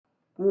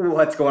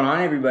What's going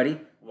on, everybody?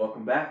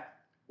 Welcome back.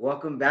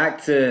 Welcome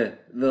back to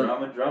the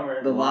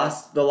Drummer. the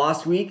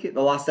lost week,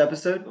 the lost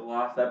episode. The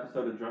lost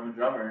episode of Drum and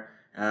Drummer.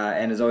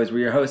 And as always, we're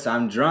your hosts.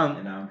 I'm Drum.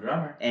 And I'm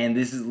Drummer. And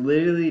this is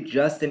literally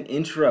just an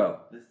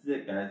intro. This is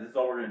it, guys. This is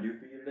all we're gonna do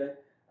for you today.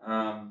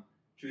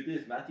 Truth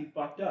is, Matthew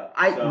fucked up.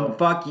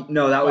 Fuck you.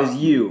 No, that was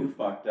you. You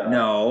fucked up.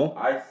 No.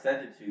 I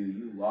sent it to you.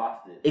 You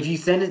lost it. If you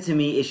send it to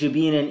me, it should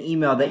be in an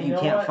email that you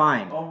can't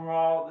find.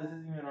 Overall, this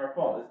isn't even our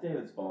fault. It's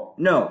David's fault.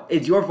 No,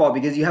 it's your fault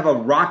because you have a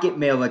Rocket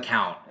Mail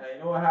account. You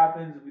know what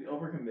happens? We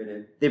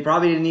overcommitted. They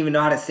probably didn't even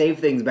know how to save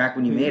things back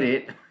when you made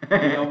it. We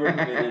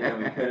overcommitted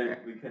and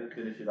we couldn't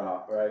finish it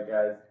off. All right,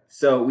 guys.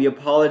 So we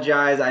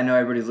apologize. I know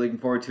everybody's looking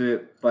forward to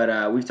it,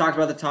 but we've talked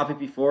about the topic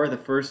before. The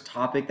first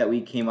topic that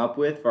we came up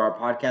with for our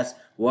podcast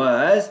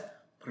was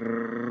furries.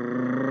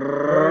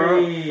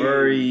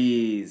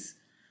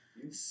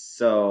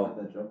 So You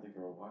did that drum thing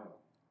for a while.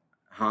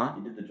 Huh?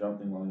 You did the drum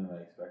thing longer than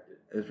I expected.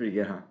 It was pretty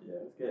good, huh? Yeah,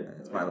 it was good.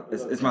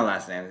 It's my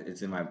last name.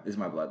 It's my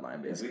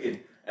bloodline,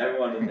 basically.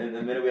 Everyone, in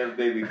the minute we have a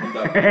baby, comes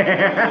up.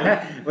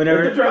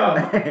 Whenever the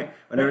drum.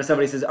 Whenever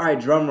somebody says, "All right,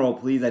 drum roll,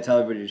 please," I tell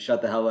everybody to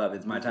shut the hell up.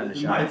 It's my time to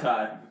shine. It's my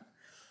time.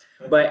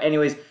 But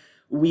anyways,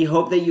 we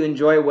hope that you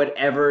enjoy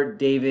whatever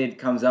David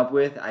comes up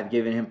with. I've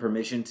given him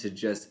permission to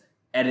just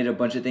edit a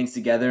bunch of things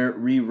together,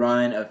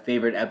 rerun a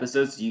favorite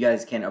episode, so you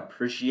guys can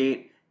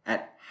appreciate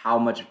at how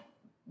much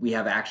we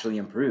have actually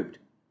improved.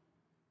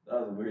 That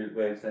was a weird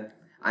way of saying.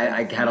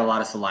 I had a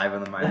lot of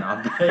saliva in my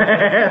mouth.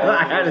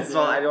 I had to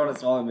swallow. I don't want to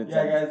swallow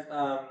mid-sentence.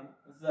 Yeah,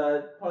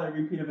 guys. It's probably a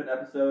repeat of an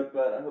episode,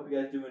 but I hope you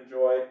guys do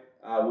enjoy.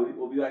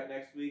 We'll be back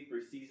next week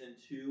for season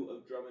 2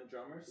 of Drum and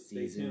Drummer. So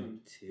stay tuned. Season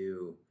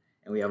 2,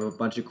 and we have a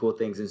bunch of cool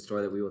things in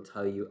store that we will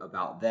tell you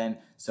about then.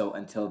 So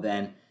until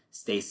then,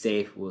 stay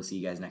safe. We'll see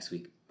you guys next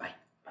week. Bye.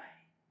 Bye.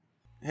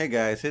 Hey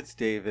guys, it's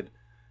David.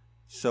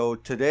 So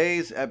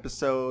today's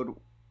episode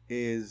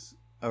is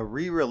a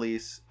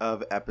re-release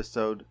of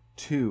episode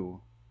 2.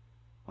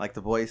 Like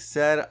the boys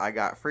said, I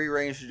got free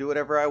range to do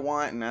whatever I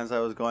want, and as I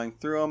was going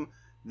through them,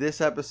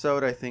 this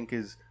episode I think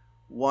is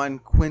one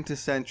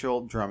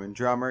quintessential Drum and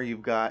Drummer.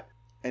 You've got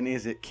an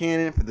Is It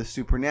Canon for the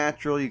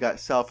supernatural, you got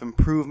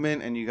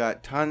self-improvement, and you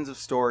got tons of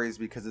stories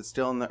because it's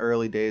still in the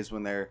early days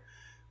when they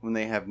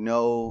have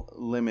no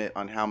limit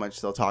on how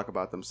much they'll talk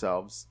about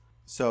themselves.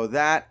 So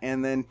that,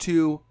 and then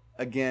 2,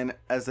 again,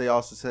 as they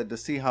also said, to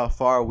see how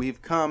far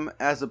we've come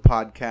as a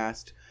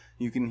podcast.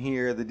 You can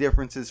hear the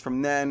differences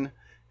from then,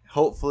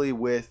 hopefully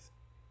with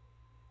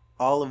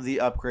all of the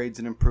upgrades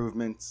and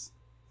improvements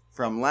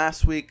from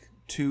last week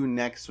to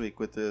next week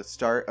with the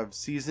start of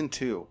season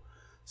 2.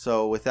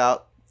 So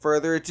without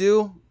further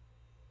ado,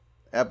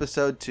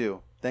 episode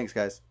 2. Thanks,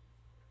 guys.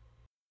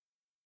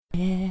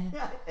 Yeah.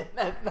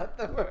 That's not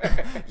the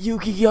word.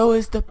 Yu-Gi-Oh!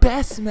 Is the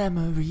best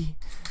memory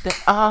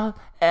that I'll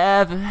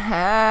ever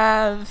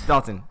have.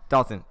 Dalton,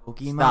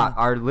 Pokemon. stop.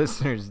 Our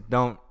listeners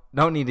don't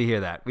need to hear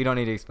that. We don't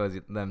need to expose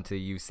them to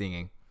you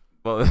singing.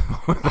 Well,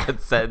 that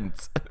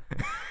sentence.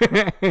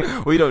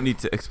 We don't need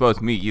to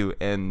expose me, you,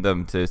 and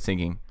them to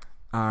singing.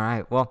 All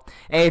right. Well,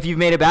 hey, if you've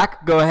made it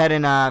back, go ahead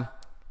and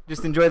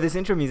just enjoy this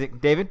intro music.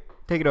 David,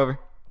 take it over.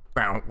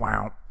 Bow,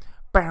 wow.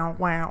 Bow,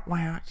 wow,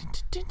 wow.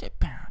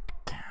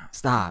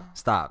 Stop.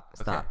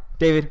 Okay.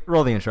 David,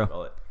 roll the intro.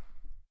 Roll it.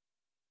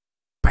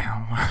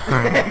 Bow.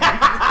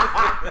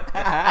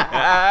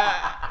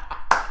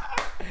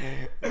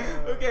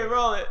 Okay,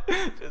 roll it.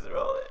 Just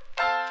roll it.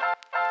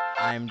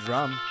 I'm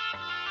Drum.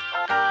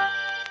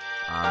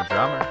 I'm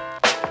Drummer.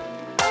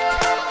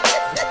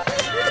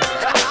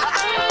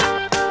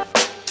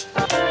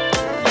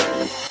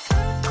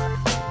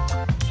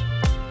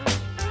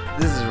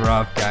 This is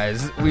rough,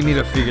 guys. We need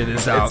to figure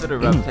this out. It's a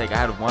rough take. I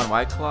had one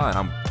White Claw and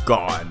I'm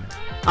gone.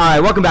 All right,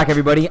 welcome back,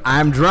 everybody.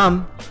 I'm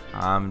Drum.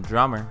 I'm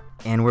Drummer.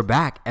 And we're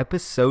back.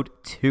 Episode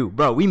 2.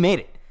 Bro, we made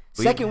it.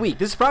 Second week.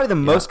 This is probably the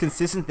most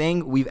consistent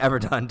thing we've ever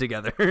done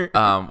together.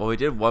 Well, we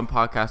did one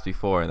podcast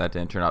before and that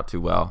didn't turn out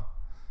too well.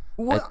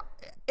 Well,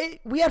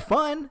 we had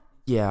fun.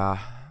 Yeah,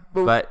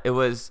 but it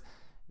was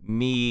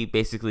me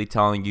basically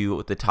telling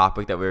you the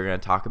topic that we were going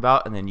to talk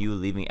about and then you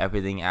leaving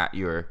everything at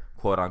your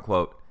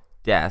quote-unquote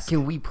desk.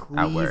 Can we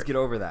please get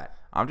over that?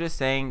 I'm just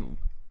saying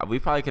we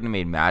probably could have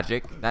made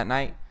magic that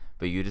night,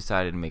 but you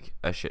decided to make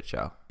a shit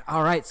show.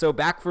 All right, so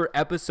back for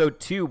episode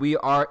 2. We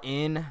are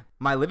in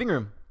my living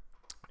room.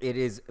 It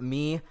is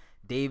me,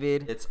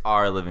 David. It's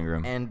our living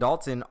room. And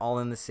Dalton all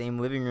in the same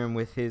living room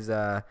with his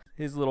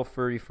little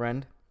furry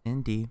friend.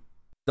 Indeed.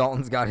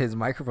 Dalton's got his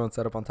microphone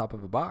set up on top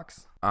of a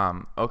box.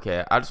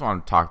 Okay, I just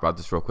want to talk about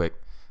this real quick.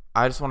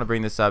 I just want to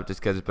bring this up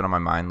just because it's been on my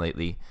mind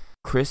lately.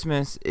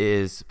 Christmas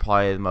is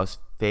probably the most.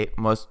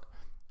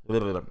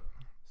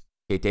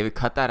 Okay, David,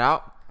 cut that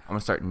out. I'm gonna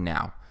start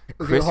now.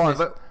 Okay,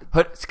 hold on.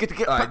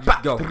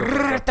 Go.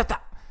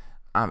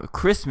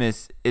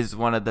 Christmas is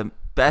one of the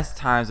best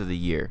times of the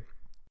year.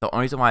 The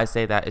only reason why I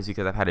say that is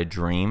because I've had a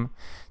dream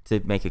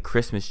to make a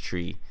Christmas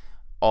tree,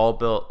 all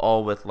built,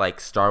 all with like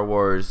Star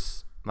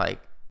Wars like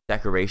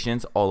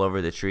decorations all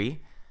over the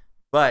tree.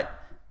 But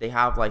they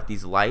have like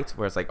these lights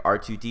where it's like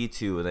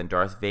R2D2 and then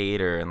Darth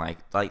Vader and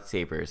like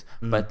lightsabers,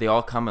 but they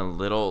all come in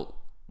little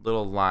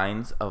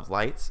lines of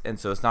lights, and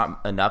so it's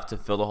not enough to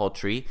fill the whole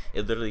tree.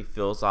 It literally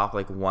fills off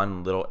like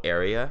one little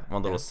area,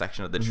 one little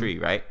section of the tree,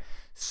 right?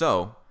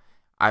 So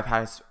I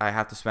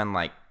have to spend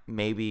like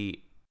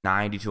maybe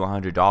 $90 to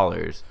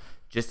 $100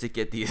 just to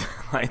get these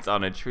lights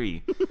on a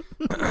tree.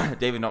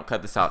 David, don't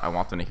cut this out. I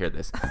want them to hear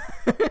this.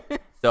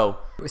 So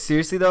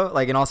seriously though,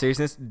 like in all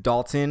seriousness,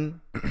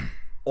 Dalton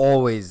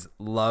always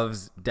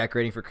loves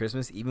decorating for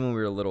Christmas. Even when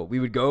we were little, we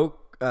would go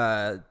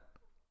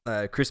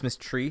Christmas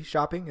tree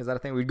shopping. Is that a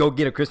thing? We'd go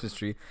get a Christmas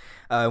tree,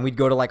 and we'd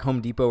go to like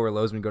Home Depot or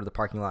Lowe's and we'd go to the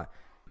parking lot.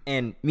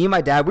 And me and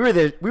my dad,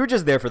 we were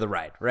just there for the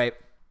ride, right?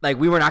 Like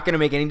we were not going to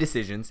make any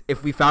decisions.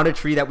 If we found a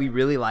tree that we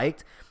really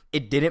liked,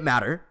 it didn't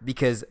matter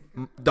because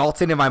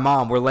Dalton and my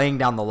mom were laying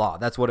down the law.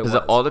 That's what it was.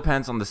 Because it all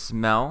depends on the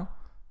smell.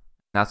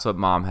 That's what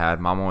Mom had.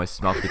 Mom always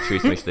smelled the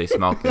trees to make sure they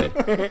smell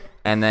good.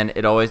 And then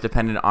it always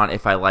depended on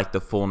if I liked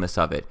the fullness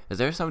of it. Because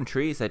there are some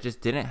trees that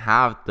just didn't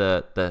have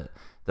the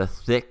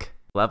thick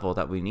level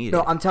that we needed.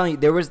 No, I'm telling you,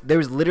 there was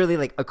literally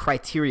like a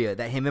criteria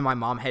that him and my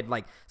mom had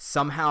like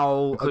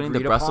somehow including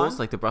agreed the Brussels. upon.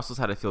 Like the Brussels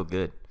had to feel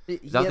good.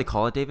 Is that what they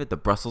call it, David? The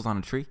Brussels on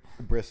a tree?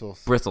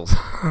 Bristles. Bristles.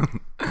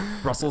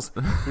 Brussels.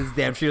 This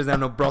damn tree doesn't have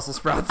no Brussels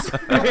sprouts.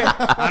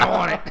 I don't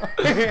want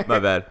it. My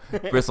bad.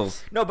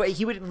 Bristles. No, but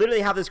he would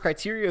literally have this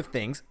criteria of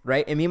things,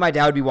 right? And me and my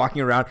dad would be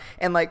walking around,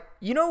 and like,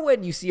 you know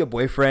when you see a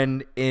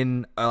boyfriend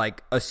in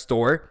like a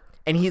store,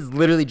 and he's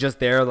literally just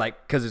there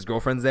like because his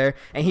girlfriend's there,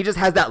 and he just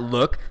has that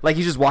look like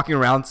he's just walking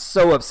around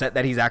so upset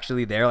that he's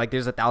actually there, like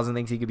there's 1,000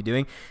 things he could be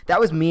doing. That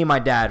was me and my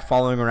dad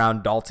following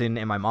around Dalton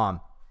and my mom.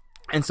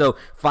 And so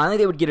finally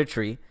they would get a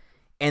tree,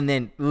 and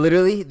then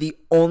literally the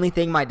only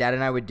thing my dad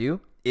and I would do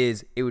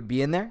is it would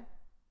be in there.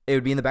 It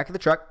would be in the back of the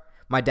truck.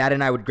 My dad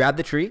and I would grab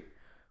the tree,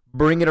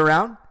 bring it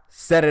around,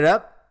 set it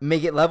up,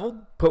 make it leveled,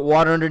 put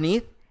water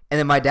underneath, and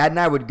then my dad and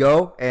I would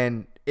go,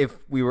 and if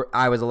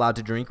I was allowed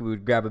to drink, we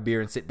would grab a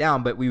beer and sit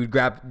down, but we would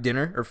grab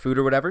dinner or food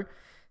or whatever,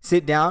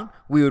 sit down,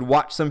 we would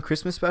watch some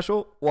Christmas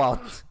special while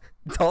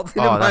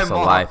Dalton and my that's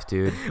mom, a life,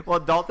 dude.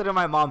 While Dalton and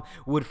my mom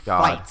would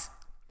fight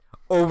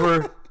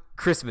over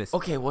Christmas.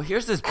 Okay, well,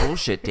 here's this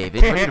bullshit,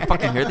 David. You ready to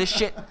fucking hear this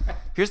shit?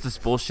 Here's this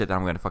bullshit that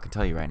I'm going to fucking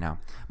tell you right now.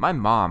 My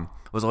mom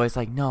was always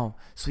like, no,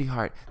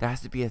 sweetheart, there has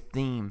to be a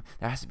theme.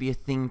 There has to be a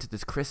theme to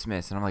this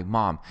Christmas. And I'm like,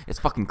 Mom, it's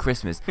fucking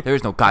Christmas. There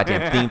is no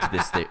goddamn theme to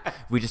this thing.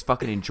 We just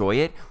fucking enjoy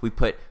it. We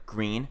put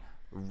green,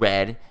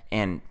 red,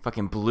 and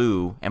fucking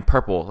blue and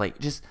purple. Like,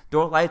 just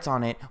throw lights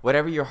on it.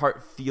 Whatever your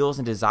heart feels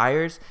and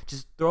desires,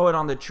 just throw it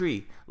on the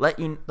tree. Let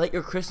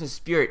your Christmas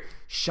spirit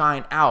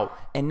shine out.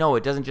 And no,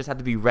 it doesn't just have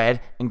to be red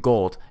and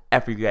gold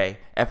every day,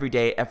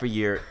 every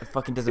year. It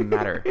fucking doesn't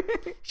matter.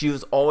 She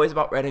was always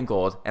about red and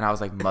gold, and I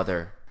was like,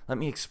 Mother, let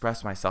me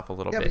express myself a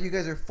little bit. Yeah, but you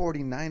guys are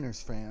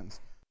 49ers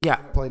fans. Yeah.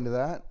 Play into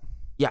that?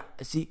 Yeah,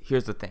 see,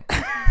 here's the thing.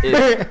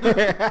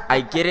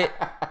 I get it.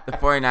 The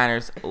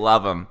 49ers,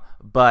 love them.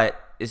 But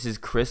this is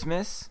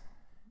Christmas.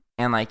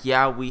 And, like,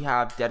 yeah, we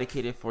have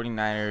dedicated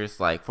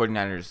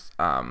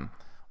 49ers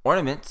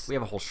ornaments. We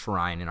have a whole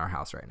shrine in our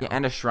house right now. Yeah,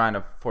 and a shrine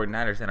of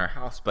 49ers in our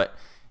house. But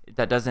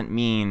that doesn't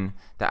mean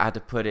that I have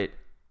to put it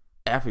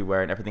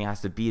everywhere and everything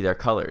has to be their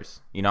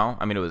colors. You know?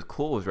 I mean, it was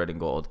cool. It was red and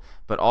gold.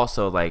 But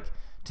also, like,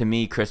 to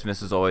me,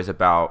 Christmas is always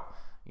about,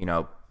 you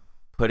know,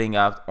 putting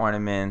up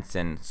ornaments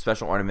and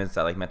special ornaments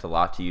that like meant a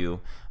lot to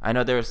you. I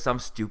know there were some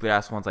stupid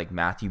ass ones like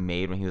Matthew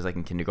made when he was like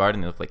in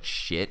kindergarten. They looked like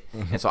shit,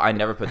 and so I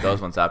never put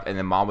those ones up. And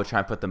then Mom would try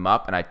and put them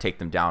up, and I'd take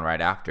them down right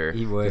after.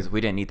 He would, because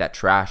we didn't need that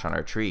trash on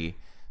our tree.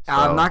 So.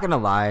 I'm not gonna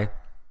lie,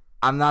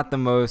 I'm not the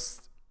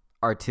most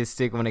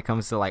artistic when it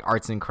comes to like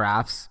arts and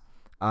crafts.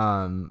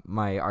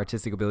 My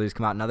artistic abilities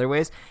come out in other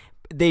ways.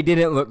 They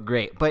didn't look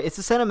great, but it's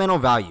a sentimental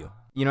value.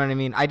 You know what I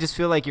mean? I just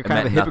feel like you're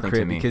kind of a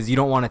hypocrite because you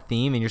don't want a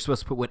theme and you're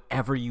supposed to put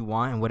whatever you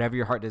want and whatever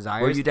your heart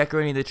desires. Were you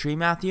decorating the tree,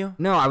 Matthew?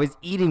 No, I was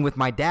eating with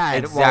my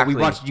dad while we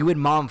watched you and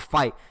Mom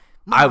fight.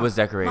 Mom, I was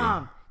decorating.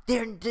 Mom,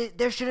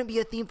 there shouldn't be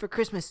a theme for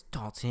Christmas.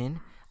 Dalton,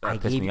 I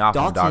gave me off,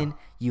 Dalton,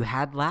 you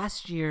had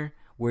last year.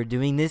 We're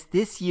doing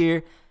this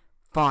year.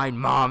 Fine,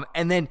 Mom.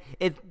 And then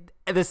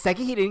the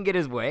second he didn't get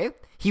his way,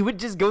 he would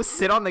just go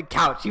sit on the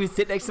couch. He would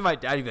sit next to my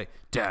dad. He'd be like,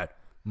 Dad,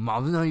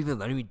 Mom's not even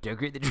letting me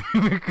decorate the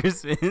tree for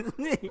Christmas.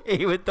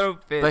 He would throw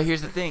fits. But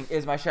here's the thing,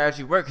 is my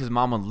strategy worked because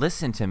Mom would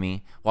listen to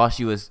me while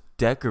she was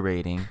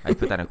decorating. I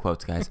put that in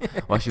quotes, guys.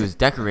 While she was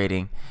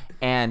decorating.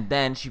 And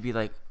then she'd be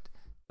like,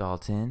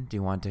 Dalton, do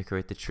you want to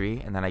decorate the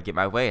tree? And then I'd get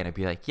my way and I'd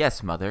be like,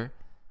 yes, Mother.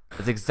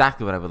 That's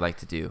exactly what I would like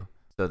to do.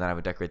 So then I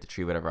would decorate the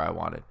tree whatever I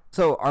wanted.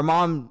 So our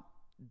mom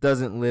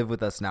doesn't live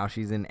with us now.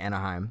 She's in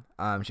Anaheim.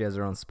 She has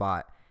her own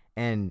spot.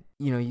 And,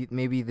 you know,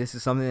 maybe this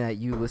is something that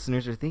you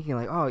listeners are thinking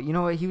like, oh, you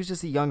know what? He was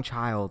just a young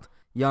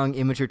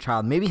immature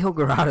child. Maybe he'll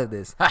grow out of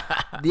this.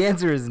 The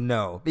answer is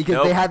no,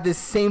 because they had this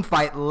same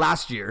fight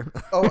last year.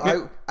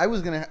 I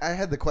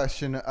had the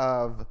question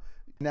of,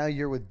 now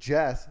you're with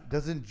Jess.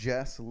 Doesn't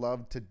Jess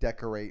love to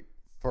decorate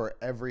for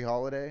every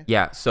holiday?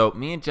 Yeah, so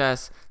me and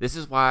Jess, this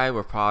is why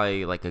we're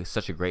probably like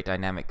such a great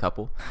dynamic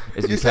couple.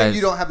 Is You're because saying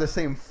you don't have the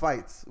same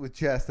fights with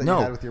Jess that you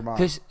had with your mom?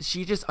 because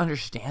she just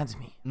understands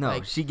me. No,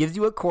 Like, she gives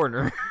you a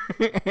corner,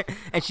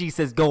 and she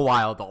says, "Go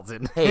wild,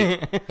 Dalton." hey,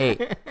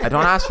 I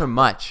don't ask for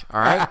much,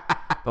 all right?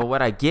 But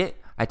what I get,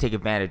 I take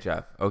advantage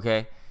of,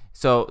 okay?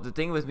 So the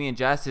thing with me and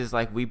Jess is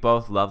like we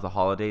both love the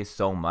holidays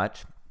so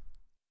much.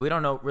 We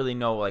don't really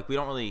know, like we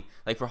don't really,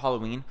 like for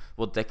Halloween,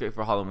 we'll decorate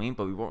for Halloween,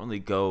 but we won't really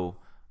go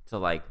to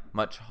like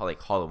much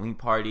like Halloween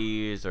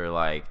parties or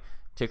like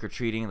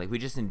trick-or-treating. Like we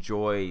just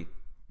enjoy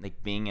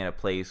like being in a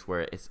place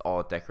where it's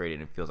all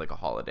decorated and feels like a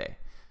holiday.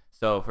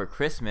 So for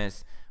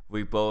Christmas,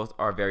 we both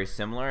are very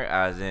similar,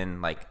 as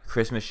in like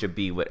Christmas should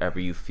be whatever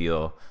you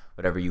feel,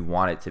 whatever you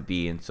want it to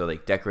be. And so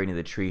like decorating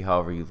the tree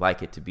however you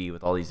like it to be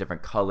with all these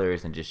different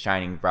colors and just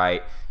shining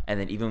bright. And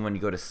then even when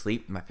you go to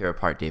sleep, my favorite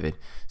part, David.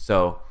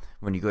 So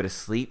when you go to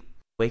sleep,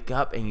 wake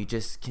up and you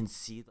just can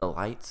see the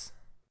lights,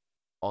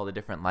 all the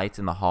different lights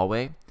in the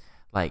hallway,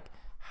 like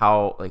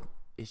how like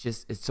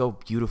it's so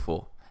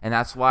beautiful. And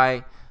that's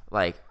why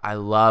like I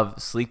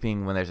love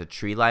sleeping when there's a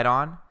tree light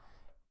on,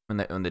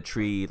 when the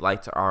tree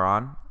lights are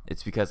on.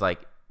 It's because like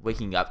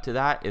waking up to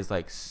that is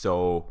like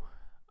so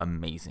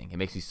amazing. It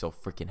makes me so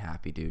freaking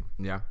happy, dude.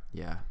 Yeah.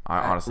 I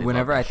honestly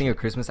whenever love I that think shit. of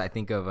Christmas, I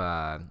think of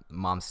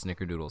mom's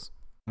snickerdoodles.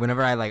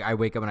 Whenever I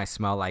wake up and I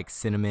smell like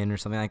cinnamon or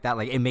something like that,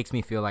 like it makes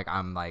me feel like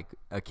I'm like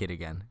a kid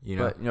again, you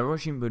know? But you know when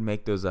she would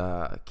make those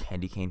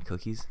candy cane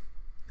cookies?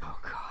 Oh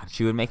god.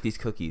 She would make these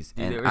cookies,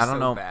 Dude, and they were I don't so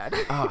know. bad.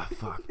 Oh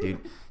fuck, dude.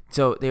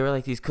 So they were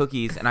like these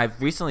cookies, and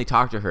I've recently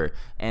talked to her,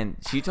 and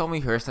she told me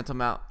her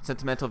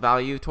sentimental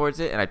value towards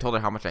it, and I told her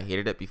how much I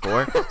hated it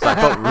before. So I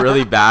felt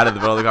really bad in the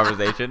middle of the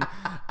conversation,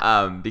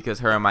 because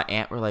her and my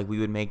aunt were like, we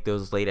would make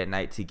those late at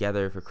night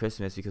together for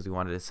Christmas because we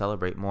wanted to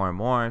celebrate more and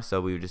more.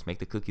 So we would just make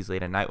the cookies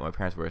late at night when my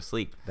parents were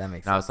asleep. That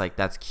makes And I sense. was like,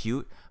 that's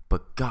cute.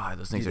 But God,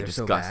 those things Dude, are they're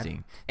so bad.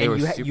 disgusting. They And were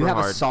you super have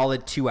hard. a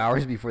solid 2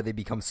 hours before they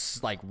become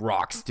like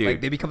rocks. Dude.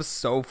 Like they become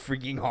so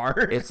freaking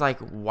hard. It's like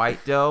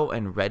white dough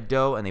and red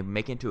dough, and they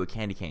make it into a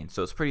candy cane.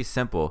 So it's pretty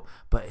simple,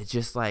 but it's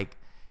just like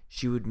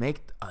she would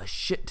make a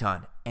shit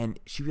ton, and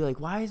she'd be like,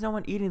 "Why is no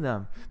one eating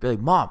them?" Be like,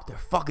 "Mom, they're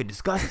fucking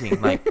disgusting.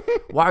 Like,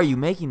 why are you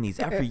making these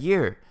every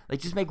year?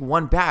 Like, just make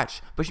one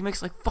batch." But she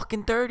makes like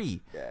fucking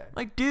 30. Yeah.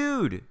 Like,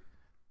 dude,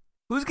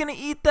 who's gonna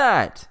eat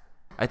that?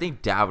 I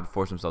think Dad would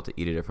force himself to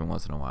eat it every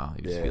once in a while.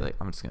 He'd just be Yeah. like,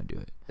 "I'm just gonna do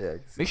it." Yeah.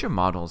 Make sure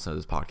Mom don't listen to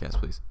this podcast,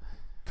 please.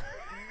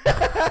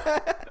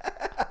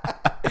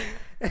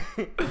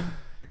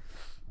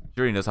 She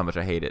already knows how much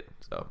I hate it.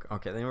 So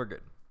Okay, then we're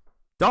good.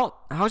 Dalt,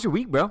 how's your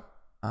week, bro?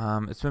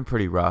 it's been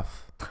pretty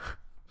rough.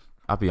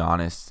 I'll be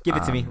honest. Give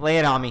it to me. Lay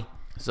it on me.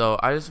 So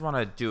I just want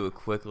to do a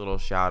quick little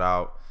shout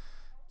out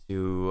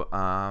to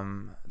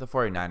the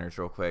 49ers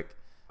real quick.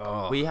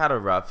 Oh. We had a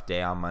rough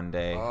day on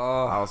Monday.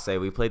 Oh. I'll say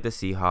we played the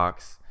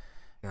Seahawks,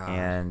 God.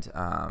 and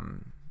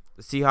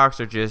the Seahawks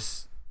are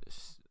just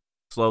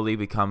slowly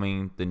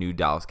becoming the new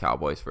Dallas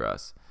Cowboys for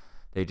us.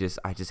 I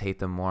just hate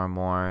them more and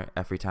more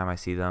every time I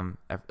see them.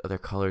 Their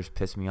colors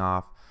piss me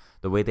off.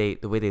 The way they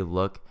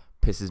look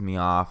pisses me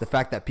off. The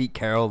fact that Pete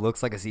Carroll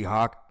looks like a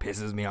Seahawk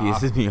pisses me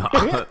off. Pisses me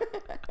off.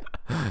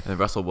 And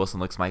Russell Wilson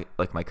looks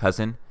like my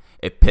cousin.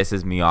 It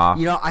pisses me off.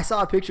 You know, I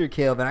saw a picture of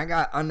Caleb and I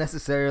got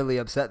unnecessarily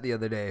upset the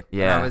other day.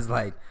 Yeah. And I was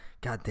like,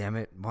 God damn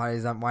it. Why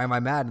am I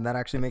mad? And that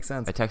actually makes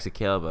sense. I texted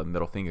Caleb a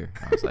middle finger.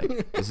 I was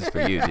like, this is for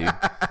you, dude.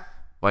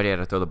 Why do you have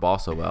to throw the ball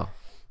so well?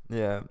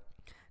 Yeah.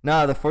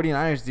 No, the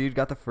 49ers, dude,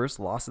 got the first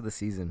loss of the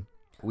season.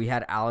 We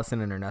had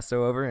Allison and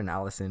Ernesto over, and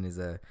Allison is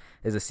a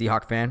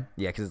Seahawk fan.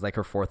 Yeah, because it's like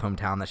her fourth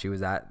hometown that she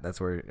was at. That's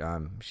where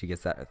she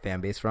gets that fan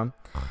base from.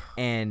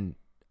 And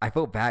I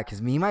felt bad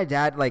because me and my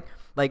dad, like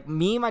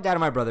me and my dad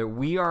and my brother,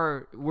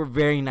 we're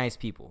very nice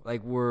people.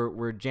 Like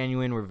we're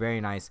genuine. We're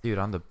very nice. Dude,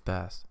 I'm the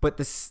best. But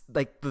this,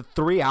 like the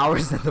 3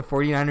 hours that the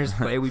 49ers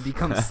play, we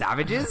become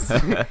savages,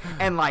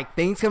 and like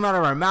things come out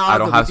of our mouths. I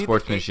don't and we have do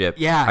sportsmanship.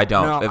 Yeah, I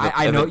don't. No, If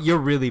I know if you're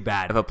really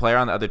bad. If a player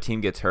on the other team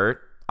gets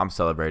hurt, I'm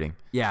celebrating.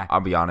 Yeah, I'll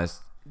be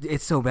honest.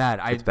 it's so bad.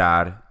 It's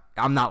bad.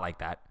 I'm not like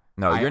that.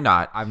 No, you're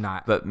not. I'm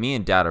not. But me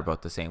and Dad are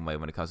both the same way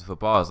when it comes to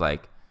football. It's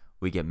like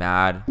we get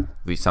mad.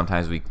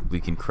 Sometimes we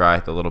can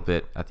cry a little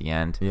bit at the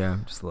end. Yeah,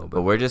 just a little bit.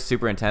 But we're just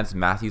super intense.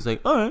 Matthew's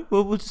like, all right,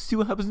 well, we'll just see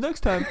what happens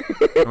next time.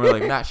 And we're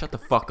like, Matt, shut the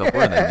fuck up.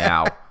 We're in the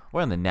now.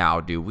 We're in the now,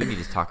 dude. We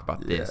need to talk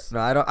about this. No,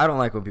 I don't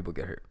like when people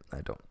get hurt.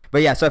 I don't.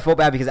 But yeah, so I felt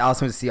bad because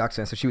Allison was a Seahawks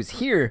fan, so she was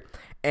here,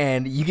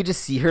 and you could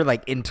just see her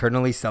like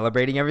internally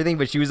celebrating everything,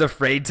 but she was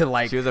afraid to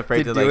like. She was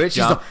afraid to, do like, it.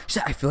 jump. She's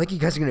like, I feel like you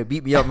guys are gonna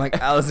beat me up. I'm like,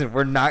 Allison,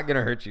 we're not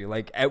gonna hurt you.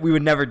 Like, we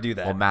would never do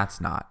that. Well, Matt's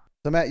not.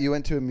 So, Matt, you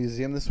went to a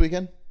museum this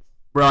weekend?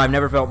 Bro, I've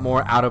never felt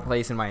more out of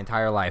place in my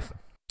entire life.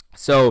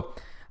 So,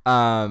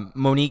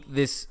 Monique,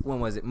 when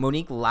was it?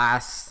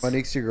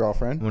 Monique's your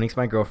girlfriend. Monique's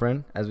my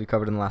girlfriend, as we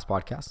covered in the last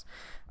podcast.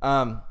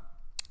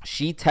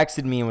 She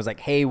texted me and was like,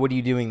 hey, what are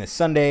you doing this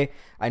Sunday?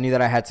 I knew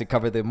that I had to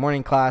cover the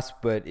morning class,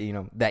 but you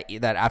know, that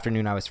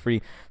afternoon I was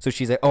free. So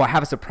she's like, oh, I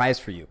have a surprise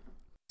for you.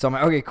 So I'm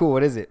like, okay, cool.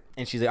 What is it?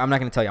 And she's like, I'm not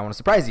going to tell you. I want to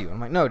surprise you.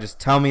 I'm like, no, just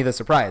tell me the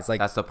surprise. Like,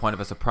 That's the point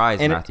of a surprise,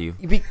 and Matthew.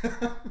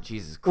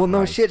 Jesus Christ. well,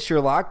 no shit,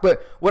 Sherlock.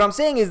 But what I'm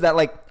saying is that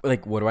like,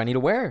 what do I need to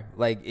wear?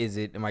 Like,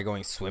 am I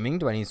going swimming?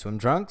 Do I need swim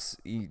trunks?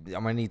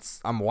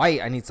 I'm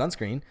white. I need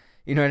sunscreen.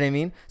 You know what I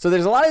mean? So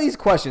there's a lot of these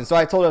questions. So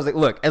I told her, I was like,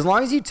 look, as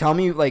long as you tell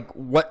me like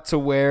what to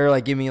wear,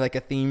 like give me like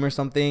a theme or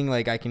something,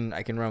 like I can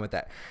run with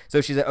that. So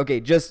she's like, okay,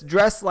 just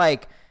dress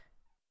like,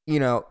 do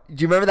you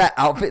remember that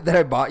outfit that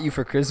I bought you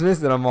for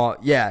Christmas? And I'm all,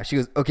 yeah. She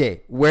goes,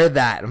 okay, wear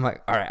that. I'm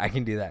like, all right, I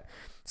can do that.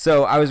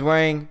 So I was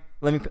wearing,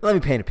 let me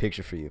paint a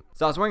picture for you.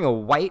 So I was wearing a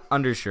white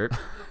undershirt.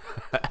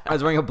 I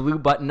was wearing a blue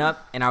button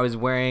up, and I was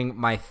wearing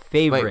my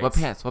favorite. Wait, what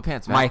pants? What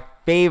pants, man? My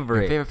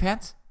favorite. Your favorite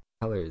pants?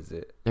 What color is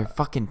it? They're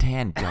fucking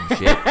tan, dumb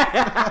shit.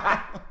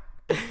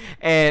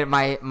 And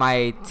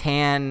my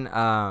tan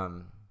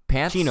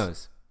Pants?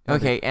 chinos.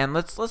 Okay, and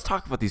let's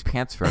talk about these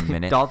pants for a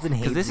minute. Dalton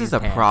hates because this these is a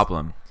pants.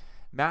 problem.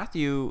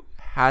 Matthew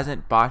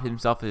hasn't bought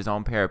himself his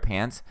own pair of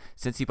pants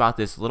since he bought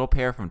this little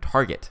pair from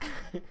Target.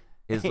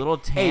 His little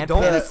tan Hey, don't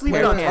be pants.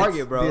 sleeping on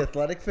Target, bro. The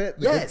athletic fit,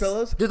 the Yes,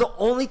 Goodfellas. they're the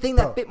only thing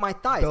that Bro, fit my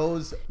thighs.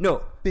 Those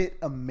No, fit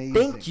amazing.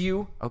 thank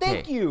you. Okay,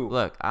 Thank you.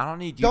 Look, I don't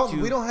need you Dalton,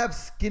 to. we don't have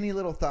skinny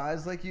little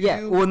thighs like you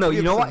Yeah, do. well, no, We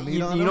you have know some what? meat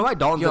You on know them. why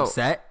Dalton's Yo,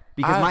 upset?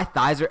 Because my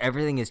thighs are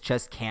everything his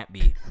chest can't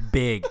be.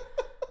 Big.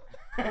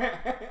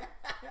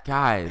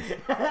 Guys,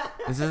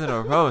 this isn't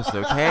a roast,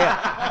 okay?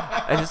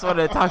 I just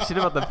wanted to talk shit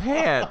about the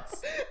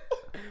pants.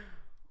 Oh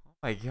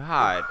my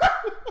god.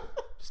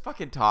 Just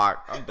fucking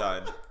talk. I'm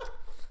done.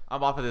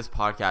 I'm off of this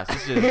podcast.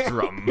 This is just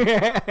drum.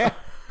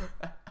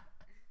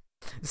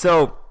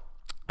 So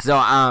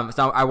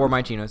I wore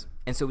my chinos,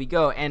 and so we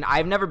go, and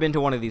I've never been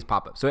to one of these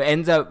pop-ups, so it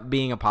ends up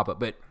being a pop-up.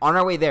 But on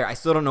our way there, I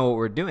still don't know what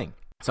we're doing.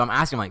 So I'm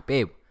asking, like,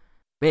 babe,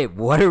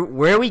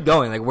 where are we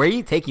going? Like, where are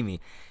you taking me?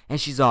 And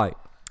she's all,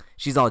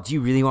 do you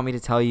really want me to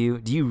tell you?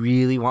 Do you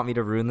really want me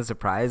to ruin the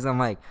surprise? I'm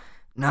like,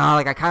 no,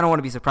 like I kind of want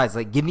to be surprised.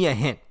 Like, give me a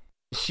hint.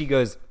 She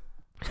goes,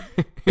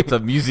 It's a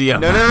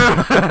museum. no.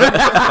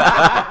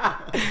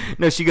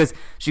 No, she goes,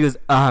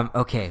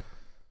 okay.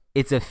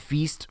 It's a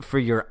feast for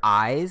your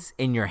eyes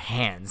and your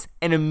hands.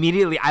 And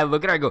immediately I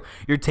look at her, I go,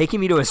 you're taking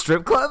me to a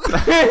strip club?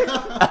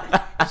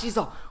 And she's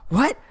all,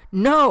 what?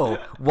 No.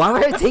 Why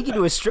would I take you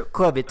to a strip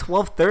club at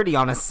 12:30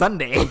 on a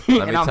Sunday?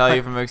 Let me tell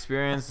you from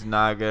experience, it's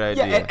not a good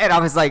idea. Yeah, and I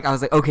was like,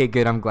 okay,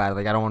 good. I'm glad.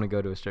 Like, I don't want to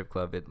go to a strip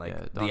club at like Yeah,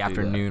 don't the do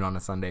afternoon on a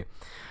Sunday.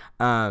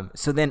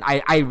 So then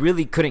I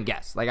really couldn't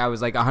guess. Like, I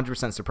was like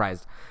 100%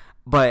 surprised.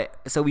 But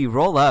so we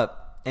roll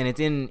up, and it's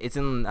in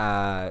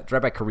right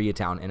by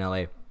Koreatown in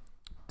LA.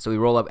 So we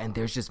roll up, and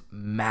there's just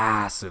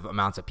massive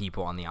amounts of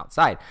people on the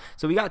outside.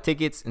 So we got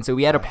tickets, and so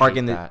we had to park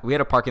in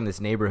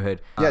this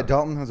neighborhood. Yeah,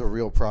 Dalton has a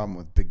real problem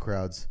with big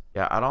crowds.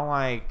 Yeah, I don't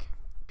like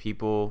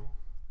people.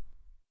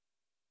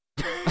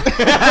 No,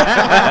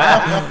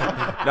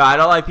 I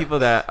don't like people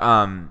that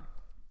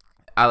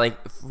I like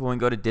when we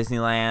go to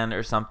Disneyland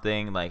or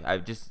something. Like, I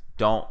just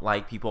don't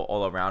like people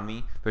all around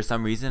me. For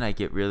some reason, I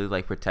get really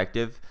like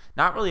protective,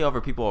 not really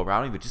over people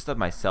around me, but just of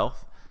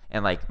myself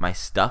and like my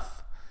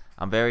stuff.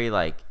 I'm very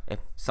like, if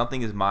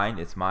something is mine,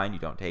 it's mine. You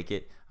don't take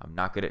it. I'm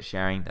not good at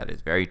sharing. That is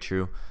very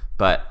true.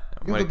 But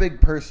You have a big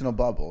personal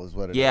bubble, is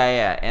what it is.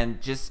 yeah,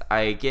 and just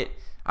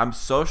I'm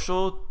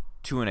social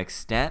to an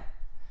extent,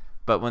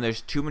 but when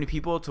there's too many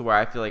people to where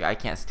I feel like I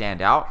can't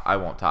stand out, I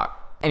won't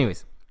talk.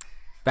 Anyways,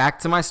 back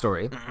to my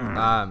story.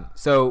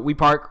 So we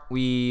park,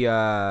 we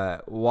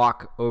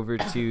walk over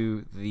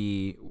to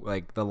the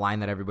line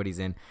that everybody's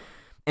in.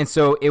 And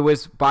so it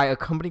was by a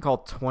company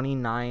called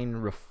 29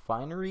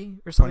 Refinery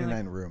or something.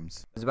 29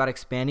 rooms. It's about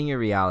expanding your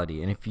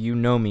reality. And if you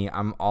know me,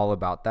 I'm all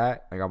about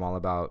that. Like, I'm all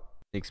about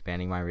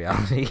expanding my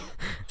reality.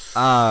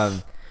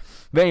 But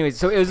anyways,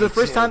 so it was the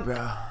first time.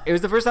 It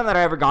was the first time that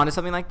I ever gone to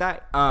something like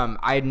that.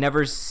 I had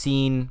never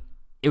seen.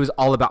 It was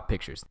all about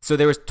pictures. So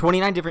there was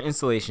 29 different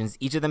installations.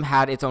 Each of them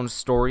had its own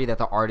story that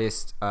the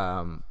artist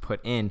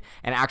put in.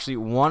 And actually,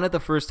 one of the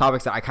first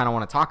topics that I kind of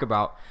want to talk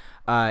about,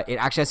 it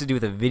actually has to do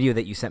with a video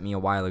that you sent me a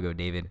while ago,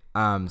 David.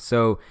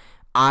 So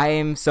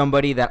I'm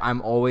somebody that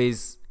I'm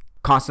always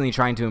constantly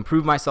trying to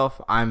improve myself.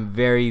 I'm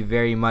very,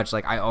 very much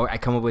like I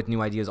come up with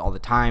new ideas all the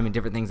time and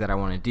different things that I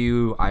want to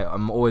do.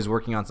 I'm always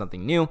working on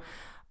something new.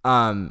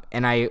 And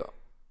I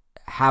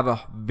have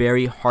a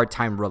very hard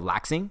time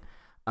relaxing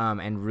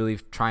and really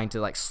trying to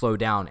like slow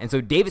down. And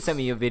so David sent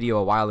me a video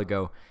a while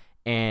ago,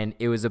 and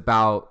it was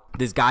about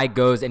this guy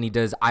goes and he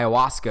does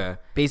ayahuasca.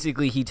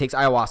 Basically, he takes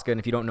ayahuasca, and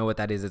if you don't know what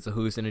that is, it's a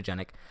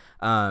hallucinogenic.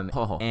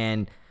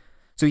 And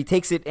so he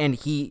takes it, and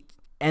he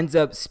ends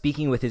up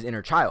speaking with his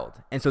inner child.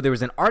 And so there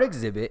was an art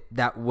exhibit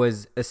that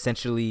was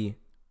essentially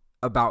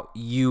about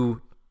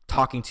you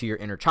talking to your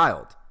inner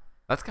child.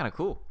 That's kind of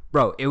cool.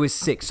 Bro, it was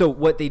sick. So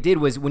what they did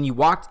was when you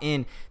walked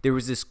in, there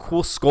was this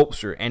cool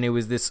sculpture, and it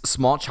was this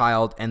small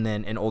child and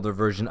then an older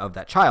version of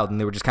that child,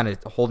 and they were just kind of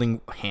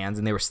holding hands,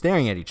 and they were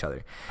staring at each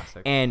other.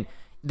 And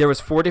there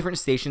was 4 different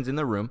stations in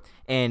the room,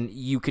 and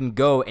you can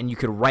go and you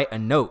could write a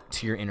note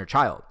to your inner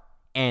child,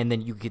 and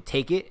then you could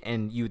take it,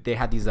 and they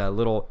had these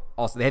all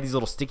also they had these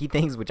little sticky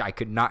things which I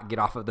could not get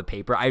off of the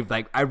paper.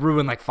 I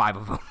ruined like 5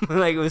 of them.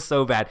 Like, it was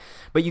so bad.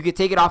 But you could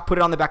take it off, put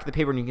it on the back of the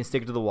paper, and you can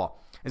stick it to the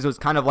wall. And so it's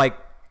kind of like,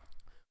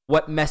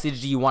 what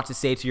message do you want to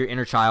say to your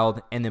inner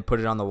child, and then put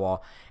it on the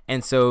wall.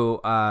 And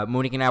so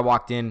Monique and I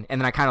walked in, and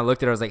then I kind of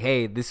looked at her. I was like,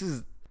 hey, this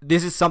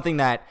is something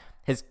that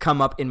has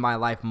come up in my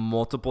life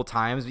multiple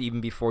times,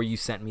 even before you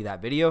sent me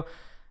that video.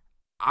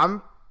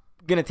 I'm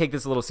going to take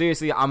this a little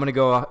seriously. I'm going to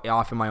go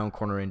off in my own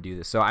corner and do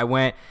this. So I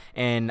went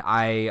and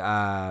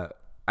I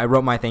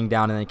wrote my thing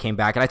down, and then came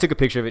back, and I took a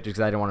picture of it just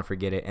because I didn't want to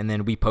forget it. And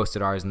then we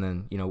posted ours, and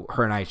then,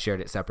 her and I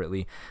shared it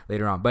separately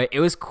later on. But it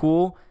was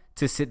cool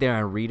to sit there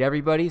and read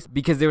everybody's,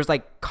 because there was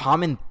like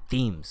common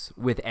themes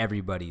with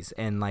everybody's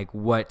and like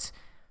what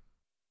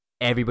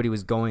everybody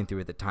was going through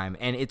at the time.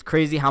 And it's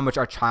crazy how much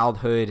our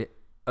childhood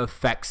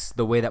affects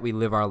the way that we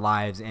live our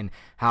lives, and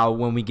how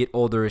when we get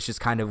older, it's just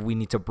kind of, we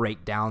need to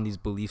break down these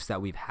beliefs that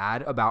we've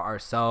had about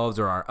ourselves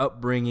or our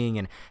upbringing,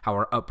 and how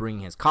our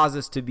upbringing has caused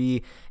us to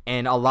be.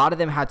 And a lot of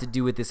them had to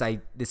do with this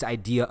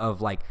idea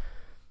of like,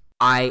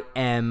 I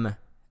am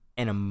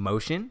an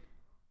emotion,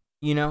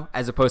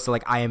 as opposed to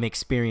like, I am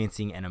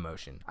experiencing an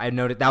emotion. I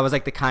noticed that was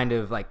like the kind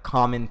of like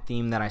common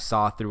theme that I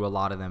saw through a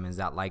lot of them, is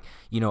that like,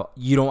 you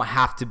don't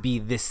have to be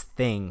this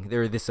thing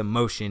or this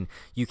emotion.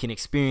 You can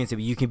experience it,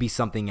 but you can be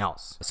something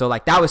else. So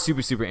like, that was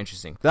super, super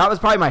interesting. That was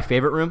probably my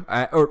favorite room.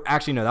 Or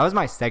actually, no, that was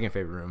my second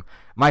favorite room.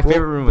 My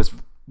favorite room was...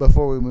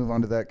 Before we move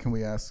on to that, can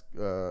we ask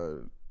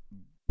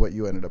what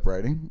you ended up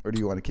writing? Or do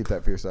you want to keep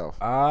that for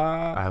yourself?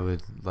 I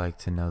would like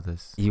to know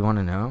this. You want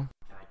to know?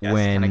 Can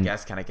I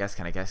guess?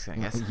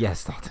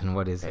 Yes, Dalton,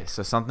 what is Okay, it?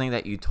 so something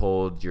that you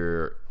told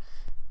your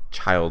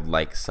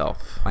childlike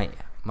self.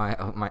 My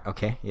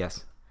okay,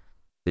 yes.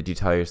 Did you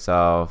tell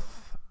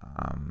yourself,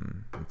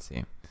 let's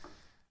see,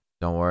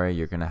 don't worry,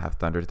 you're going to have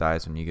thunder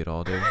thighs when you get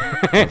older?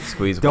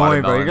 Squeeze Don't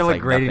worry, bro, you're watermelons going to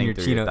look great in your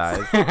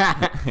nothing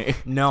through chinos.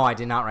 No, I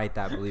did not write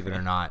that, believe it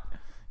or not.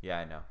 Yeah,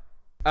 I know.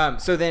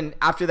 So then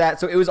after that,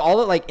 so it was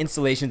all like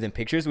installations and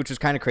pictures, which was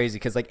kind of crazy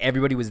because like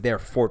everybody was there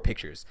for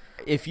pictures.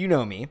 If you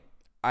know me,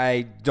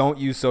 I don't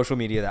use social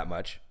media that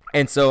much.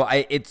 And so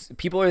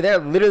people are there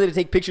literally to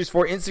take pictures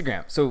for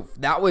Instagram. So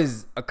that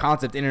was a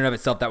concept in and of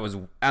itself that was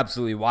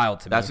absolutely wild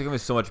to me. That's becoming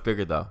so much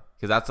bigger though,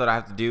 because that's what I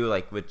have to do.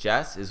 Like with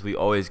Jess, is we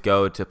always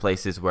go to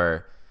places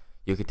where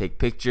you could take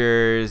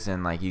pictures,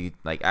 and like you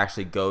like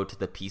actually go to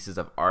the pieces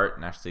of art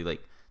and actually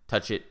like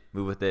touch it,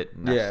 move with it,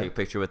 and actually take a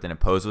picture with it and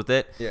pose with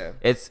it. Yeah,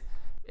 it's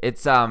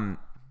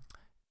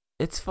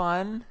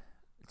fun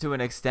to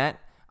an extent.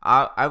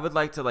 I would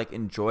like to like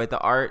enjoy the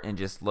art and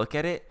just look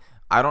at it.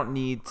 I don't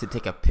need to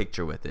take a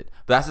picture with it.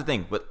 But that's the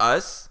thing with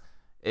us.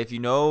 If you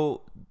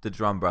know the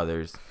Drum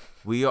Brothers,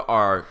 we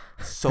are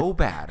so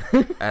bad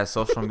at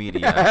social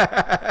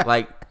media.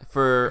 Like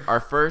for our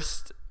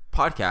first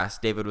podcast,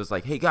 David was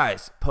like, "Hey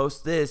guys,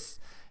 post this,"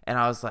 and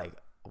I was like,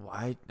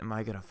 "Why am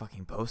I gonna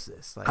fucking post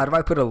this? Like, how do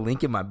I put a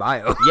link in my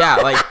bio?" Yeah,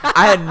 like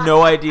I had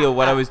no idea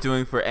what I was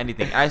doing for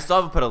anything. I still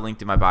haven't put a link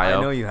to my bio.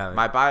 I know you haven't.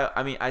 My bio.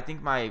 I mean, I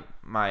think my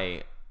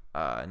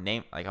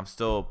name, like I'm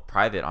still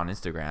private on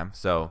Instagram,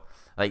 so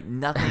like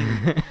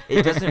nothing.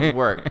 It doesn't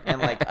work.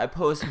 And like I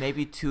post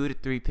maybe 2 to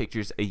 3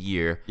 pictures a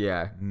year.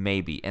 Yeah,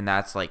 maybe, and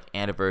that's like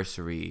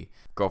anniversary,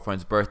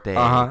 girlfriend's birthday.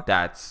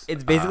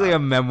 It's basically a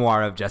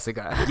memoir of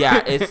Jessica.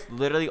 Yeah, it's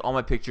literally all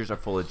my pictures are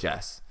full of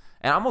Jess.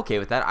 And I'm okay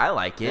with that. I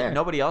like it. Yeah.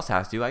 Nobody else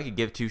has to. I could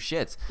give 2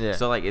 shits. Yeah.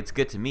 So like it's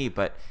good to me,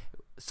 but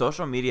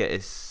social media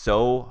is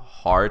so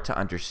hard to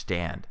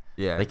understand.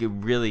 Yeah. Like it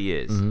really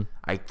is. Mm-hmm.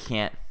 I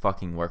can't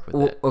fucking work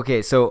with it.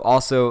 Okay, so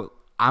also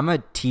I'm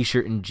a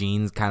t-shirt and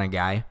jeans kind of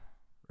guy,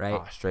 right?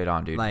 Oh, straight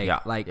on, dude. Like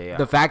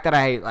the fact that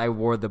I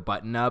wore the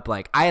button up,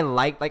 like I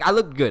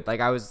looked good. Like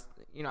I was,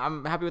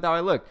 I'm happy with how I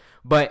looked.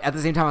 But at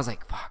the same time I was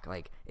like, fuck,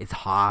 like it's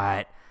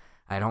hot.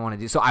 I don't want to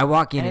do. So I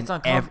walk in and it's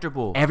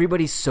uncomfortable.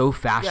 Everybody's so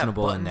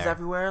fashionable in there.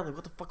 Everywhere. Like,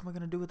 what the fuck am I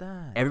gonna do with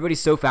that?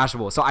 Everybody's so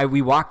fashionable. So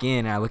we walk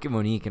in and I look at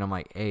Monique and I'm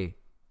like, hey,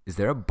 is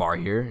there a bar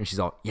here? And she's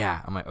all, yeah.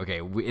 I'm like, okay.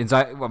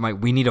 I'm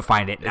like, we need to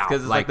find it now. It's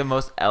because it's like the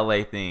most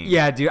LA thing.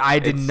 Yeah, dude. I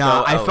did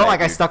not. So I felt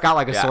like I stuck out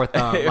like a sore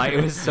thumb. Like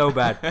it was so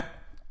bad.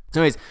 So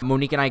anyways,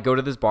 Monique and I go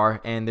to this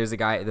bar, and there's a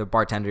guy, the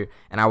bartender,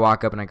 and I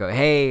walk up and I go,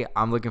 hey,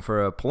 I'm looking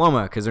for a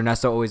Paloma, because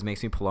Ernesto always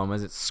makes me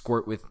Palomas. It's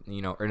squirt with,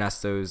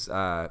 Ernesto's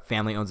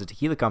family owns a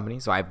tequila company,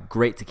 so I have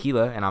great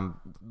tequila, and I'm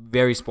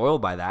very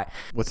spoiled by that.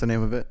 What's the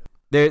name of it?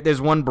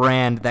 There's one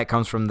brand that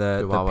comes from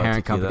the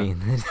parent company.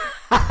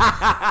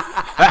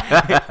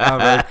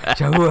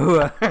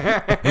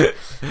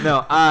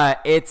 No,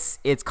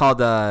 it's called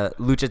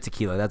Lucha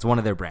Tequila. That's one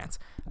of their brands.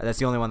 That's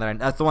the only one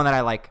that's the one that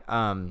I like.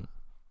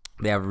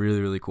 They have really,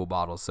 really cool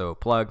bottles. So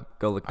plug,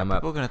 go look them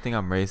up. People gonna think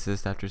I'm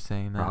racist after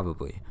saying that?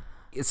 Probably.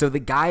 So the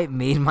guy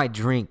made my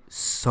drink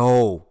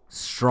so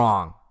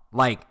strong.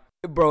 Like,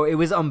 bro, it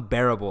was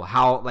unbearable.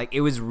 How, like,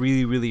 it was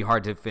really, really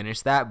hard to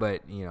finish that.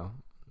 But,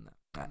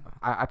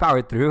 I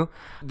powered through.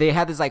 They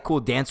had this, like, cool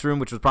dance room,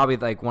 which was probably,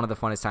 like, one of the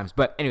funnest times.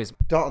 But anyways.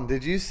 Dalton,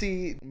 did you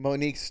see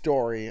Monique's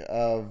story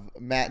of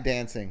Matt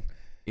dancing?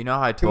 You know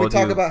how I Can we told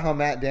talk you? about how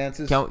Matt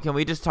dances? Can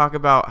we just talk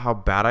about how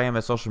bad I am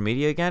at social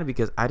media again?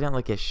 Because I didn't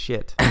look at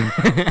shit.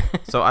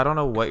 So I don't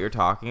know what you're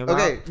talking about.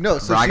 Okay, no.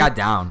 So Bro, I she- got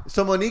down.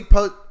 So Monique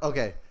post.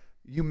 Okay,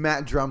 you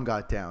Matt Drum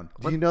got down.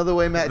 Do you know the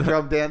way Matt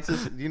Drum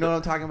dances? Do you know what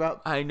I'm talking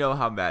about? I know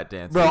how Matt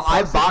dances. Bro,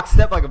 I box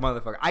step like a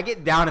motherfucker. I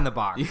get down in the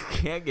box. You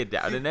can't get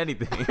down in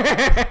anything.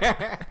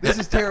 This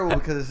is terrible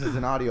because this is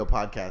an audio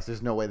podcast.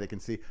 There's no way they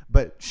can see.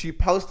 But she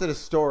posted a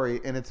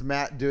story, and it's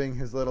Matt doing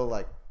his little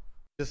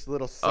just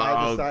little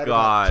side to side,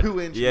 about 2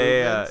 inch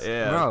movements,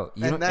 Bro,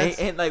 you And don't, that's-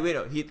 and like, wait,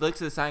 no, he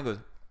looks at the sign and goes,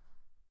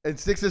 and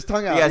sticks his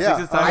tongue out. Yeah, Yeah, sticks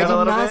his tongue I out do a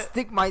little not bit.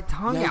 stick my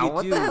tongue Yeah, out. you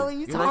What do. the hell are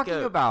you You're like talking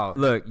a- about?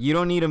 Look, you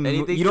don't need a and he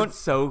thinks you don't it's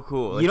so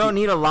cool. Like, you don't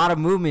need a lot of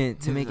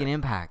movement to make an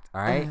impact.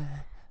 All right,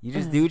 you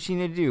just do what you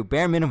need to do.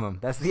 Bare minimum.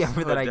 That's the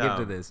effort that I give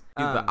to this.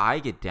 Dude, but I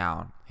get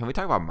down. Can we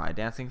talk about my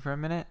dancing for a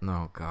minute?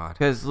 Oh God.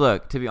 Because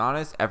look, to be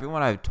honest,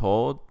 everyone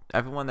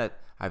that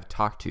I've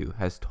talked to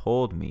has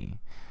told me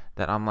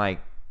that I'm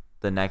like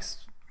the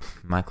next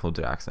Michael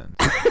Jackson.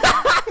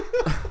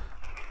 I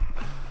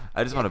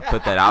just want to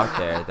put that out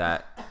there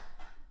that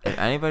if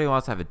anybody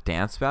wants to have a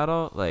dance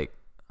battle, like,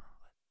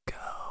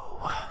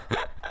 go.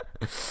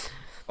 That's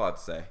all I'd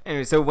say.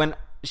 Anyway, so when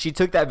she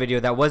took that video,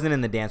 that wasn't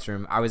in the dance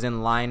room. I was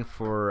in line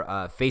for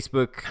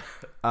Facebook.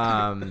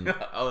 I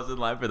was in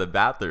line for the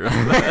bathroom.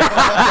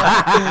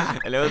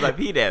 And it was like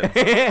pee dance.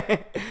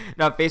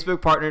 No,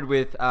 Facebook partnered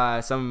with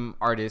some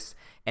artists,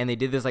 and they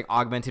did this like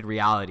augmented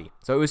reality.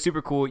 So it was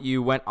super cool.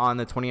 You went on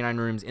the 29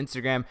 Rooms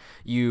Instagram,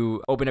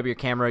 you opened up your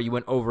camera, you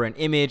went over an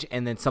image,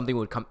 and then something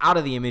would come out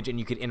of the image, and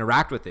you could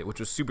interact with it, which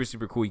was super,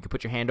 super cool. You could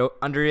put your hand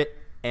under it,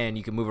 and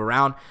you could move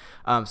around.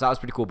 So that was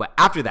pretty cool. But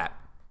after that,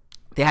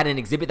 they had an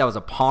exhibit that was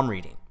a palm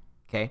reading.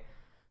 Okay,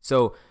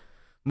 so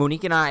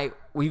Monique and I,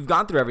 we've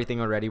gone through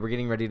everything already. We're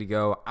getting ready to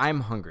go.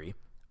 I'm hungry.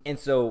 And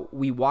so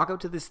we walk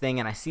up to this thing,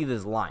 and I see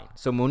this line.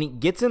 So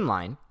Monique gets in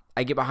line.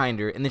 I get behind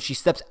her, and then she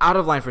steps out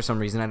of line for some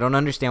reason. I don't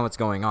understand what's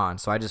going on,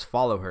 so I just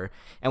follow her.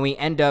 And we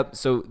end up,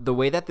 so the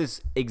way that this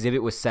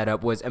exhibit was set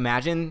up was,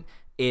 imagine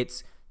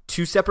it's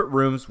 2 separate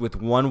rooms with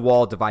one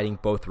wall dividing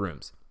both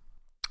rooms.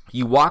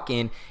 You walk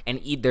in, and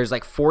there's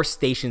like 4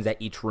 stations at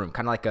each room,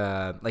 kind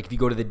of like if you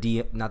go to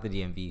the not the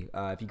DMV,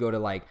 if you go to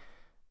like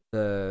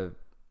the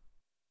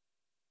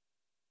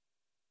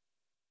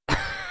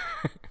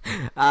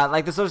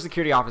like the Social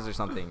Security office or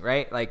something,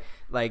 right? Like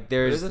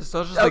there's There's a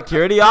social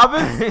security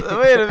office?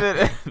 Wait a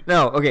minute.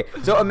 no, okay.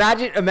 So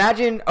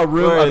imagine a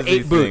room Where of is 8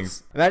 these booths.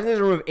 things? Imagine there's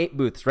a room of 8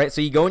 booths, right?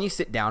 So you go and you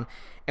sit down,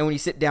 and when you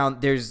sit down,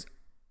 there's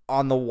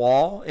on the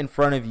wall in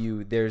front of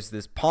you, there's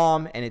this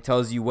palm, and it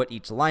tells you what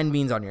each line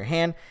means on your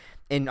hand.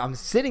 And I'm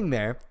sitting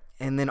there,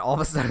 and then all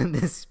of a sudden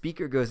this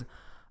speaker goes,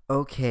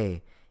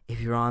 "Okay, if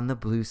you're on the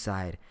blue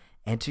side,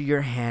 enter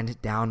your hand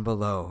down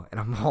below." And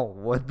I'm all,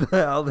 what the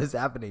hell is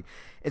happening?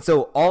 And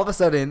so all of a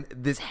sudden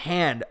this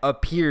hand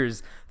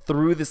appears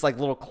through this like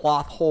little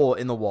cloth hole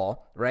in the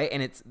wall, right?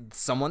 And it's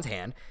someone's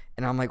hand.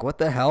 And I'm like, what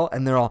the hell?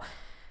 And they're all,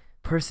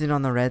 "Person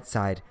on the red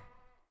side,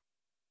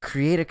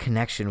 create a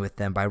connection with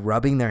them by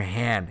rubbing their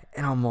hand."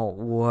 And I'm all,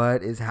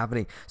 what is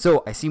happening?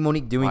 So I see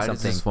Monique doing Why does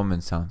something. this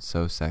woman sound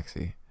so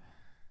sexy?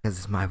 Because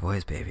it's my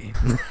voice, baby.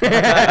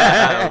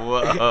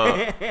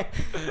 Whoa.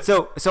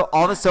 So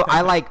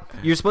I like,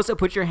 you're supposed to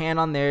put your hand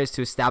on theirs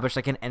to establish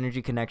like an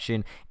energy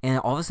connection, and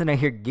all of a sudden I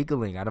hear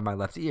giggling out of my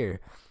left ear,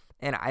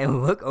 and I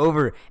look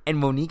over, and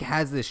Monique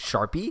has this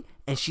Sharpie,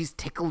 and she's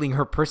tickling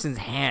her person's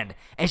hand,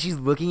 and she's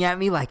looking at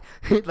me like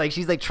like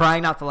she's like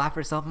trying not to laugh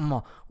herself. I'm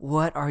all,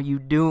 what are you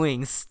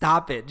doing?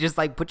 Stop it! Just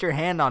like put your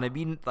hand on it.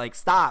 Be like,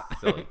 stop.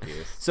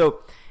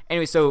 So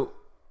anyway, so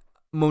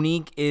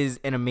Monique is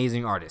an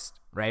amazing artist,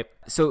 right?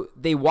 So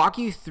they walk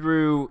you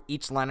through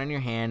each line on your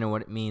hand and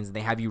what it means.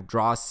 They have you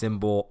draw a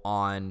symbol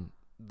on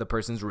the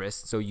person's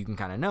wrist so you can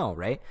kind of know,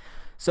 right?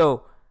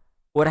 So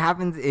what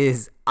happens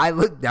is I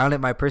look down at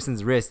my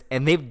person's wrist,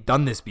 and they've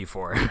done this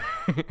before.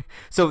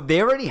 So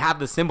they already have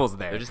the symbols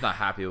there. They're just not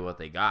happy with what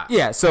they got.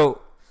 Yeah,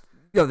 so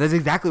that's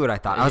exactly what I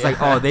thought. I was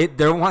like, oh, they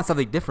want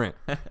something different.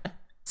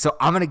 So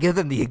I'm going to give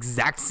them the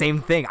exact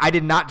same thing. I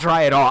did not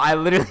try at all. I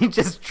literally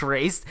just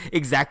traced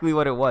exactly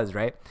what it was,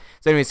 right?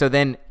 So anyway, so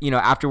then,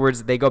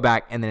 afterwards they go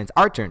back, and then it's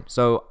our turn.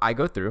 So I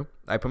go through.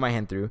 I put my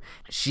hand through.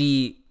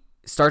 She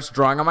starts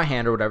drawing on my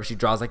hand or whatever. She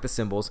draws like the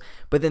symbols.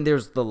 But then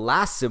there's the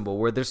last symbol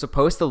where they're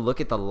supposed to look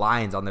at the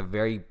lines on the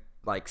very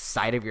like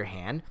side of your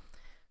hand.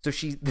 So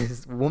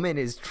this woman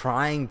is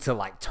trying to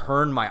like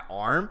turn my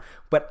arm,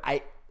 but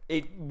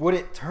it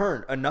wouldn't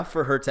turn enough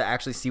for her to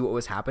actually see what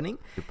was happening.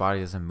 Your body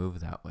doesn't move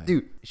that way.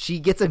 Dude,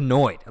 she gets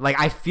annoyed. Like,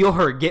 I feel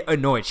her get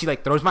annoyed. She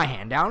like throws my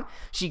hand down.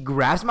 She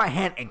grabs my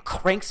hand and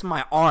cranks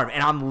my arm,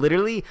 and I'm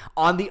literally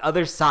on the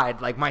other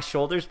side, like my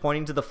shoulders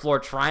pointing to the floor,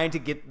 trying to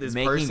get this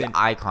Making person.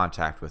 eye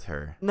contact with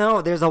her.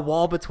 No, there's a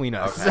wall between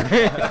us.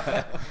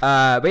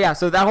 But yeah,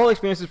 so that whole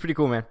experience was pretty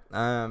cool,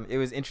 man. It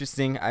was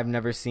interesting. I've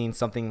never seen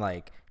something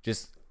like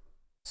just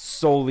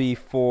solely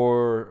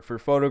for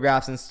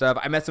photographs and stuff.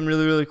 I met some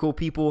really, really cool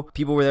people.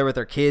 People were there with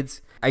their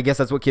kids. I guess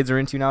that's what kids are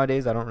into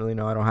nowadays. I don't really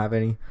know. I don't have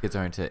any. Kids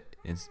are into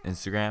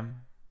Instagram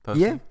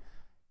posting?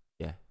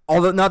 Yeah.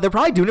 Although, no, they're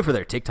probably doing it for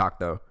their TikTok,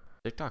 though.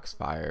 TikTok's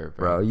fire,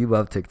 Bro, you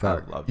love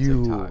TikTok. I love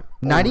You- TikTok.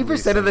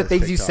 90% of the Only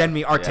things you TikTok. send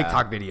me are Yeah.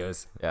 TikTok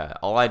videos. Yeah,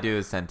 all I do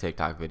is send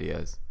TikTok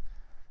videos.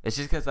 It's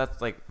just because that's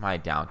like my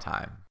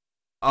downtime.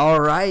 All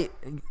right.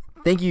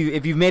 Thank you.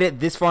 If you've made it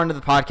this far into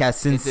the podcast,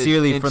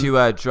 sincerely into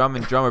Drum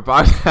and Drummer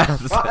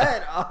podcast.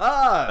 Shut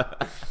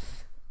up.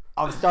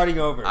 I'm starting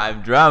over.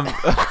 I'm Drum.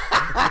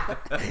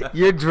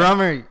 You're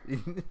drummer.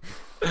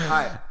 All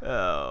right.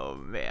 Oh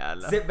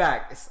man. Sit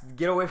back.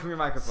 Get away from your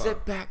microphone.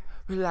 Sit back,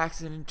 relax,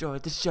 and enjoy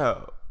the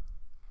show.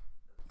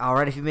 All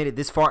right. If you made it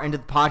this far into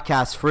the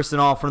podcast, first of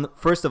all, I'm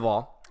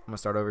gonna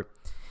start over.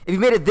 If you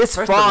made it this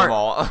First far, of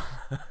all,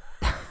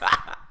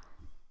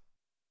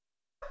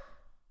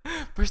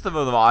 first of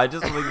all, I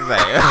just want to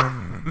say.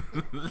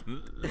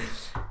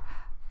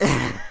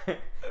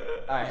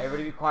 all right.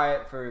 Everybody, be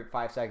quiet for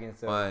 5 seconds.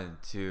 So. 1,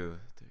 2,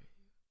 3.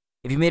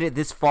 If you made it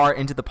this far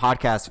into the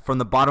podcast, from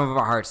the bottom of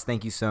our hearts,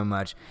 thank you so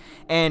much.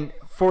 And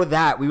for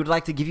that, we would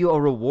like to give you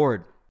a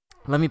reward.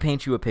 Let me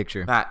paint you a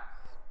picture. Matt,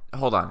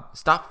 hold on.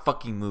 Stop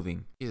fucking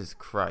moving. Jesus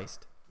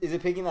Christ. Is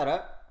it picking that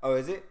up? Oh,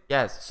 is it?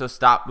 Yes. So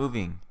stop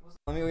moving.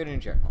 Let me go get a new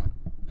chair. Hold on.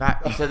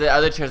 Matt, you said the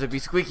other chairs would be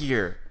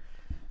squeakier.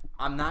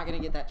 I'm not gonna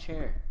get that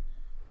chair.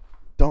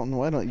 Dalton,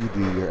 why don't you do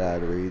your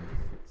ad read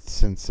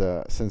since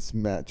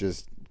Matt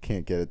just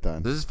can't get it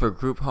done? This is for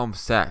group home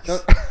sex.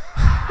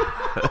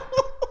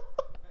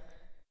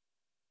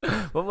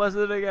 What was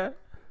it again?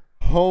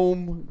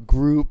 Home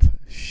group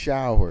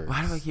showers.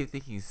 Why do I keep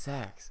thinking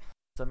sex?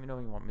 Let me know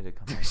when you want me to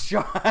come in.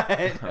 Shut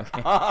Okay.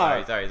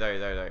 up. Sorry.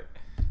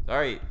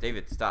 Sorry,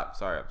 David, stop.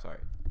 Sorry, I'm sorry.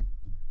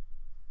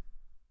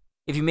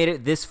 If you made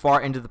it this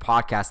far into the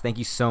podcast, thank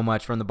you so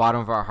much. From the bottom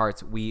of our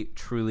hearts, we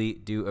truly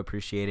do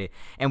appreciate it.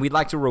 And we'd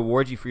like to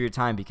reward you for your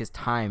time, because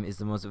time is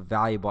the most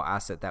valuable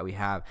asset that we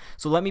have.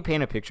 So let me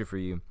paint a picture for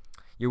you.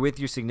 You're with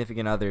your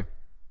significant other.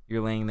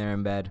 You're laying there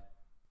in bed.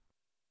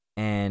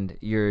 And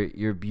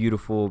your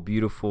beautiful,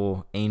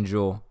 beautiful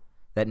angel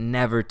that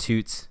never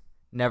toots,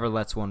 never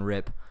lets one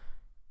rip.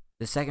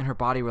 The second her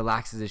body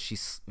relaxes as she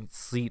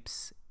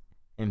sleeps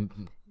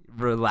and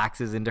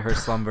relaxes into her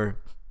slumber,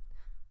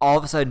 all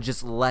of a sudden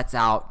just lets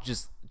out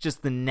just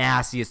the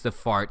nastiest of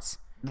farts.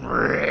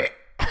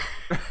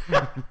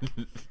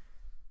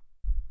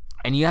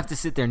 And you have to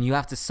sit there and you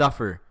have to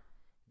suffer,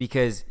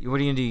 because what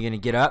are you gonna do? You're gonna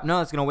get up?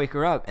 No, it's gonna wake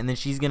her up, and then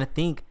she's gonna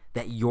think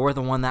that you're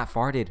the one that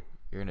farted.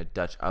 You're in a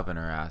Dutch oven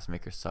her ass,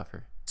 make her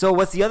suffer. So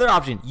what's the other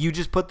option? You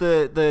just put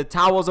the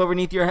towels over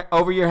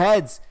your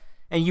heads,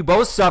 and you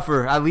both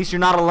suffer. At least you're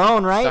not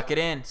alone, right? Suck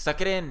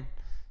it in,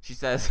 she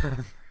says.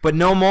 But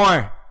no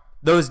more.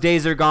 Those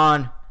days are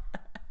gone.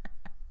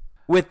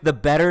 With the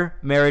Better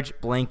Marriage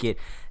Blanket.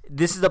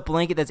 This is a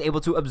blanket that's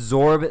able to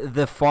absorb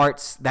the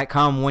farts that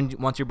come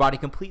once your body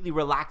completely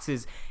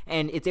relaxes,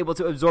 and it's able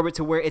to absorb it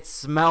to where it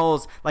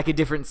smells like a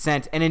different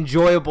scent, an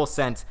enjoyable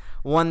scent,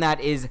 one that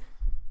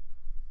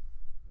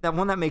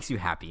makes you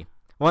happy,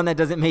 one that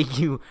doesn't make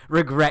you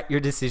regret your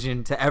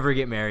decision to ever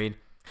get married.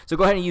 So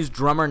go ahead and use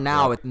Drummer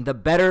now with the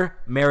Better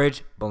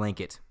Marriage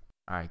Blanket.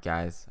 All right,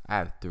 guys, I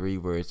have 3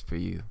 words for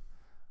you: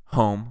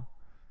 home,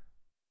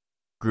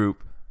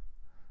 group,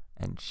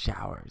 and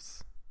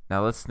showers.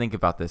 Now let's think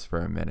about this for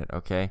a minute,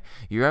 okay?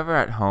 You're ever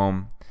at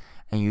home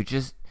and you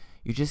just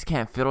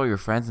can't fit all your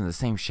friends in the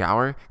same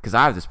shower? Because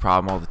I have this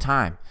problem all the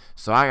time.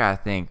 So I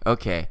gotta think,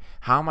 okay,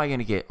 how am I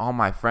gonna get all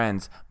my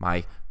friends,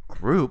 my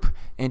group,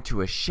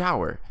 into a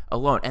shower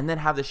alone, and then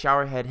have the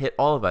shower head hit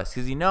all of us?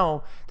 Because you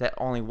know that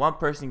only one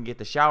person can get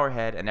the shower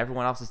head and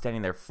everyone else is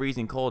standing there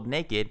freezing cold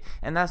naked,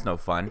 and that's no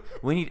fun.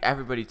 We need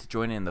everybody to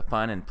join in the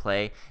fun and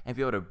play and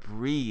be able to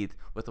breathe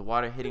with the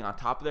water hitting on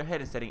top of their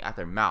head and setting at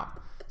their mouth.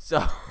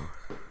 So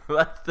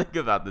let's think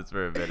about this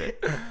for a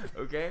minute,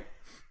 okay?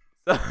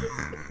 So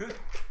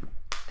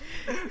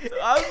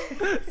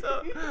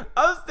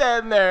I'm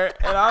standing there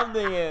and I'm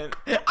thinking,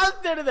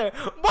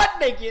 butt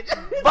naked.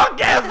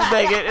 fuck ass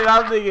naked, and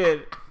I'm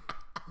thinking,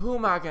 who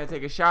am I gonna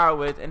take a shower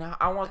with? And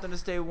I want them to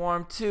stay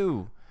warm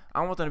too.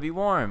 I want them to be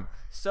warm.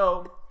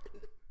 So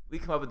we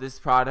come up with this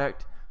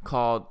product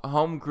called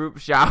Home Group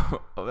Shower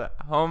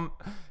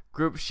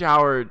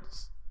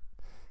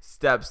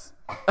Steps.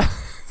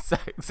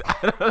 Sex. I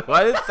don't know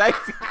why did sex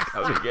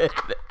come again.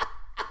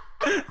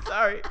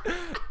 Sorry.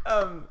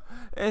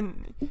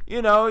 And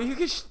you know, you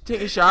can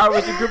take a shower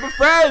with a group of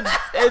friends.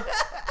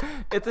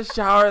 It's a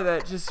shower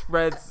that just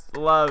spreads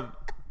love.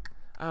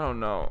 I don't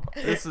know.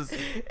 This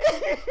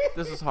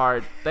is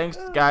hard. Thanks,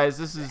 guys.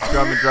 This is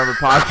Drum and Drummer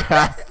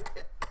podcast.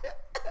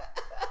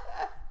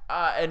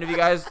 And if you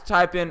guys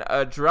type in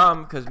a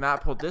drum, because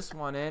Matt pulled this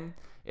one in,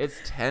 it's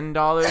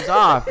 $10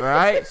 off. All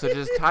right. So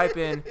just type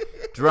in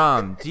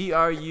drum,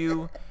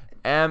 DRUMM.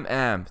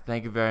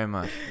 Thank you very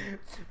much.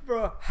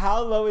 Bro,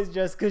 how low is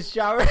Jessica's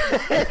shower?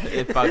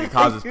 It fucking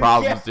causes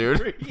problems,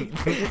 dude.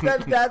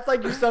 That's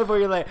like your son where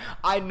you're like,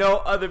 I know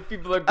other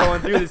people are going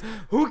through this.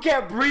 Who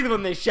can't breathe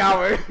when they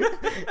shower?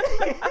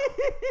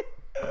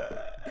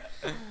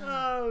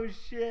 Oh,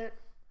 shit.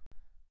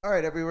 All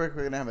right, every week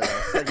we're going to have a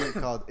segment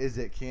called Is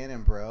It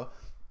Canon, Bro?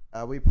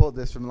 We pulled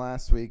this from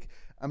last week.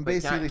 I'm Wait,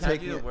 basically can I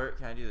taking do the it. word?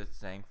 Can I do the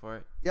saying for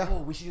it? Yeah.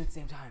 Oh, we should do it at the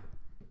same time.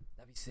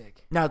 That'd be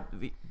sick. No.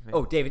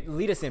 Oh, David,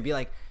 lead us in. Be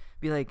like,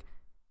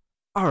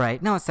 all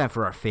right, now it's time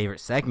for our favorite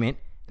segment,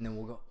 and then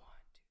we'll go.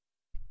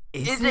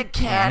 Is it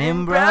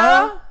canon,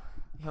 bro?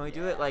 Can we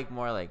do it like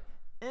more like?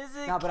 Is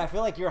it? No, but I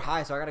feel like you're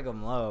high, so I gotta go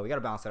low. We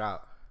gotta balance it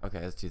out. Okay,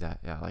 let's do that.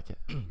 Yeah, I like it.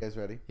 You guys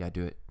ready? Yeah,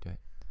 do it.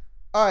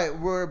 All right,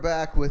 we're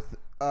back with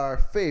our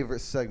favorite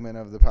segment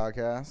of the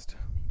podcast.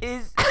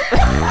 Is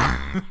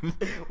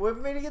We're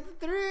going to get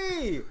the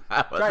 3.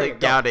 I Try wasn't it,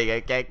 go. counting.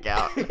 I can't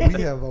count.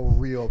 We have a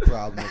real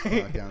problem with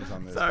countdowns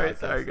on this podcast.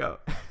 Sorry, go.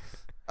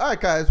 All right,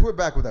 guys, we're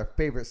back with our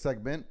favorite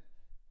segment.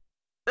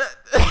 All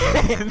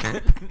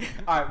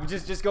right,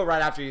 just go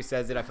right after he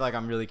says it. I feel like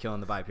I'm really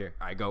killing the vibe here.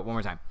 All right, go one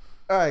more time.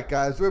 All right,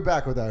 guys, we're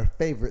back with our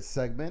favorite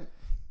segment.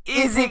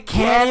 Is it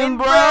canon,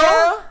 bro?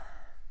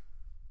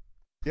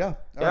 Yeah.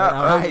 Yeah.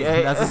 All right,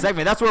 okay. that's the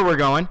segment. That's where we're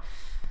going.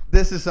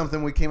 This is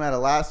something we came out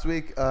of last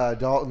week.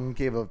 Dalton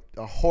gave a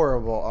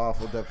horrible,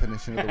 awful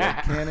definition of the word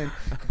canon,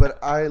 but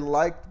I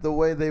liked the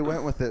way they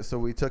went with it, so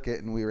we took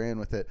it and we ran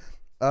with it.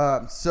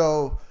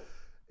 So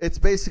it's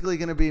basically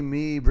going to be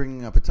me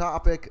bringing up a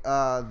topic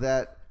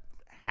that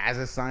has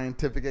a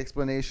scientific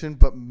explanation,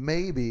 but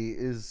maybe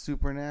is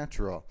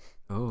supernatural.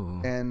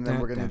 Oh. And then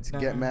we're going to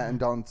get Matt and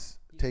Dalton's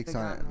takes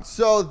on it.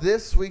 So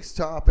this week's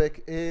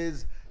topic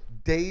is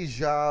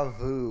deja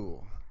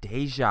vu.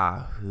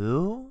 Deja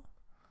vu?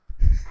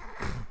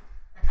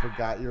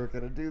 Forgot you were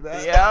going to do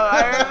that. Yeah,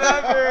 I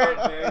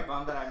remember. I'm very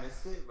bummed that I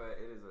missed it, but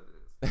it is what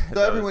it is.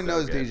 So everyone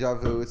knows deja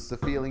vu. It's the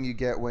feeling you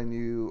get when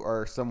you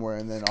are somewhere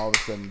and then all of a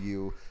sudden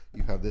you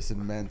have this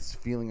immense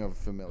feeling of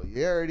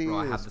familiarity. Bro,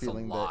 I have this a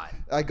feeling lot.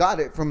 that I got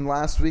it from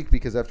last week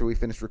because after we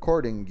finished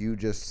recording, you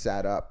just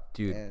sat up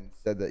Dude. and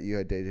said that you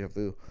had deja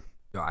vu.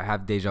 Yo, I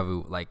have deja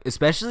vu, like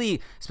especially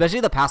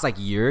the past like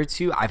year or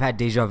two. I've had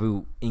deja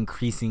vu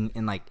increasingly.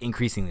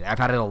 I've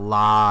had it a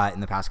lot in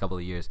the past couple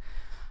of years.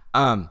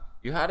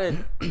 You had it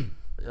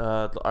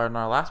on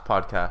our last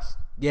podcast.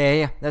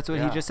 Yeah. That's what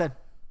he Yeah. just said.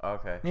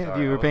 Okay. Yeah, if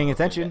sorry, you I were wasn't paying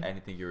listening to attention.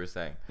 anything you were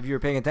saying. If you were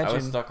paying I attention,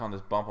 was stuck on this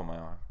bump on my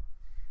arm.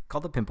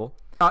 called a pimple.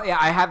 Oh yeah,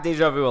 I have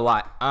deja vu a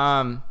lot.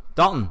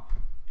 Dalton.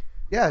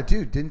 Yeah,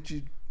 dude, didn't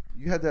you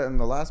had that in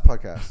the last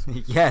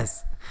podcast?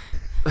 Yes.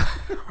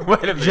 Wait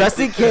a minute. Just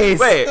in case.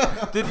 Wait,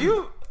 did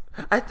you?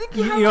 I think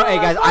you. You know, hey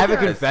guys, I have a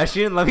podcast.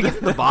 confession. Let me get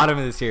to the bottom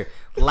of this here.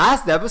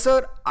 Last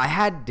episode, I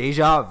had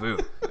deja vu.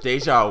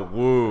 Deja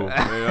vu. You know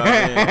what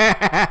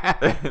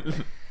I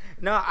mean?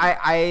 No,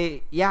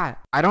 I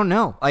don't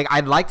know. Like,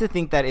 I'd like to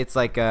think that it's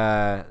like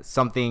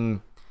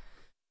something.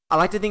 I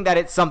like to think that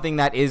it's something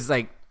that is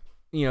like,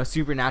 you know,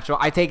 supernatural.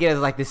 I take it as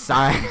like this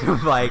sign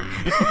of like.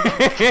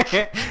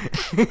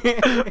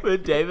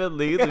 When David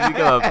leaves, we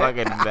become a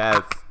fucking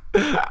mess.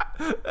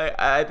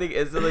 I think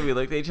instantly we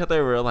looked at each other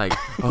and we were like,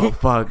 oh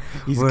fuck,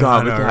 he's We're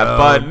gone, on we can our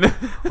have own.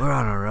 fun. We're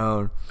on our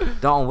own.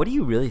 Dalton, what do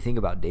you really think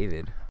about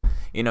David?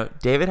 You know,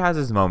 David has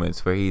his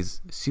moments where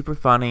he's super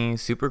funny,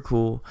 super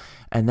cool,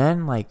 and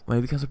then like when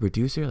he becomes a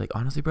producer, like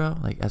honestly, bro,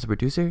 like as a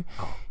producer,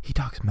 he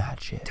talks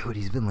mad shit. Dude,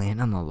 he's been laying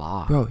on the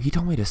law. Bro, he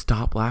told me to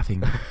stop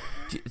laughing.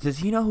 Does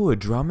he know who a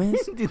drum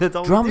is? Dude, that's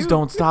all we Drums do.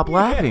 don't stop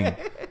laughing.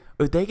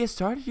 If they get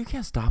started, you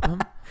can't stop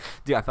them.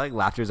 Dude, I feel like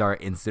laughter is our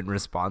instant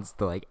response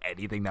to like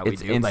anything that we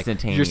It's do. Like, you're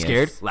instantaneous.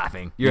 scared,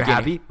 laughing. You're getting-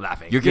 happy,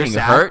 laughing. you're getting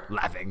sad, hurt?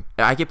 laughing.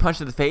 If I get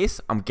punched in the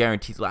face, I'm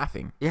guaranteed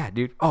laughing. Yeah,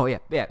 dude. Oh yeah.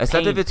 Except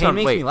Pain- if it's pain from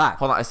makes me laugh.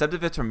 hold on. Except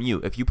if it's from you.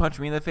 If you punch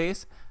me in the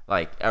face,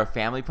 like our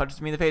family punches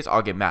me in the face,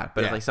 I'll get mad.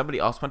 But if Yeah. like somebody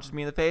else punches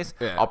me in the face,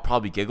 Yeah. I'll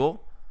probably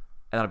giggle,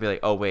 and I'll be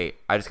like, oh wait,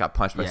 I just got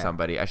punched by Yeah.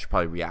 somebody. I should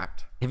probably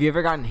react. Have you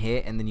ever gotten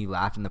hit and then you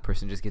laughed and the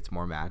person just gets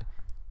more mad?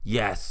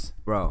 Yes.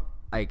 Bro,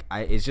 like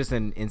it's just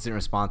an instant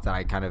response that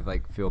I kind of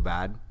like feel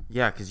bad.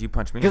 Yeah, because you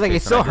punched me. Because like it in the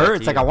face still and I did that hurts.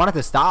 to Like you. I want it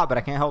to stop, but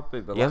I can't help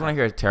it. But You guys want to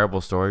hear a terrible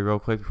story real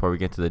quick before we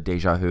get to the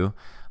deja vu?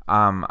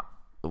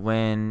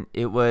 When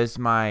it was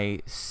my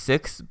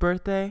 6th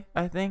birthday,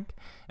 I think,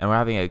 and we're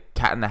having a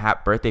Cat in the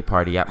Hat birthday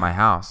party at my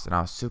house, and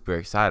I was super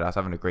excited. I was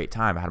having a great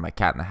time. I had my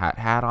Cat in the Hat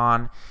hat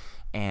on,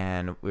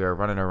 and we were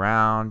running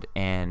around,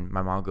 and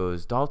my mom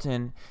goes,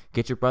 Dalton,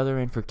 get your brother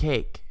in for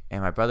cake.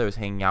 And my brother was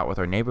hanging out with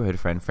our neighborhood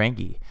friend,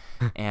 Frankie.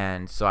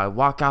 And so I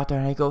walk out there,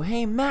 and I go,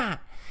 hey,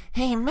 Matt.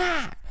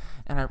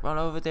 And I run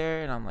over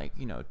there, and I'm like,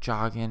 you know,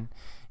 jogging.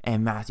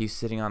 And Matthew's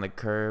sitting on the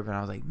curb, and I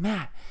was like,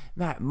 Matt,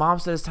 Mom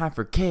said it's time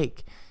for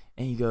cake.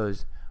 And he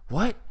goes,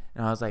 what?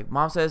 And I was like,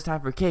 Mom said it's time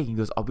for cake. He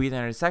goes, I'll be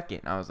there in a second.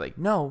 And I was like,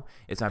 no,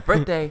 it's my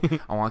birthday.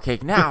 I want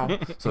cake now.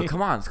 So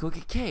come on, let's go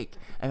get cake.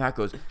 And Matt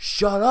goes,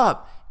 shut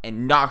up,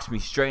 and knocks me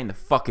straight in the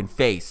fucking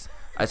face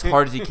as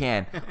hard as he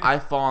can. I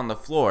fall on the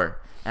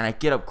floor, and I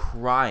get up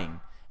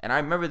crying. And I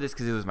remember this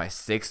because it was my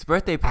 6th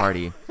birthday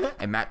party,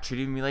 and Matt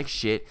treated me like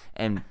shit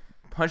and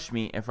punched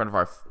me in front of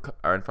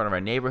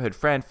our neighborhood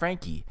friend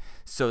Frankie.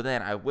 So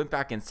then I went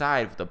back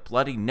inside with a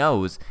bloody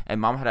nose, and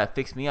Mom had to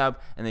fix me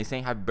up, and they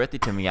sang happy birthday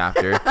to me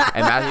after.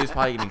 And Matthew was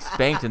probably getting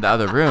spanked in the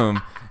other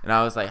room, and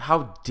I was like,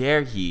 how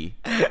dare he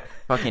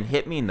fucking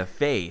hit me in the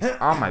face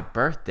on my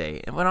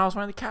birthday, and when I was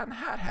wearing the Cat in the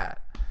Hat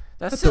hat.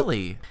 That's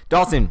silly.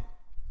 Dalton,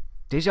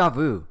 deja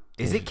vu.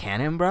 Is it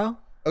canon, bro?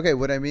 Okay,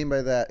 what I mean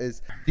by that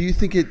is, do you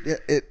think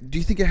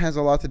it has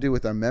a lot to do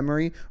with our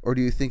memory, or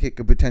do you think it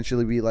could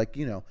potentially be like,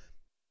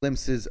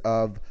 glimpses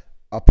of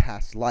a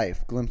past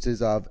life,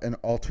 glimpses of an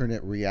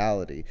alternate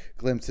reality,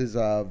 glimpses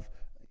of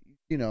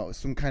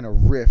some kind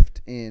of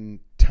rift in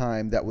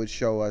time that would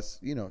show us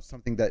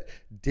something that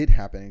did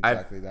happen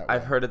exactly that way?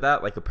 I've heard of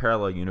that, like a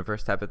parallel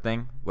universe type of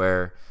thing,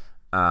 where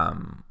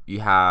you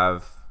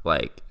have,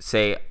 like,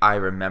 say I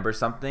remember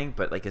something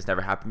but like it's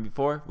never happened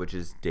before, which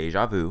is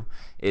deja vu,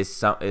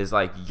 is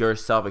like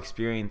yourself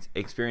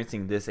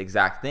experiencing this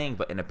exact thing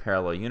but in a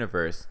parallel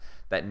universe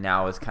that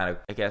now is kind of,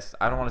 I guess,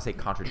 I don't want to say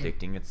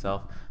contradicting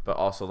itself, but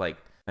also like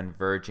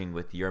converging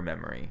with your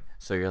memory.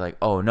 So you're like,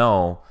 oh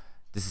no,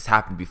 this has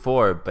happened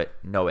before, but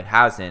no, it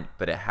hasn't,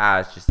 but it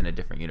has, just in a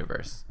different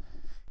universe.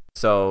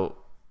 So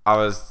I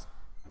was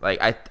like,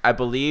 I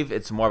believe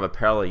it's more of a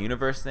parallel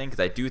universe thing,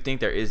 because I do think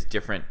there is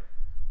different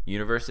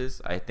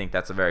universes. I think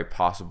that's a very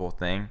possible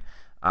thing.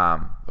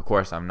 Of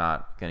course, I'm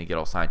not going to get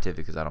all scientific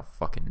because I don't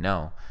fucking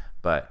know,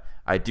 but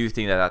I do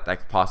think that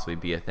could possibly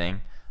be a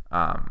thing.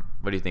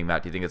 What do you think,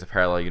 Matt? Do you think it's a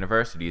parallel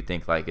universe, or do you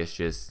think like it's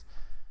just,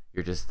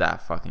 you're just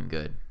that fucking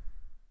good?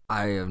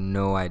 I have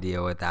no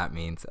idea what that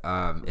means.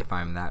 If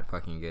I'm that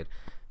fucking good.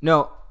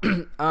 No,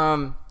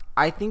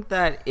 I think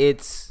that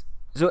it's,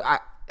 so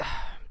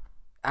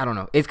I don't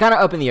know. It's kind of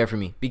up in the air for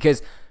me,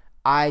 because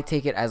I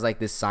take it as like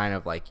this sign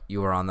of like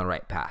you are on the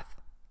right path,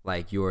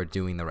 like you're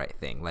doing the right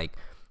thing, like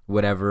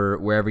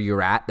wherever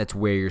you're at, that's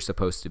where you're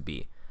supposed to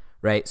be,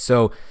 right?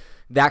 So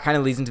that kind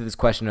of leads into this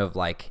question of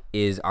like,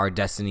 is our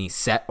destiny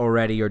set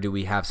already, or do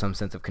we have some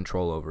sense of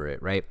control over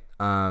it, right?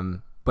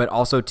 But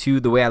also too,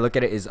 the way I look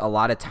at it is a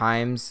lot of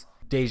times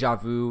deja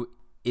vu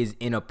is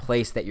in a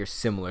place that you're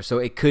similar. So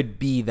it could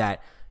be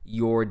that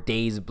your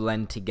days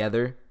blend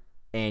together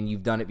and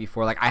you've done it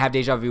before. Like I have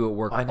deja vu at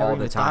work all the time. I never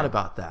even thought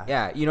about that.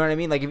 Yeah, you know what I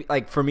mean?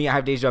 Like for me, I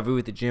have deja vu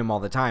at the gym all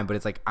the time, but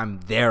it's like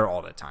I'm there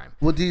all the time.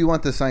 Well, do you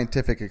want the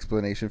scientific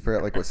explanation for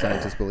it, like what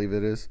scientists believe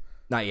it is?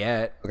 Not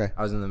yet. Okay.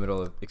 I was in the middle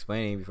of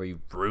explaining before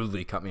you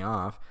rudely cut me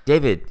off.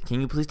 David,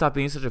 can you please stop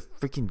being such a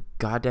freaking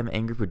goddamn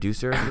angry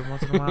producer every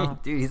once in a while?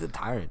 Dude, he's a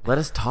tyrant. Let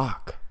us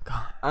talk.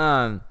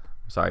 God.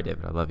 Sorry,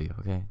 David. I love you.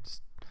 Okay,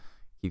 just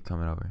keep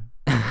coming over.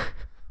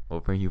 We'll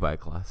bring you by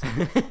class.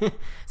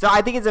 So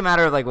I think it's a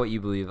matter of like what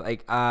you believe.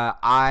 Like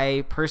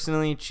I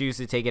personally choose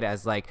to take it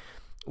as like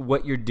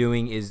what you're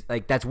doing is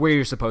like that's where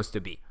you're supposed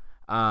to be.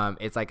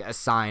 It's like a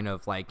sign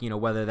of like,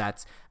 whether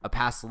that's a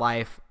past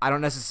life. I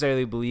don't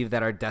necessarily believe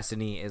that our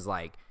destiny is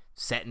like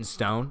set in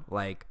stone.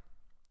 Like,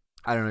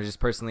 I don't know, just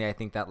personally, I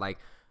think that like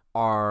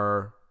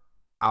our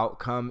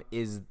outcome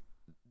is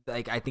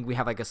like, I think we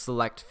have like a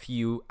select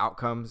few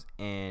outcomes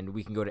and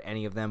we can go to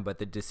any of them, but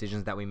the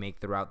decisions that we make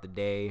throughout the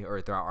day or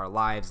throughout our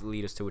lives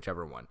lead us to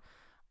whichever one.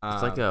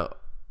 It's like a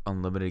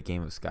unlimited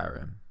game of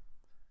Skyrim.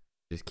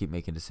 Just keep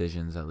making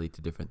decisions that lead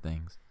to different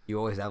things. You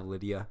always have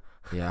Lydia.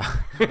 Yeah.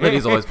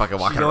 Lydia's always fucking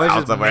walking She's always around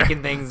just somewhere.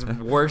 making things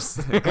worse.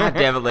 God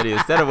damn it,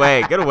 Lydia. Get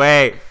away. Get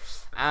away.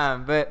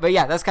 But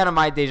yeah, that's kind of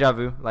my deja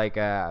vu. Like,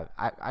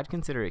 I'd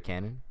consider it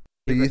canon.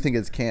 So you think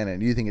it's canon?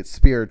 You think it's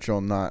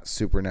spiritual, not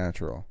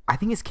supernatural? I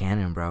think it's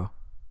canon, bro.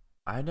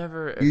 I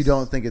never. You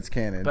don't think it's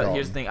canon? But Dalton.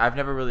 here's the thing: I've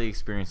never really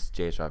experienced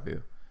deja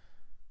vu,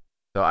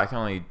 so I can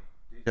only.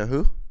 Yeah,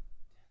 who?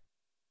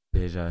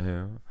 Deja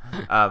vu.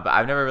 But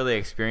I've never really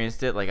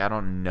experienced it. Like, I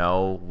don't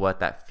know what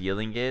that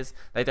feeling is.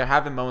 Like, there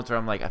have been moments where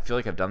I'm like, I feel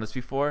like I've done this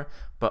before,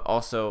 but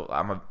also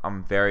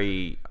I'm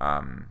very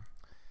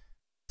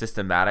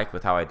systematic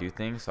with how I do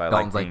things. So I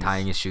Dalton's like like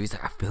tying his shoes.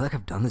 Like, I feel like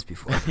I've done this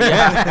before.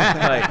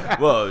 Yeah. Like,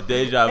 whoa,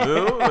 deja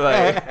vu.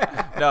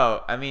 Like,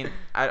 no, I mean,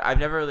 I've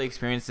never really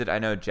experienced it. I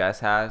know Jess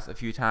has a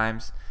few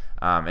times.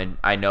 And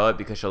I know it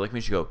because she'll look at me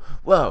and she'll go,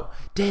 whoa,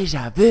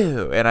 deja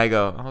vu. And I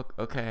go,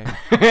 oh, okay.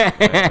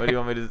 Like, what do you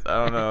want me to,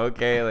 I don't know.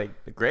 Okay.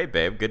 Like, great,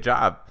 babe. Good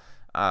job.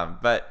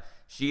 But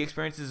she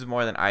experiences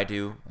more than I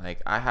do.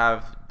 Like, I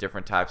have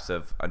different types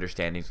of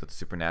understandings with the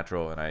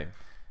supernatural, and I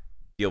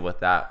deal with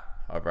that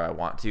however I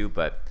want to,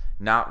 but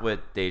not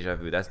with deja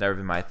vu. That's never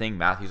been my thing.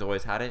 Matthew's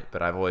always had it,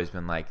 but I've always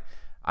been like,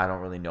 I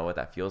don't really know what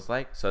that feels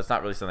like. So it's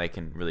not really something I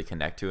can really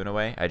connect to in a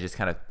way. I just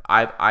kind of,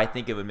 I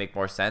think it would make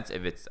more sense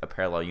if it's a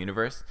parallel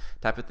universe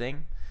type of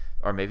thing,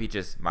 or maybe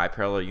just my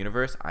parallel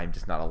universe. I'm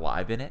just not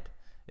alive in it.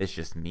 It's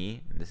just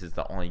me, and this is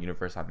the only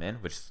universe I'm in,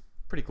 which is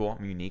pretty cool.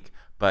 I'm unique,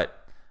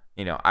 but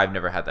I've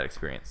never had that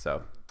experience.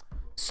 So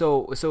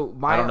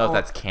my I don't know if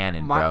that's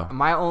canon, bro.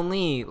 My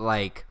only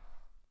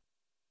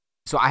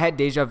so I had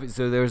deja vu.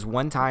 So there was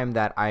one time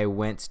that I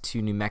went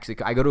to New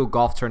Mexico. I go to a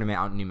golf tournament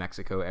out in New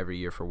Mexico every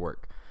year for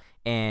work.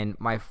 And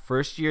my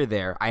first year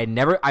there, I've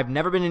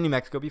never been in New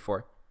Mexico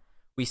before.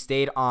 We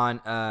stayed on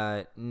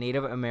a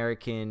Native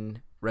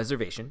American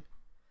reservation.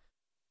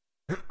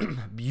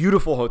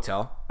 Beautiful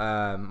hotel.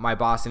 My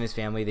boss and his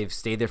family, they've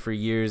stayed there for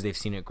years. They've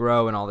seen it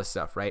grow and all this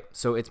stuff, right?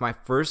 So it's my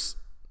first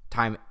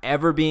time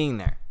ever being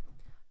there.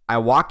 I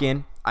walk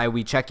in,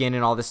 we check in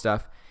and all this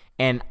stuff,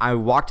 and I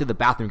walk to the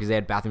bathroom because they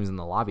had bathrooms in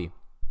the lobby.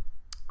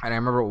 And I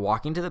remember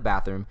walking to the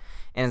bathroom,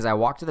 and as I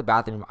walked to the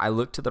bathroom, I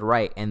looked to the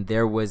right, and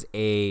there was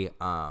a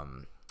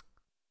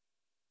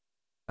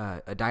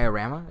a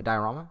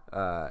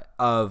diorama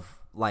of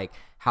like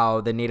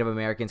how the Native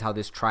Americans, how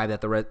this tribe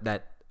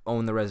that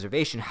own the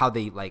reservation, how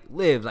they like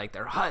live, like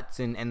their huts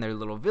and their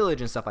little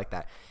village and stuff like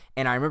that.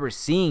 And I remember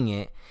seeing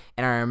it,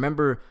 and I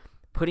remember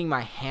putting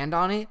my hand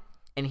on it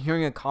and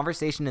hearing a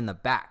conversation in the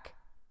back.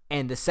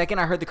 And the second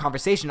I heard the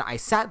conversation, I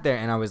sat there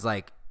and I was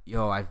like,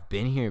 yo, I've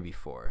been here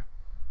before,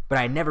 but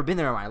I had never been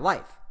there in my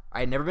life.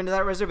 I had never been to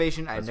that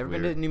reservation. I had never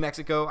been to New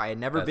Mexico. I had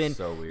never been,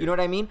 so weird. you know what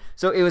I mean?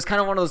 So it was kind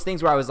of one of those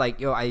things where I was like,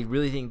 yo, I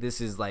really think this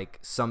is like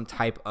some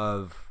type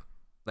of,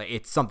 like,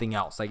 it's something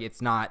else. Like,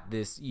 it's not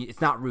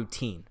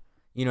routine.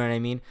 You know what I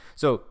mean?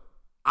 So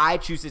I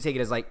choose to take it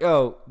as like,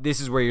 oh, this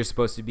is where you're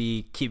supposed to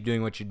be. Keep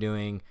doing what you're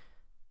doing.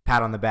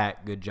 Pat on the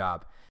back. Good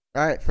job.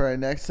 All right, for our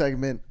next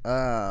segment,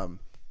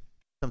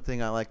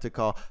 something I like to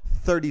call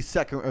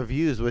 30-second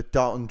reviews with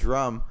Dalton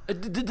Drum.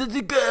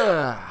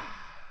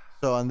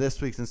 So on this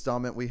week's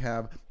installment, we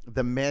have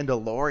The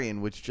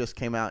Mandalorian, which just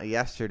came out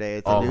yesterday.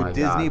 It's a new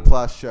Disney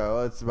Plus show.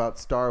 It's about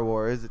Star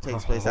Wars. It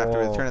takes place after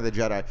Return of the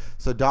Jedi.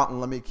 So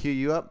Dalton, let me cue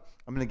you up.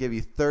 I'm going to give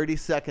you 30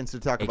 seconds to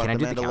talk about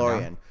The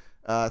Mandalorian.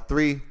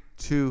 3,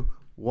 2,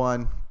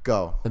 1,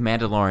 go. The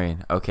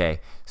Mandalorian. Okay.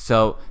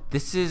 So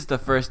this is the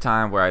first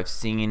time where I've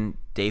seen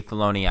Dave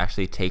Filoni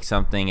actually take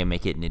something and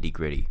make it nitty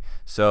gritty.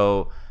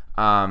 So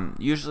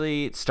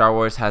usually Star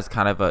Wars has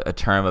kind of a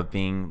term of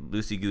being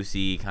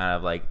loosey-goosey, kind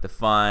of like the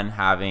fun,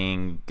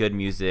 having good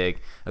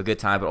music, a good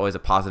time, but always a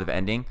positive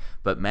ending.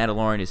 But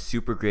Mandalorian is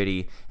super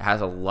gritty. It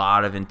has a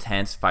lot of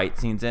intense fight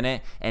scenes in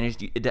it, and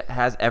it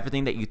has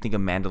everything that you think a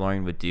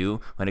Mandalorian would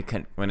do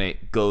when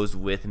it goes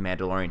with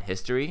Mandalorian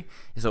history.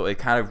 So it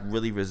kind of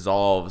really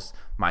resolves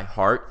my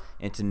heart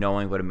into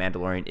knowing what a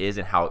Mandalorian is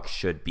and how it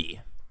should be.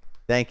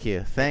 Thank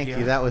you. Thank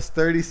you. That was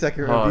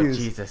 30-second reviews.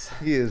 Oh, Jesus.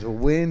 He is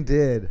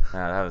winded.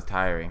 That was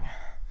tiring.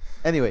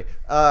 Anyway,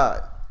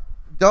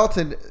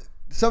 Dalton,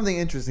 something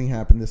interesting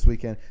happened this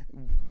weekend.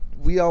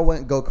 We all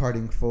went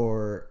go-karting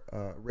for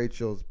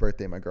Rachel's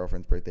birthday, my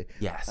girlfriend's birthday.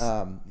 Yes.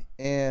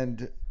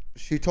 And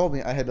she told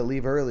me I had to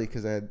leave early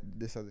because I had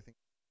this other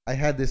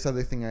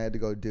thing. I had to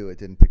go do. It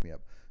didn't pick me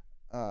up.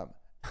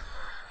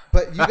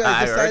 But you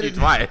guys decided. I heard you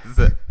twice.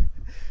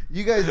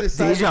 You guys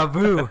decided. Deja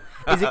vu.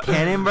 Is it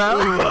canon, bro?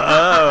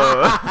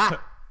 Whoa.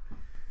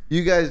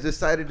 You guys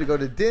decided to go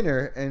to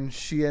dinner, and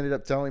she ended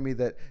up telling me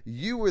that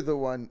you were the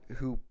one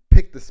who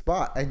picked the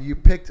spot, and you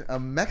picked a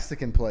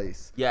Mexican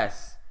place.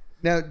 Yes.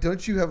 Now,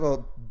 don't you have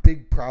a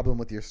big problem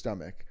with your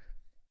stomach?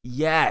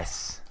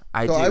 Yes.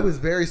 I do. I was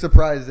very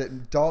surprised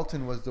that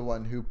Dalton was the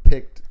one who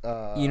picked.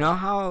 You know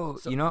how?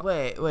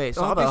 Wait.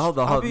 So hold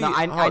on. No,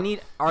 I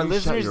need our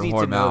listeners need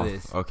to know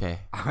this. Okay.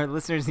 Our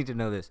listeners need to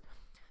know this.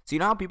 So you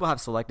know how people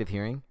have selective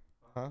hearing?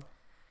 Uh-huh.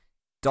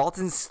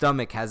 Dalton's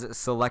stomach has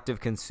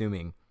selective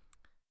consuming.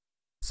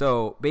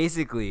 So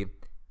basically,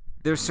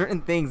 there's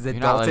certain things that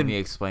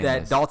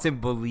Dalton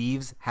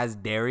believes has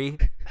dairy,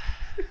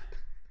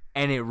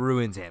 and it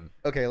ruins him.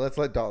 Okay, let's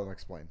let Dalton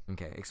explain.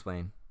 Okay,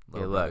 explain.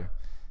 Okay, look,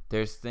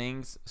 there's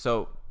things.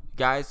 So,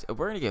 guys, if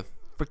we're gonna get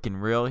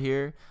freaking real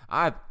here,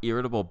 I have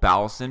irritable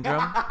bowel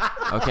syndrome.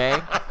 Okay,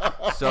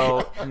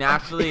 so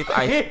naturally,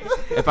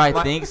 if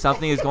I think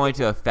something is going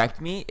to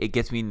affect me, it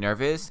gets me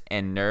nervous,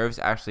 and nerves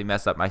actually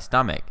mess up my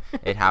stomach.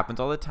 It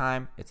happens all the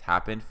time. It's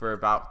happened for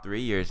about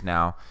 3 years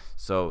now,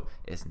 so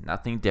it's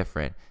nothing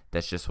different.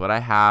 That's just what I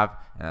have,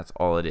 and that's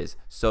all it is.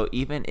 So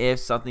even if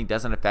something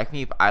doesn't affect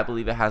me, if I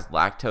believe it has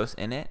lactose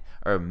in it,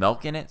 or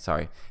milk in it,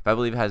 if I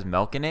believe it has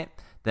milk in it,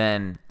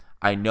 then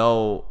I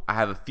know, I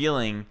have a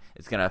feeling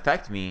it's going to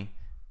affect me,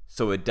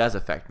 so it does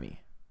affect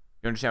me.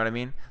 You understand what I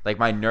mean? Like,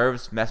 my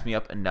nerves mess me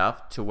up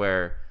enough to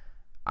where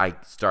I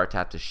start to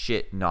have to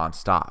shit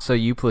nonstop. So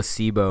you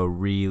placebo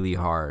really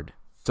hard.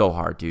 So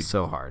hard, dude.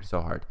 So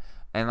hard.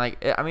 And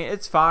like, I mean,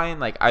 it's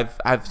fine. Like,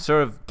 I've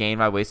sort of gained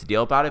my ways to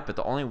deal about it, but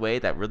the only way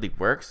that really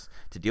works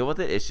to deal with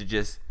it is to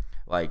just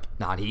like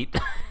not eat.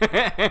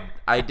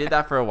 I did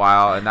that for a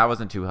while, and that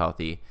wasn't too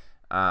healthy.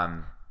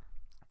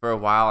 For a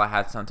while, I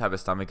had some type of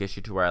stomach issue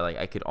to where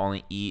I could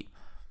only eat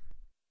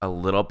a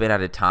little bit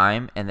at a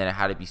time, and then it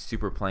had to be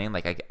super plain.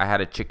 Like I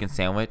had a chicken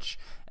sandwich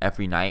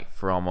every night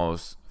for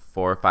almost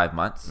 4 or 5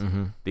 months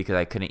because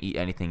I couldn't eat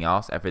anything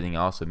else. Everything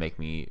else would make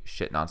me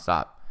shit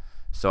nonstop.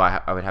 So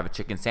I would have a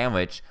chicken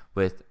sandwich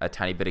with a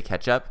tiny bit of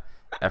ketchup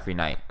every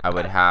night. I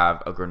would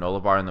have a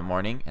granola bar in the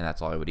morning, and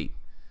that's all I would eat.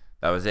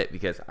 That was it,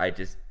 because I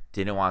just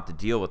didn't want to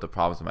deal with the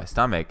problems with my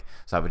stomach,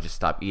 so I would just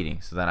stop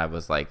eating. So then I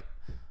was like,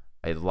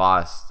 I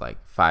lost like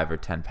 5 or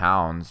 10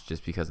 pounds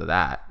just because of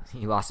that.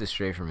 He lost it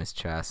straight from his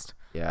chest.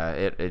 Yeah,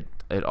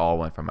 it all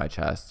went from my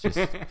chest, just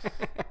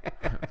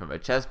from my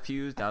chest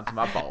pews down to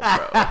my balls,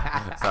 bro.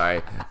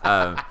 Sorry,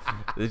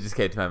 it just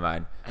came to my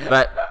mind.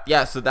 But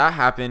yeah, so that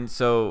happened.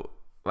 So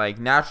like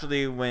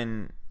naturally,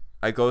 when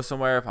I go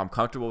somewhere, if I'm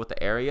comfortable with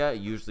the area,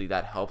 usually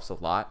that helps a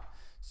lot.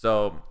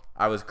 So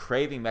I was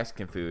craving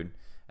Mexican food,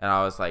 and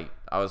I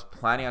was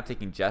planning on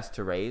taking Jess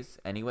to Ray's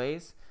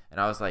anyways, and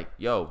I was like,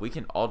 yo, we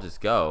can all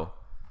just go.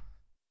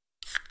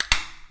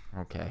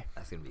 Okay.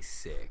 That's going to be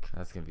sick.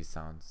 That's going to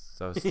sound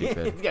so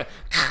stupid.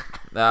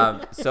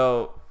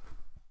 So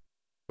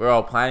we're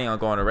all planning on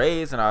going to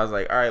Rays, and I was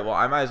like, all right, well,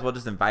 I might as well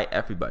just invite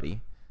everybody,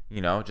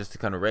 just to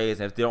come to Rays.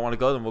 And if they don't want to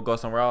go, then we'll go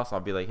somewhere else.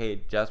 I'll be like,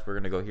 hey, Jess, we're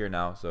gonna go here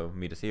now, so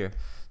meet us here.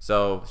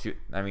 So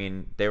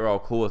they were all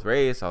cool with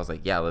Rays. So I was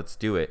like, yeah, let's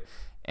do it.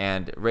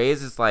 And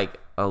Rays is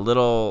like a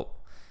little.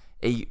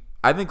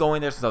 I've been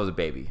going there since I was a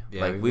baby.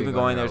 Yeah, we've been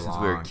going there since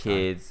we were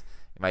kids.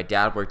 My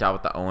dad worked out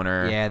with the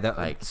owner.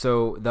 Yeah,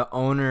 so the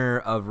owner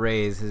of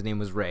Rays, his name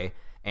was Ray,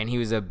 and he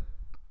was a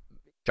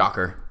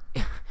jocker.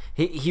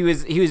 He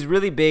was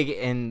really big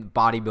in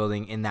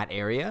bodybuilding in that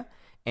area,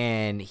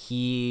 and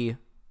he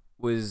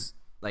was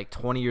like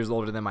 20 years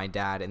older than my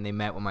dad, and they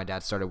met when my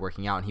dad started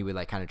working out, and he would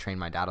like kind of train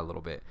my dad a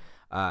little bit.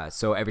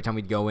 So every time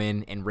we'd go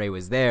in and Ray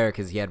was there,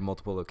 because he had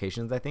multiple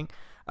locations, I think,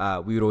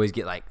 we would always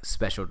get like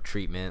special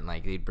treatment.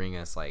 Like they'd bring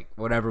us like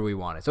whatever we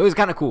wanted. So it was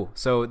kind of cool.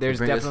 So there's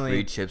definitely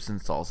free chips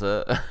and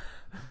salsa.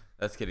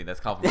 That's kidding.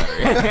 That's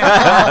complimentary.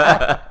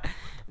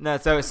 No,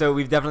 so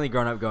we've definitely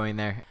grown up going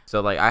there.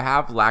 So like I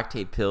have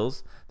lactate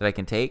pills that I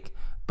can take,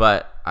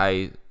 but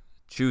I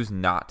choose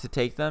not to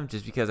take them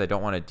just because I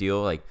don't want to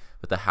deal like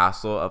with the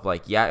hassle of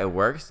like, yeah, it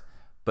works,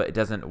 but it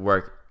doesn't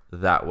work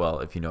that well,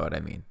 if you know what I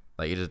mean.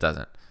 Like it just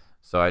doesn't.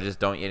 So I just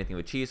don't eat anything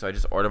with cheese. So I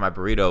just order my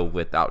burrito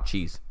without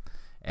cheese,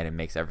 and it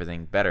makes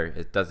everything better.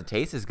 It doesn't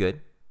taste as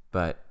good,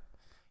 but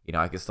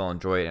I can still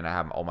enjoy it, and I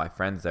have all my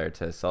friends there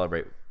to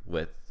celebrate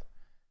with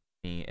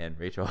me and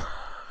Rachel.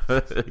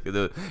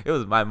 It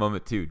was my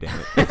moment too, damn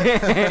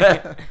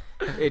it.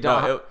 It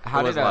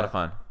was a lot of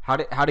fun. How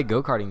did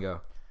go-karting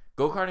go?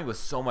 Go-karting was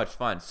so much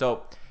fun.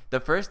 So the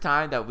first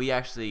time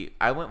that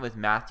I went with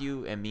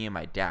Matthew and me and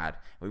my dad.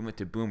 We went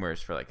to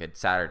Boomers for like a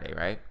Saturday,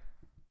 right?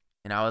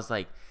 And I was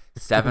like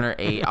 7 or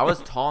 8. I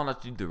was tall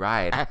enough to do the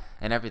ride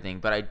and everything,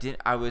 but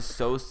I was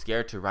so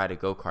scared to ride a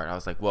go-kart. I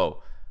was like,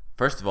 whoa,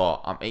 first of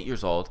all, I'm 8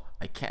 years old.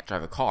 I can't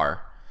drive a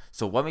car.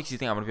 So what makes you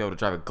think I'm going to be able to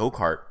drive a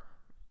go-kart?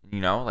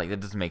 Like that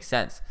doesn't make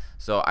sense.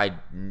 So I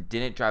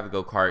didn't drive a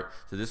go-kart.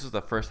 So this was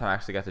the first time I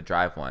actually got to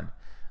drive one.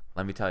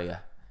 Let me tell you,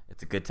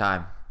 it's a good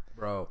time.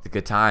 Bro. It's a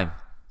good time.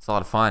 It's a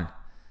lot of fun.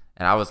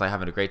 And I was like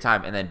having a great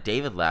time. And then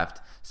David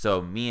left.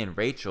 So me and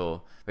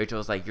Rachel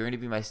was like, you're going to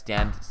be my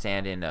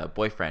stand-in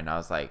boyfriend. And I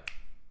was like,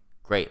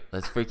 great.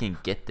 Let's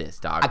freaking get this,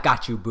 dog. I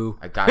got you, boo.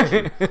 I got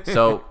you.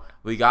 So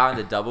we got on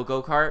the double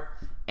go-kart,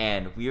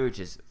 and we were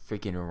just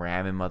freaking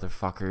ramming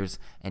motherfuckers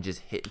and just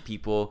hitting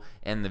people.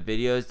 And the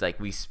videos, like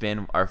we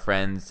spin our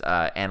friends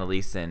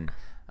Annalise and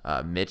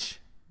Mitch,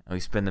 and we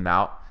spin them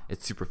out.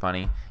 It's super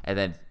funny. And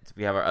then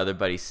we have our other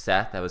buddy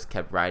Seth that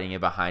kept riding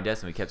it behind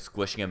us, and we kept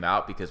squishing him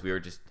out because we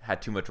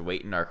had too much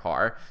weight in our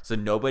car. So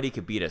nobody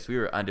could beat us. We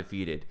were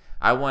undefeated.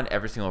 I won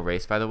every single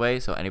race, by the way.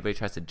 So anybody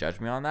tries to judge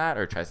me on that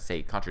or tries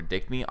to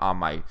contradict me on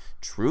my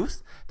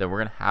truth, then we're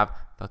gonna have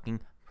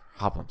fucking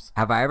problems.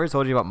 Have I ever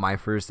told you about my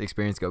first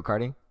experience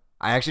go-karting?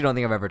 I actually don't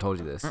think I've ever told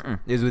you this.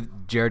 It was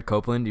with Jared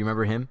Copeland. Do you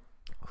remember him?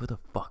 Who the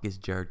fuck is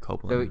Jared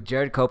Copeland? So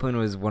Jared Copeland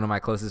was one of my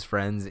closest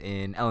friends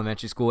in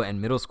elementary school and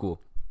middle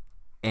school.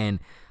 And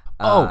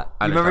I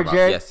you remember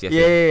Jared? Yes.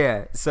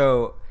 Yeah.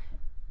 So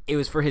it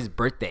was for his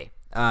birthday.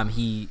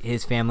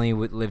 His family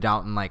lived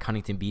out in like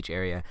Huntington Beach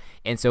area,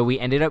 and so we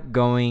ended up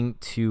going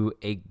to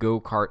a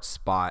go-kart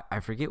spot.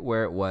 I forget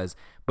where it was,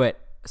 but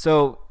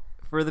so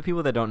for the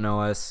people that don't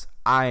know us,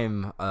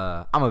 I'm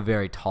a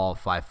very tall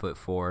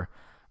 5'4".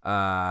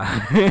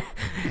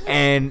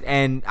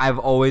 And I've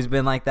always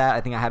been like that. I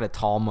think I had a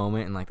tall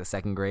moment in like the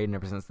second grade, and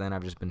ever since then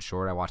I've just been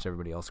short. I watched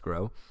everybody else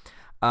grow.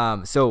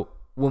 So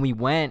when we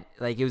went,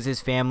 like it was his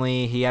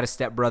family. He had a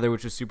stepbrother,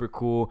 which was super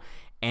cool,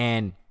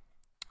 and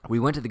we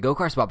went to the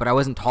go-kart spot. But I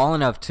wasn't tall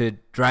enough to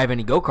drive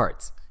any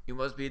go-karts. You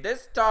must be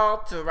this tall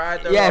to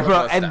ride the roller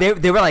bro, coaster. And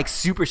they were like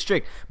super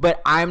strict.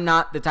 But I'm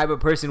not the type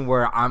of person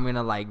where I'm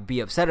gonna like be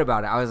upset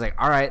about it. I was like,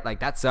 all right, like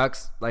that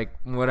sucks, like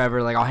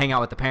whatever, like I'll hang out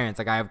with the parents.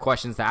 Like I have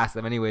questions to ask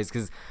them anyways,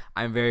 because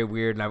I'm very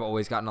weird and I've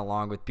always gotten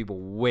along with people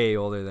way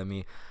older than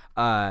me.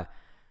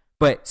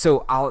 But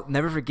so I'll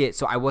never forget.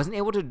 So I wasn't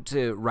able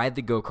to ride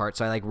the go-kart,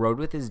 so I like rode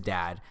with his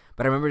dad.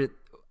 But I remember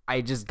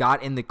I just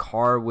got in the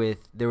car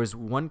there was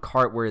one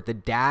cart where the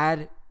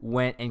dad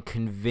went and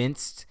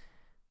convinced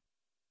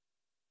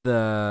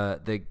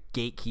the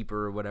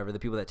gatekeeper or whatever, the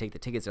people that take the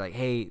tickets. They're like,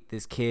 hey,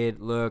 this kid,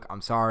 look,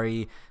 I'm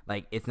sorry,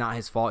 like it's not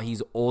his fault.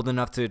 He's old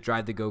enough to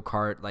drive the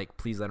go-kart, like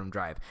please let him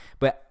drive.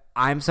 But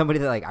I'm somebody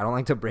that like I don't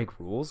like to break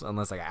rules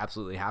unless like I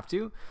absolutely have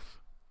to.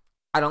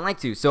 I don't like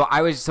to. I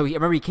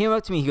remember he came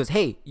up to me, he goes,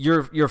 hey,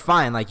 you're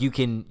fine, like you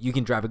can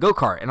drive a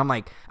go-kart. And I'm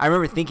like, I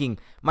remember thinking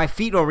my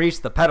feet don't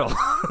reach the pedal.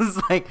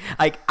 It's like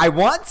I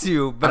want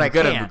to, but I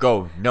can't. I'm gonna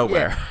go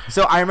nowhere. Yeah.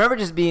 So I remember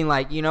just being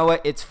like, you know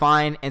what, it's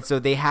fine. And so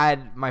they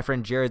had my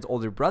friend Jared's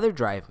older brother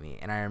drive me,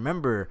 and I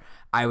remember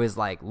I was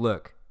like,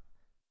 look,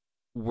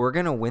 we're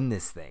gonna win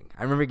this thing.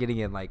 I remember getting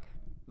in, like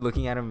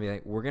looking at him and be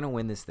like, we're gonna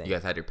win this thing. You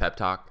guys had your pep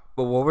talk?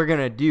 But what we're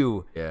gonna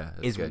do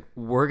is good.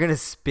 We're gonna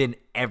spin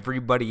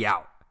everybody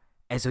out.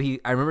 And so I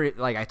remember,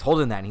 like, I told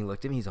him that, and he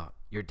looked at me, he's like,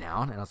 you're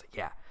down? And I was like,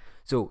 yeah.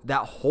 So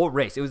that whole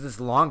race, it was this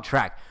long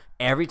track.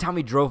 every time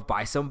we drove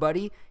by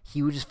somebody,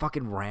 he would just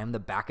fucking ram the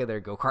back of their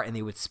go-kart and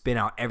they would spin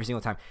out every single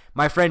time.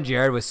 My friend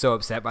Jared was so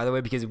upset, by the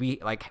way, because we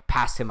like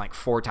passed him like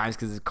 4 times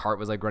because his cart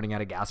was like running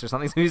out of gas or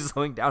something. So he was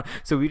slowing down.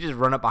 So we just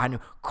run up behind him,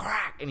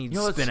 crack, and he'd You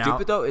know what's spin out.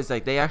 stupid though is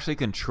like they actually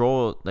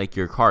control like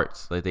your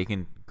carts. Like they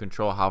can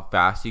control how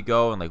fast you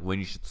go and like when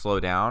you should slow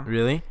down.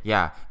 Really?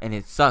 Yeah, and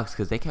it sucks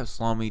because they kept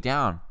slowing me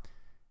down.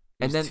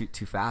 And then,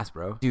 too fast,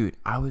 bro. dude,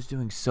 I was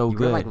doing so You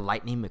good. were like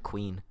Lightning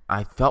McQueen.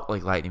 I felt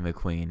like Lightning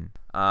McQueen.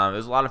 It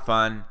was a lot of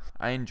fun.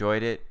 I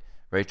enjoyed it.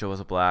 Rachel was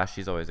a blast.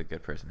 She's always a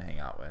good person to hang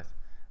out with.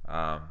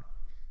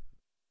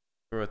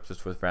 We were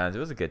just with friends. It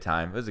was a good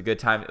time. It was a good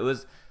time. It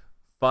was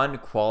fun,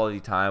 quality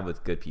time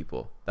with good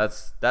people.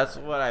 That's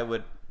what I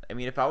would. I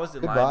mean, if I was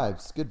in Good line,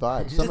 vibes. Good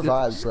vibes. Summer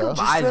vibes, bro.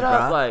 Vibes, straight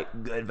up, bro.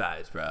 like good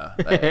vibes, bro.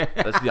 Like,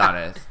 let's be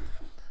honest.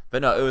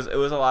 But no, it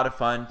was a lot of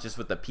fun just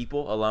with the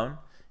people alone,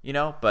 you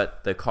know.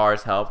 But the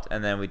cars helped,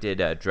 and then we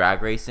did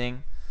drag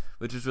racing,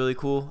 which was really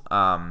cool.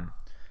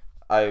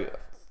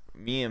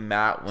 Me and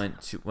Matt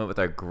went with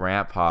our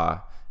grandpa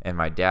and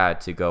my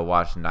dad to go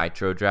watch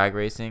Nitro drag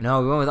racing.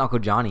 No, we went with Uncle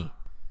Johnny.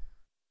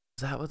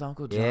 Was that with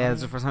Uncle Johnny? Yeah,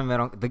 that's the first time I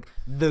met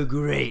the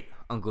great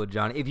Uncle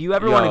Johnny. If you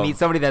ever want to meet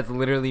somebody that's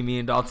literally me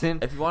and Dalton,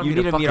 If you want you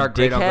to need to meet our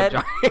great dickhead,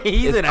 Uncle Johnny.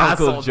 He's it's an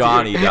Uncle asshole,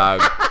 Johnny, dude.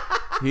 dog.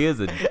 He is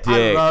a dick.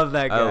 I love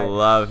that guy. I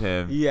love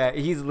him. Yeah,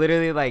 he's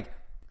literally like,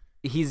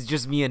 he's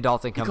just me and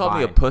Dalton He combined. called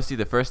me a pussy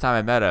the first time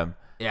I met him.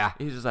 Yeah.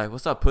 He was just like,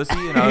 "What's up, pussy?"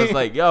 And I was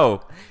like,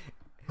 "Yo,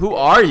 who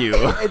are you?"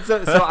 And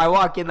so I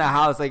walk in the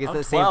house, like it's I'm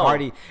the same 12.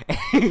 party.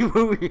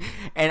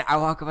 And I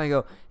walk up, I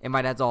go, and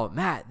my dad's all,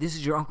 Matt, this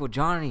is your Uncle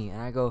Johnny.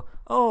 And I go,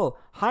 oh,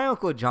 hi,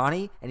 Uncle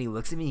Johnny. And he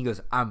looks at me, he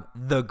goes, I'm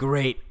the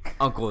great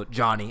Uncle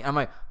Johnny. And I'm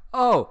like,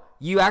 oh,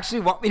 you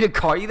actually want me to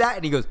call you that?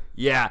 And he goes,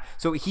 yeah.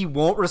 So he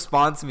won't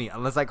respond to me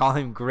unless I call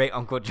him great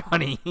Uncle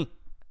Johnny.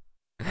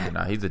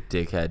 No, he's a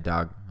dickhead,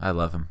 dog. I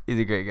love him. He's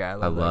a great guy. I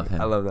love that.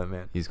 him. I love that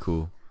man. He's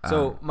cool.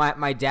 So my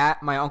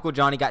Uncle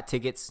Johnny got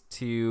tickets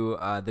to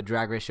the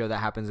drag race show that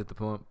happens at the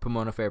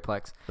Pomona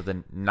Fairplex. for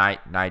the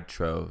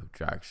Nitro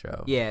drag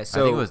show. Yeah, I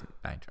so think it was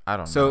Nitro. I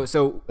don't know.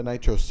 So The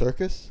Nitro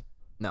Circus.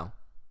 no,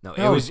 No,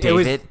 it was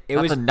David, it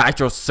not was the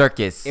Nitro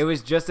Circus. it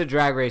was just a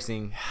drag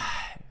racing.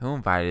 Who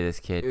invited this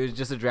It kid? was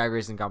just a drag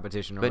racing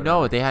competition. Or But whatever.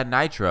 no, they had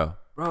Nitro.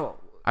 Bro,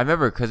 I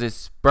remember because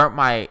it burnt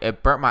my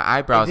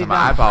eyebrows it and did my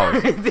not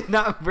eyeballs. It did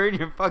not burn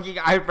your fucking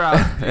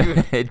eyebrows,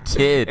 dude. It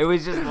did. It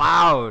was just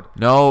loud.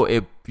 No,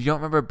 you don't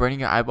remember burning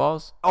your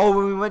eyeballs? Oh,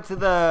 when we went to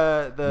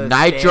the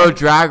Nitro stand-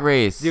 drag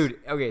race, dude.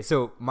 Okay,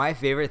 so my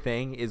favorite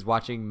thing is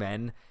watching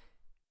men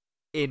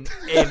in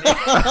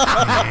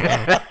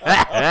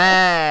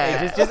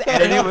just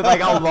edit it with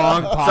like a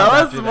long pause. Tell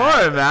us after that.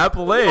 more, man,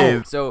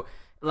 please. So,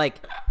 like,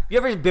 you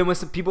ever been with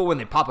some people when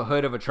they pop a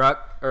hood of a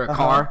truck or a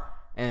car,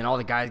 and all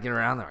the guys get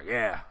around? They're like,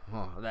 "Yeah,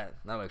 oh, that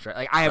looks right."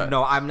 Like, I'm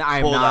Pull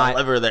that not.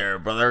 lever there,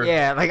 brother.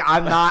 Yeah, like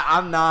I'm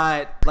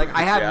not. Like,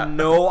 I have Yeah.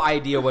 no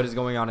idea what is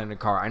going on in a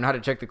car. I know how to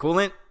check the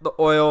coolant, the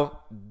oil,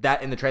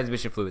 that, and the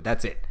transmission fluid.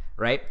 That's it,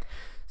 right?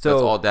 So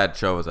That's all Dad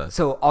shows us.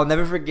 So I'll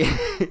never forget.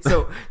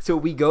 So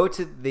we go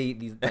to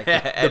these like,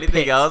 the Anything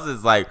pits. else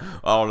is like,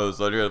 I don't know,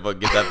 son, you're gonna fucking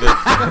get that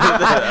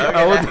bitch.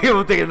 Oh,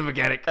 we'll take it to the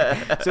mechanic.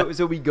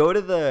 So we go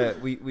to the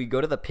we go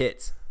to the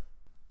pits.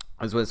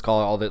 Is what it's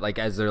called. All the like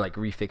as they're like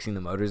refixing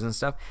the motors and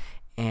stuff,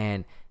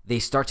 and they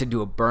start to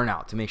do a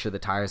burnout to make sure the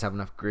tires have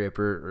enough grip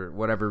or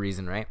whatever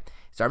reason, right?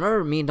 So I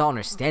remember me and Dalton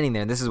are standing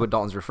there, and this is what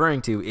Dalton's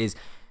referring to is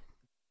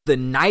the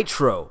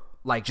nitro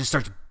like just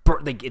starts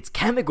like it's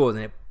chemicals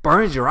and it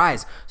burns your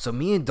eyes. So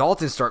me and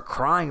Dalton start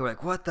crying. We're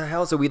like, what the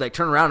hell? So we like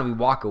turn around and we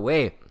walk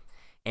away.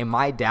 And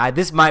my dad,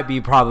 this might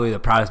be probably the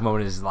proudest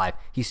moment of his life.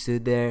 He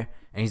stood there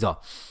and he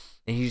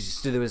just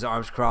stood there with his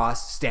arms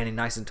crossed, standing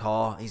nice and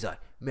tall. He's like,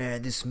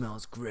 man, this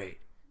smells great.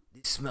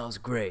 This smells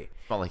great.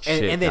 Smell like and,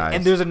 shit, and then guys.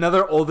 and there's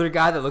another older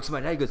guy that looks at my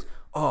dad. He goes,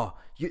 oh,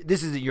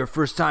 this isn't your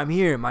first time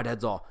here. And my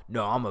dad's all,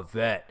 no, I'm a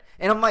vet.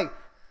 And I'm like,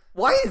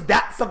 why is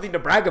that something to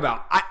brag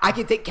about? I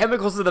can take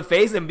chemicals to the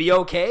face and be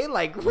okay?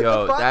 Like, what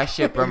Yo, the fuck? that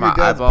shit burned Your my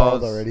dad's bald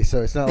eyeballs. already,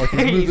 so it's not like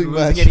he's He's moving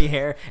losing much. any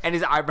hair, and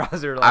his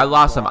eyebrows are like I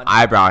lost some blonde.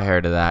 eyebrow hair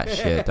to that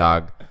shit,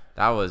 dog.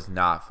 That was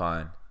not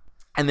fun.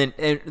 And then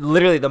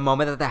literally the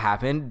moment that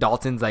happened,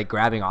 Dalton's like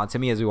grabbing onto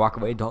me as we walk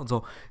away. Dalton's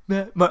all,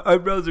 man, my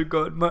eyebrows are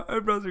gone. My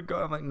eyebrows are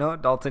gone. I'm like, no,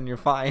 Dalton, you're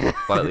fine.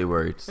 Slightly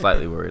worried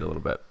a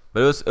little bit.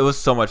 But it was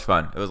so much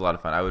fun. It was a lot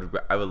of fun.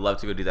 I would love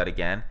to go do that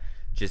again.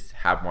 Just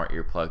have more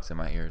earplugs in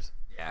my ears.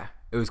 Yeah,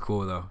 it was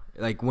cool though.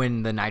 Like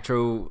when the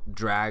nitro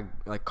drag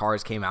like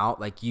cars came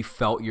out, like you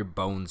felt your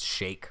bones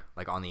shake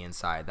like on the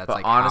inside. That's But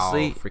like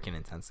honestly, how freaking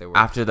intense they were.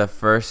 After the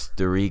first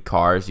 3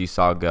 cars you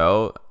saw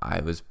go,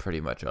 I was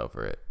pretty much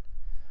over it.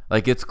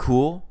 Like, it's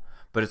cool,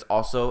 but it's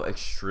also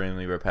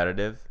extremely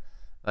repetitive.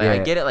 Like, I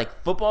Yeah. get it.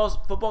 Like,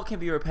 football can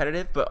be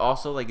repetitive, but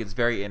also like it's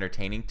very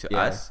entertaining to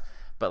Yeah. us.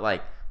 But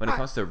like when it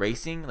comes to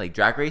racing, like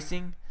drag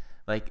racing,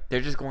 like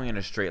they're just going in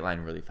a straight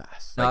line really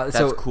fast. No, Like,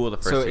 that's cool. The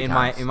first so three in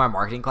times. my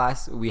marketing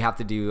class, we have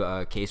to do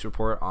a case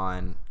report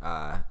on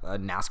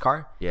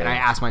NASCAR. Yeah. And I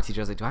asked my teacher,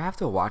 I was like, "Do I have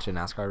to watch a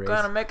NASCAR race?"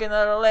 Gonna make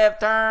another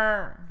left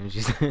turn. And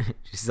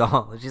she's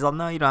all,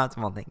 "No, you don't have to."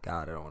 Well, thank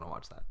God, I don't want to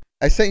watch that.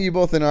 I sent you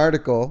both an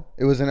article.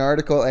 It was an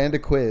article and a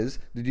quiz.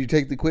 Did you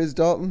take the quiz,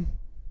 Dalton?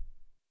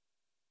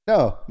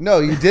 No,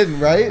 you didn't,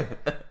 right?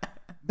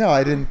 No,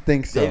 I didn't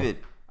think so. David,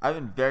 I've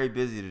been very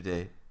busy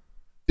today.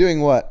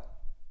 Doing what?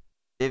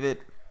 David,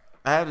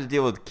 I have to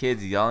deal with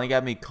kids. Y'all only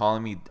got me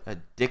calling me a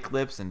dick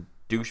lips and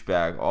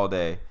douchebag all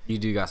day. You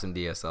do got some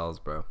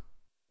DSLs, bro.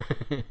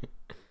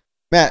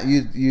 Matt,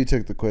 you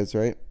took the quiz,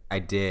 right? I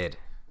did.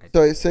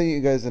 So I sent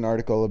you guys an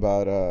article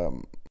about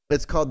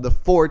it's called The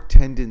Four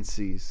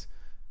Tendencies,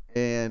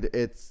 and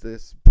it's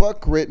this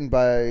book written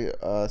by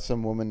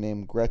some woman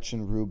named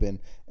Gretchen Rubin,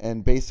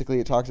 and basically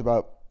it talks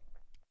about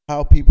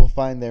how people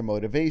find their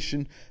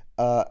motivation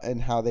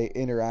and how they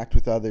interact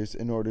with others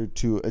in order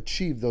to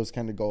achieve those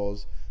kind of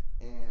goals.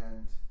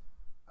 And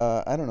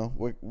I don't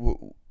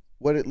know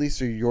what at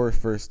least are your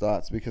first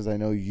thoughts, because I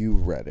know you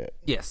read it.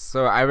 Yes,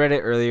 so I read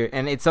it earlier,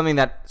 and it's something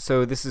that,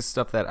 so this is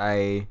stuff that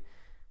I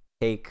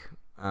take,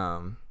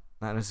 not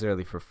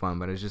necessarily for fun,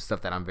 but it's just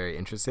stuff that I'm very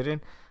interested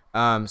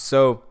in.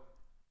 So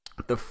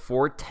the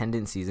four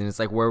tendencies, and it's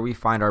like where we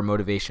find our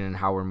motivation and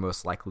how we're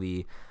most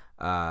likely,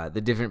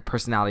 the different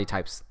personality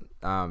types,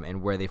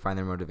 and where they find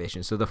their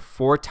motivation. So the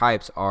four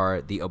types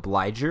are the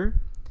obliger,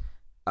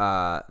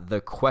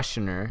 the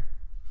questioner,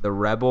 the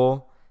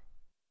rebel,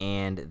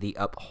 and the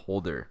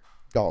upholder.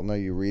 Dalton, are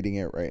you reading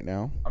it right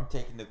now? I'm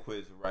taking the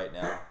quiz right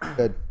now.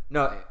 Good.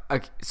 No,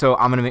 okay, so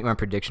I'm gonna make my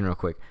prediction real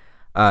quick.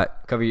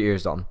 Cover your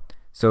ears, Dalton.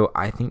 So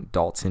I think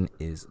Dalton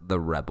is the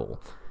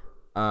rebel.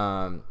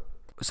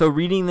 So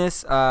reading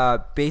this,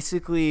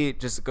 basically,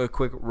 just a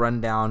quick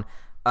rundown.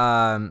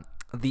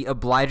 The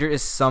obliger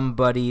is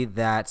somebody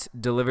that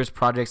delivers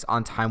projects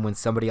on time when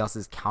somebody else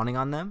is counting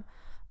on them,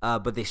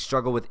 but they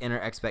struggle with inner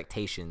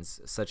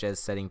expectations, such as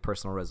setting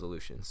personal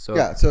resolutions. So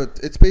Yeah, so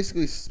it's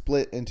basically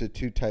split into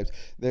two types.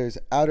 There's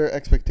outer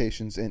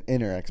expectations and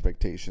inner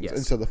expectations. Yes.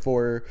 And so the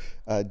four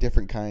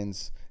different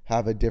kinds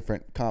have a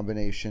different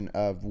combination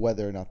of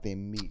whether or not they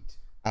meet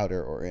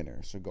outer or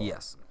inner. So go on.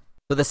 yes.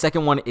 So the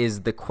second one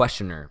is the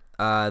questioner.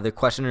 The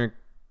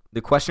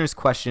questioner's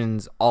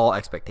questions all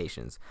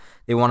expectations.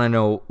 They want to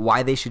know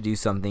why they should do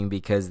something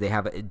because they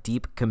have a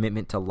deep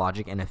commitment to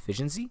logic and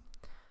efficiency.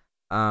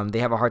 They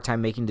have a hard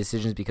time making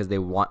decisions because they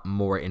want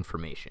more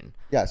information.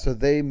 Yeah, so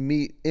they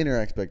meet inner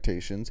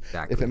expectations.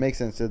 Exactly. If it makes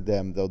sense to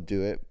them, they'll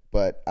do it.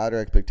 But outer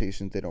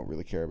expectations, they don't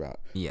really care about.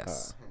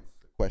 Yes.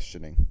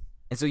 Questioning.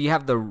 And so you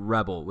have the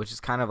rebel, which is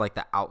kind of like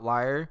the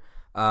outlier.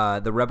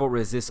 The rebel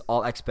resists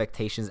all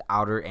expectations,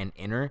 outer and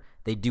inner.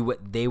 They do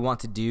what they want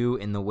to do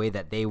in the way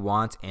that they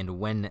want and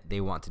when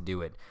they want to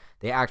do it.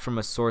 They act from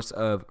a source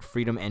of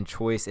freedom and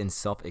choice and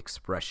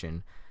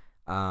self-expression.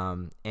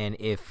 And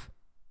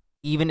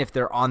even if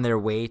they're on their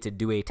way to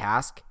do a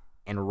task,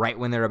 and right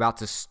when they're about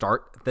to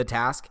start the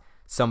task,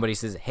 somebody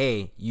says,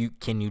 "Hey,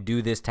 can you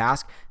do this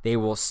task?" They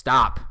will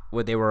stop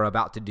what they were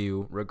about to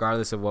do,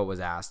 regardless of what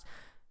was asked,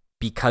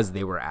 because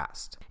they were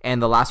asked.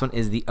 And the last one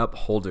is the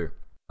upholder.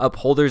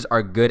 Upholders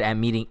are good at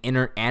meeting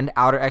inner and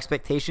outer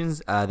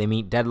expectations. They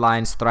meet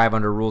deadlines, thrive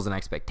under rules and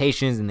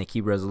expectations, and they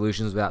keep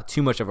resolutions without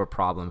too much of a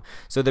problem.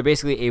 So they're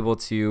basically able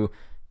to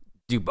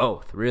do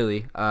both,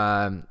 really.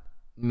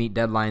 Meet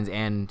deadlines,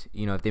 and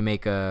if they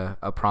make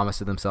a promise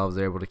to themselves,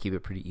 they're able to keep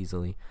it pretty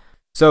easily.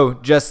 So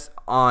just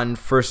on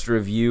first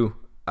review,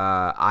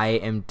 I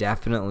am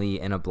definitely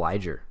an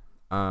obliger.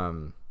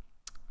 I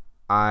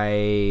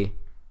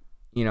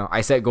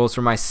set goals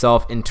for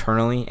myself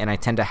internally, and I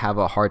tend to have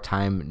a hard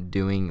time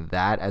doing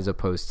that as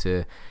opposed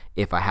to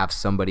if I have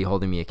somebody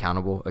holding me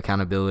accountable.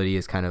 Accountability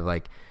is kind of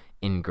like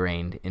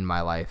ingrained in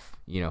my life.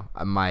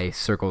 My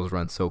circles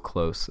run so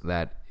close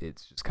that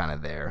it's just kind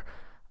of there.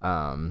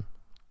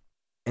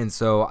 And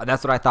so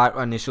that's what I thought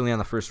initially on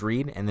the first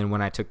read, and then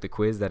when I took the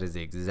quiz, that is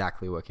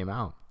exactly what came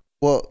out.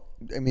 Well,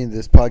 I mean,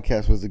 this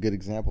podcast was a good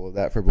example of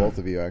that for both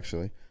of you,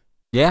 actually.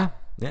 Yeah,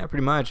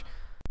 pretty much.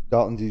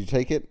 Dalton, did you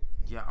take it?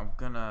 Yeah, I'm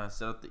gonna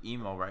set up the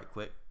email right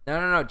quick.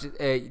 No.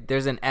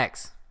 There's an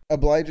X.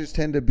 Obligers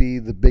tend to be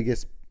the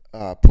biggest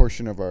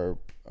portion of our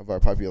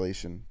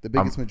population. The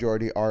biggest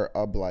majority are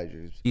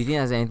obligers. Do you think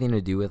that has anything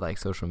to do with like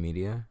social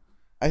media?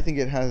 I think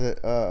it has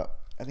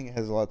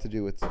a lot to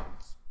do with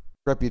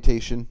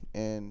reputation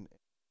and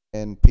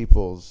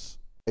people's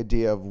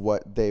idea of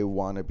what they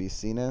want to be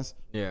seen as.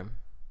 Yeah.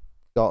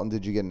 Dalton,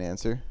 did you get an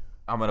answer?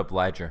 I'm an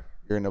obliger.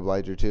 You're an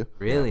obliger too.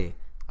 Really?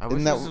 I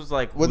wish Isn't this was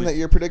like. wasn't that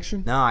your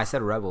prediction? No, I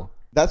said rebel.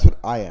 That's what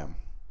I am.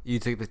 You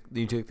took the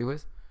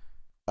quiz?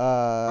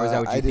 Or is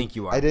that what you think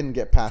you are? I didn't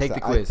get past Take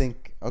that. the quiz. I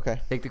think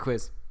okay. Take the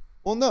quiz.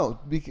 Well, no,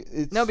 because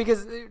it's No. Take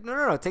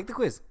the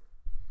quiz.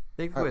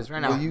 Take the quiz right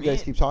now. Well, you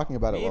guys keep talking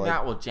about Me it. and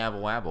Matt will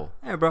jabble wabble.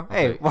 Hey, bro.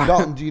 Okay. Hey.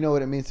 Dalton, do you know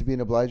what it means to be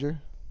an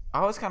obliger?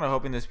 I was kind of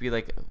hoping this would be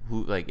like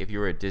if you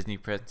were a Disney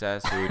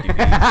princess, who would you be?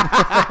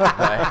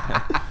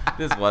 But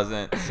this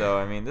wasn't. So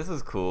I mean, this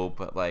is cool,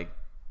 but like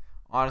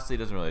Honestly, it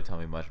doesn't really tell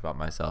me much about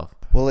myself.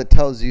 Well, it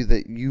tells you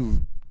that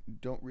you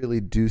don't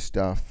really do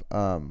stuff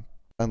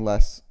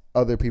unless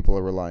other people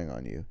are relying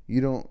on you.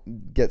 You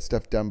don't get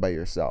stuff done by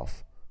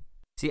yourself.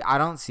 See, I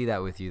don't see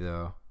that with you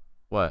though.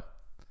 What?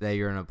 That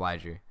you're an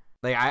obliger.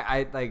 Like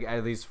I like,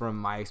 at least from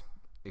my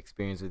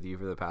experience with you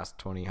for the past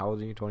 20. How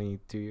old are you?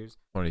 22 years.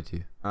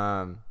 22.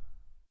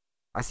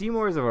 I see you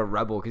more as of a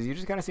rebel because you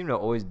just kind of seem to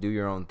always do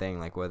your own thing,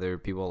 like whether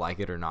people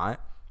like it or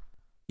not.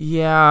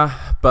 Yeah,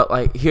 but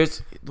like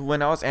here's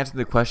when I was answering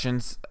the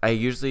questions, I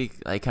usually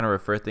like kind of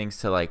refer things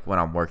to like when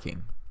I'm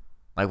working.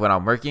 Like when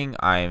I'm working,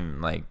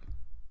 I'm like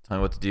telling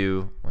me what to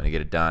do, when to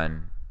get it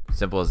done.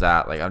 Simple as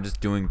that. Like I'm just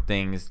doing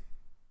things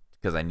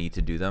because I need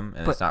to do them,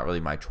 and it's not really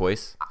my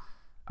choice.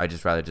 I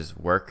just rather just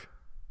work.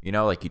 You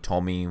know, like you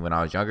told me when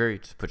I was younger, you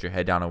just put your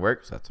head down and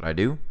work. So that's what I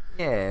do.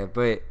 Yeah,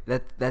 but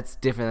that's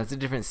different. That's a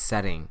different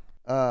setting.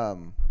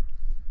 No,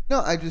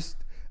 I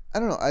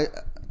don't know.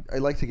 I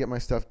like to get my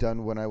stuff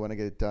done when I want to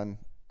get it done.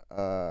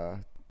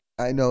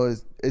 I know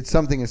it's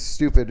something as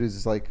stupid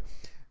as like,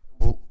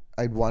 well,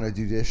 I'd want to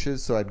do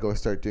dishes, so I'd go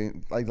start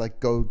doing. I'd like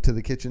go to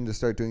the kitchen to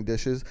start doing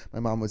dishes. My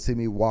mom would see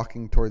me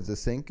walking towards the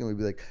sink and would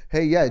be like,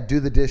 "Hey, yeah, do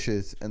the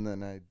dishes," and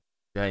then I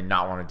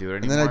not want to do it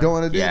anymore. and then I don't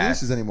want to do the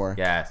dishes anymore.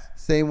 Yes.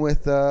 Same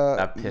with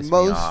That pissed me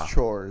most off.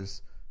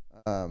 chores,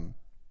 and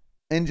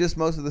just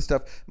most of the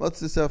stuff. Most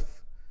of the stuff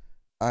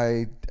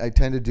I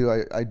tend to do.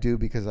 I do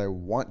because I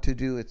want to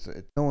do.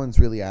 No one's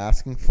really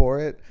asking for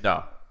it.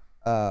 No.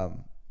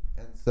 And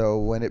so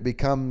when it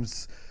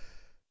becomes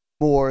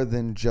more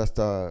than just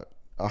a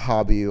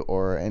hobby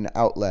or an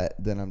outlet,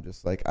 then I'm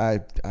just like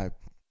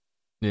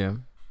Yeah.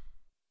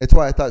 It's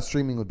why I thought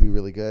streaming would be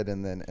really good,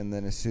 and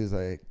then as soon as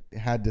I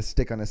had to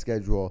stick on a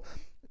schedule,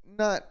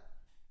 not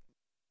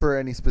for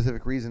any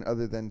specific reason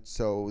other than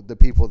so the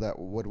people that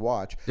would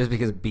watch. Just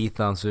because B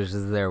Thumps was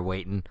just there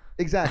waiting.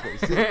 Exactly.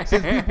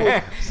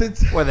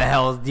 Since Where the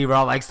hell is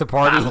D-Raw likes to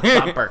party?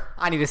 Thumper.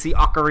 I need to see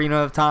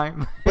Ocarina of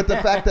Time. but the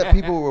fact that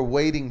people were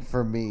waiting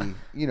for me,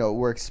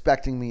 were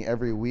expecting me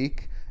every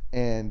week,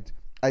 and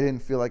I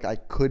didn't feel like I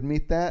could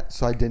meet that,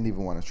 so I didn't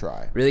even want to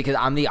try. Really, because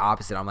I'm the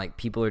opposite. I'm like,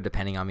 people are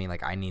depending on me.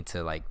 Like, I need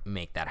to like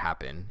make that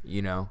happen.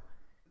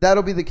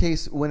 That'll be the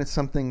case when it's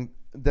something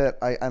that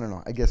I don't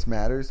know, I guess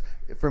matters.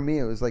 For me,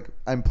 it was like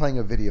I'm playing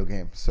a video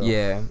game. So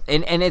yeah,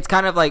 and it's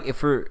kind of like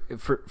for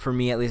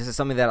me at least, it's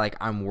something that like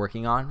I'm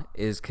working on,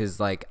 is because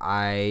like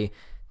I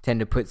tend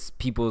to put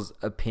people's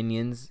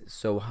opinions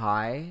so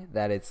high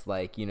that it's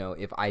like,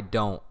 if I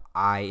don't,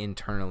 I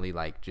internally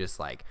like just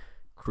like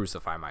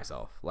crucify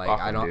myself. Like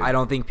Often, I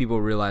don't think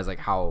people realize like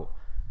how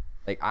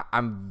like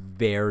I'm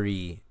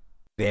very,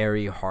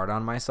 very hard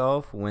on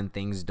myself when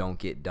things don't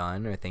get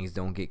done or things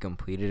don't get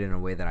completed in a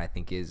way that I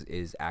think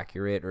is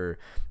accurate or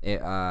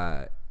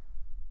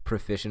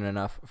proficient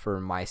enough for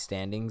my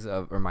standings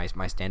of or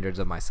my standards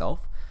of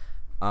myself.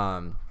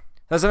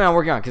 That's something I'm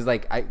working on, because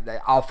like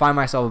I'll find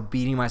myself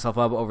beating myself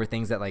up over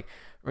things that like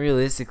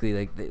realistically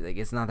like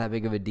it's not that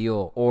big of a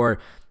deal, or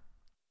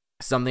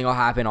something will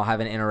happen, I'll have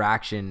an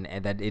interaction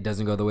and that it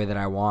doesn't go the way that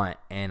I want,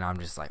 and I'm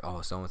just like, oh,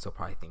 so and so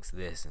probably thinks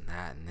this and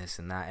that and this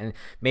and that, and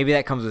maybe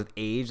that comes with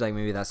age. Like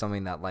maybe that's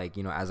something that like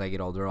as I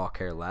get older I'll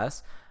care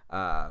less.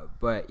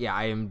 But yeah,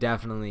 I am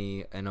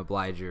definitely an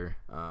obliger.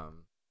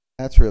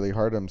 That's really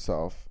hard on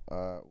himself.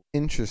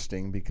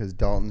 Interesting, because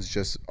Dalton's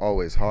just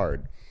always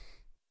hard.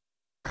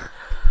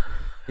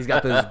 He's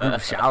got those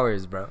group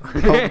showers, bro.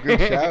 Group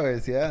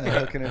showers, yeah, they're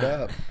hooking it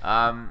up.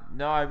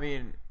 No, I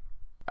mean,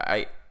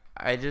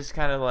 I just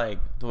kind of like,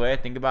 the way I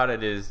think about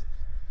it is,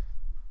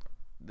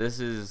 this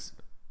is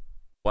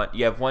what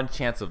you have one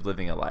chance of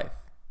living a life.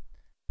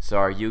 So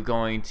are you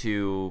going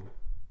to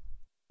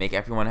make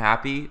everyone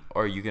happy,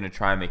 or are you going to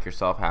try and make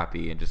yourself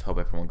happy and just hope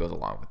everyone goes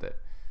along with it?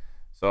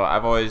 So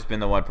I've always been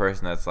the one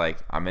person that's like,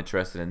 I'm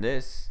interested in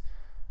this,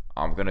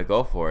 I'm going to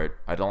go for it.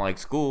 I don't like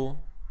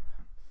school,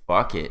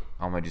 fuck it,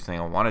 I'm going to do something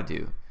I want to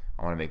do.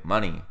 I want to make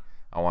money,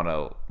 I want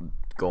to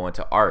go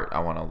into art, I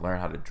want to learn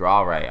how to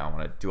draw right, I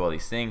want to do all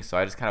these things. So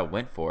I just kind of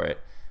went for it.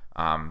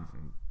 I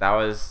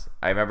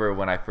remember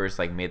when I first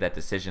like made that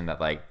decision that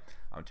like,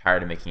 I'm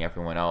tired of making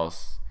everyone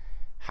else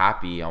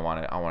happy, I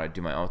want to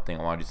do my own thing,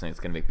 I want to do something that's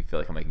going to make me feel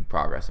like I'm making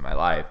progress in my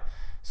life.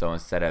 So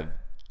instead of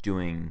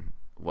doing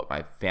what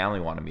my family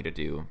wanted me to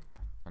do,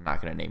 I'm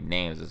not going to name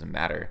names, it doesn't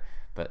matter,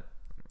 but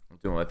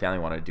doing what my family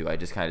wanted to do, I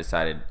just kind of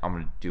decided I'm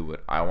going to do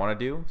what I want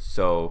to do.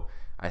 So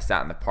I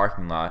sat in the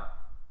parking lot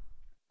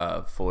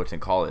of Fullerton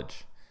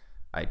College.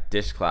 I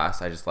ditched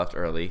class, I just left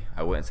early,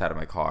 I went inside of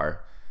my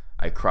car,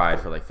 I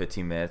cried for like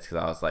 15 minutes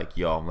because I was like,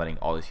 yo, I'm letting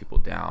all these people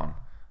down,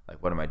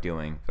 like what am I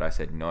doing? But I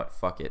said, you know what,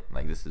 fuck it,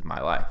 like this is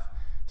my life.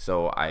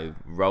 So I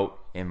wrote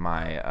in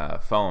my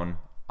phone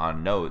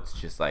on notes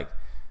just like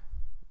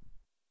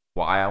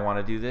why I want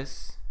to do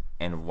this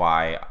and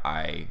why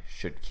I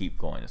should keep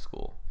going to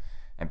school,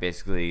 and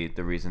basically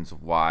the reasons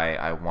why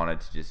I wanted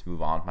to just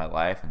move on with my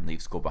life and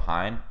leave school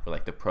behind were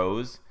like the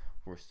pros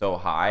were so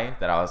high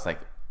that I was like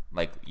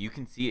you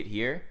can see it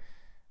here,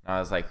 And I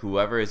was like,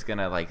 whoever is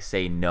gonna like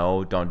say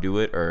no, don't do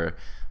it, or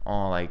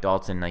oh, like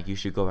Dalton, like you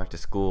should go back to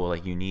school,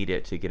 like you need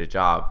it to get a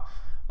job.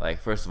 Like,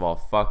 first of all,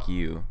 fuck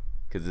you,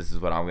 because this is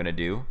what I'm gonna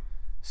do.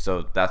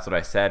 So that's what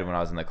I said when I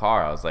was in the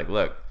car. I was like,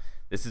 look,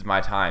 this is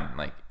my time.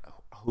 Like,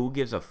 who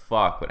gives a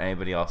fuck what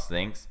anybody else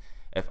thinks?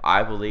 If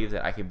I believe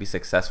that I can be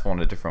successful in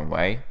a different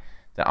way,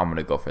 then I'm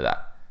gonna go for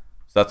that.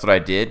 So that's what I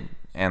did,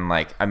 and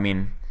like, I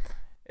mean,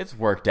 it's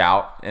worked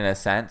out in a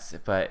sense,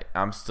 but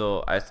I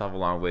still have a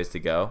long ways to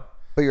go.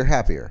 But you're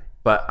happier.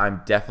 But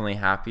I'm definitely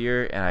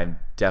happier, and I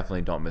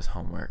definitely don't miss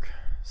homework.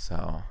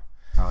 So,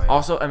 Oh, yeah.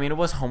 also, I mean, it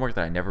was homework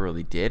that I never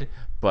really did,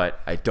 but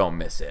I don't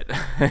miss it,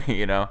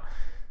 you know?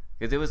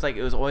 Because it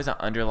was always an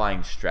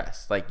underlying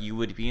stress. Like, you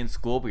would be in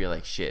school, but you're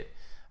like, shit,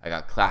 I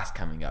got class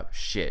coming up.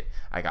 Shit,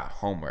 I got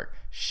homework.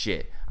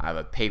 Shit, I have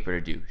a paper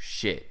to do.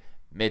 Shit,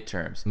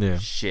 midterms. Yeah.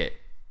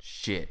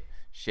 Shit.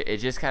 It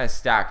just kind of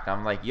stacked. And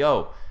I'm like,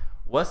 yo,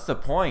 what's the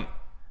point?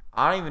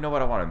 I don't even know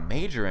what I want to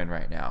major in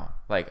right now.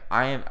 Like,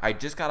 I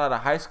just got out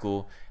of high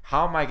school.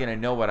 How am I going to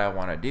know what I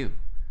want to do?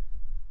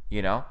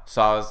 You know?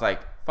 So I was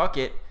like, fuck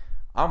it.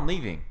 I'm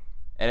leaving.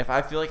 And if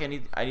I feel like I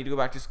need to go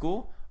back to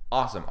school,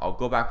 awesome. I'll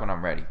go back when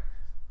I'm ready.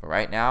 But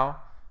right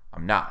now,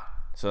 I'm not.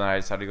 So then I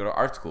decided to go to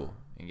art school.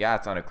 And yeah,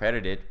 it's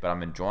unaccredited, but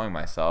I'm enjoying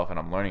myself and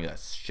I'm learning a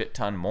shit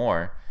ton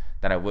more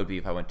than I would be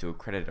if I went to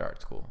accredited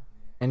art school.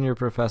 And your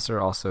professor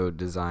also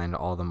designed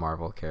all the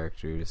Marvel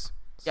characters.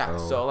 Yeah,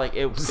 so like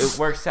it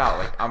works out.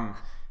 Like, I'm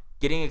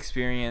getting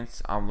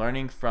experience. I'm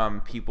learning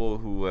from people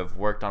who have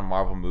worked on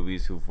Marvel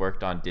movies, who've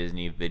worked on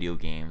Disney video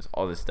games,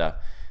 all this stuff.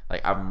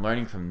 Like, I'm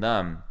learning from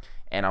them,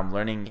 and I'm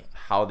learning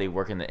how they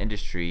work in the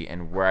industry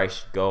and where I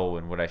should go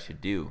and what I should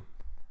do.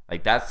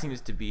 Like, that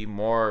seems to be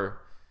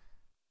more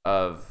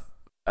of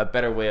a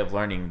better way of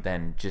learning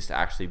than just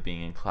actually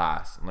being in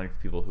class and learning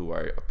from people who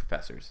are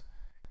professors.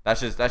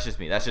 That's just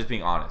me. That's just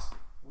being honest.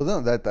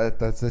 Well, no,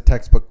 that's a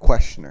textbook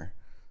questioner.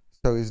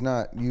 So he's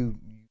not, you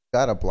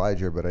got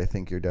obliger, but I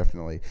think you're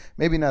definitely,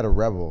 maybe not a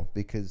rebel,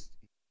 because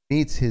he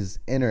meets his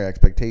inner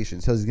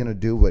expectations. So he's going to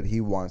do what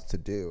he wants to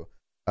do.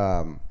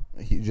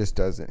 He just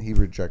doesn't. He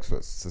rejects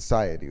what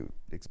society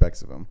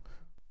expects of him.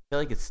 I feel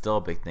like it's still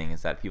a big thing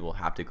is that people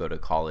have to go to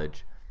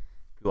college.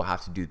 People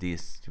have to do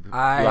this. People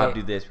have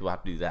to do this. People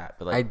have to do that.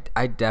 But like,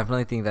 I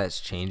definitely think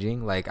that's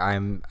changing. Like, I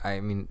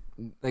mean,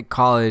 like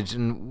college,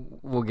 and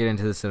we'll get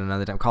into this at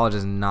another time. College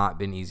has not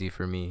been easy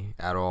for me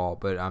at all,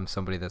 but I'm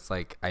somebody that's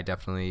like, I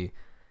definitely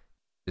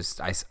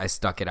just, I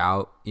stuck it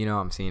out, you know,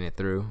 I'm seeing it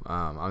through.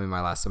 I'm in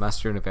my last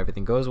semester, and if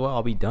everything goes well,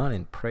 I'll be done,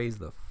 and praise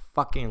the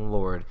fucking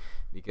Lord,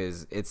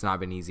 because it's not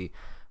been easy.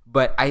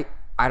 But I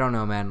don't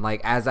know, man.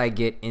 Like, as I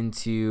get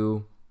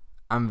into,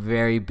 I'm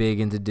very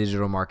big into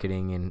digital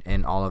marketing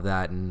and all of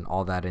that and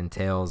all that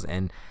entails,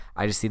 and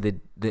I just see the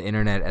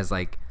internet as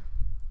like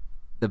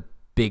the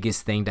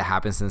biggest thing to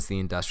happen since the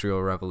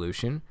Industrial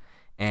Revolution,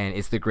 and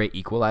it's the great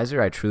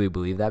equalizer. I truly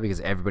believe that, because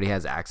everybody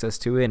has access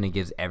to it, and it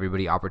gives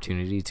everybody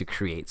opportunity to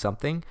create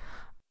something.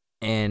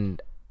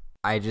 And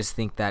I just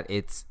think that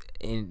it's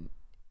in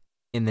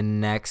the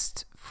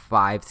next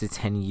 5 to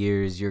 10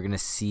 years, you're going to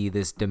see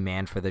this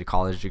demand for the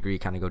college degree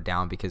kind of go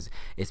down, because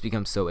it's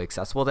become so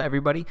accessible to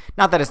everybody.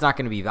 Not that it's not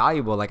going to be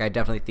valuable. Like, I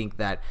definitely think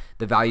that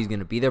the value is going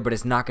to be there, but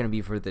it's not going to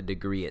be for the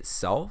degree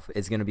itself.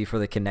 It's going to be for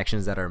the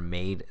connections that are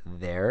made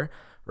there,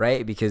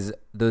 right? Because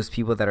those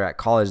people that are at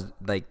college,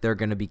 like, they're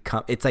going to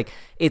become, it's like,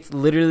 it's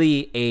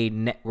literally a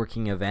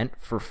networking event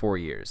for 4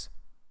 years.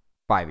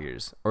 5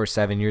 years or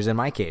 7 years in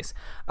my case.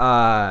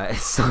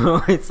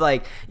 So it's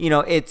like, you know,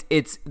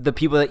 it's the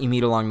people that you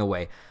meet along the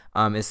way.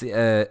 It's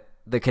the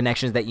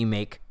connections that you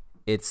make.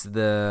 It's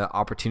the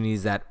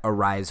opportunities that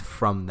arise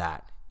from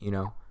that, you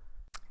know?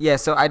 Yeah,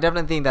 so I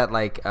definitely think that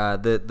like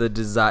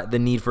the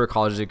need for a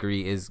college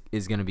degree is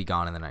going to be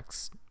gone in the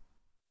next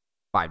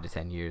 5 to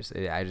 10 years.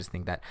 I just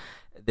think that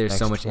there's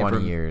so much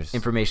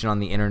information on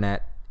the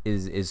internet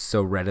is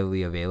so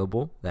readily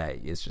available that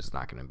it's just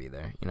not going to be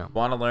there, you know?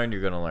 Want to learn, you're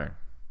going to learn.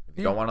 If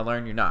you don't want to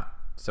learn, you're not.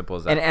 Simple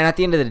as that. And at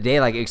the end of the day,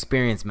 like,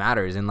 experience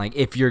matters. And like,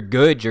 if you're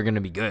good, you're going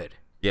to be good.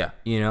 Yeah.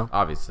 You know?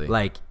 Obviously.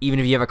 Like, even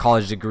if you have a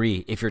college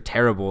degree, if you're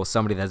terrible,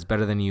 somebody that's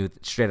better than you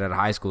straight out of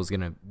high school is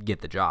going to get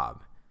the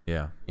job.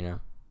 Yeah. You know?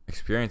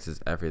 Experience is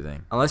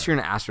everything. Unless you're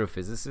an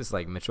astrophysicist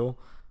like Mitchell.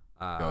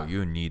 Yo,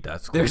 you need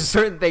that school. There's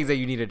certain things that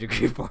you need a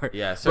degree for.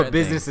 Yeah, but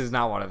business is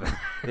not one of them.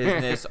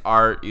 Business,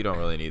 art, you don't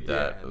really need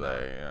that. Yeah,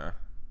 like, yeah.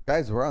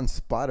 Guys, we're on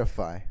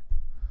Spotify.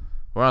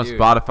 We're on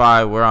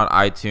Spotify. We're on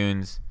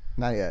iTunes.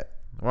 Not yet.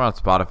 We're on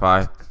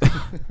Spotify.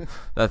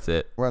 That's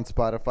it. We're on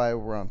Spotify.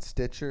 We're on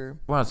Stitcher.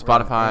 We're on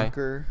Spotify. We're on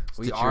Anchor.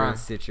 We are on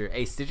Stitcher.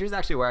 Hey, Stitcher's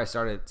actually where I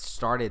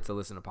started to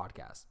listen to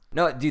podcasts.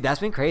 No, dude,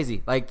 that's been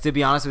crazy. Like, to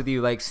be honest with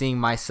you, like, seeing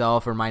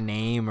myself or my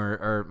name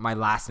or my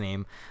last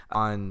name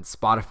on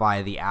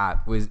Spotify, the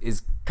app,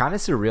 is kind of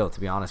surreal, to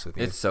be honest with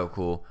you. It's so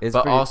cool. It's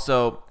but pretty...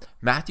 also,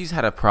 Matthew's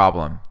had a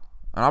problem.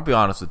 And I'll be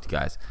honest with you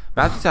guys.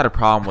 Matthew's had a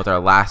problem with our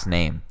last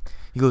name.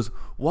 He goes,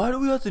 why do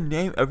we have to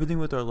name everything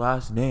with our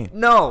last name?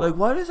 No. Like,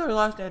 why does our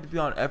last name have to be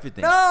on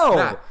everything? No.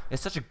 Matt,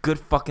 it's such a good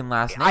fucking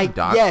last name,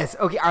 dog. Yes.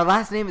 Okay, our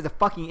last name is a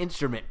fucking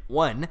instrument.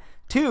 1.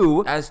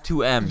 Two, As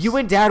 2 M's. you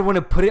and Dad want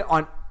to put it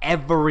on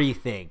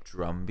everything.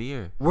 Drum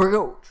beer, We're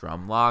go.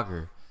 drum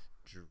lager,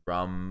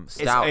 drum It's,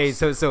 stout. hey,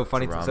 so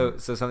funny. Drum.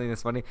 So something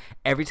that's funny.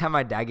 Every time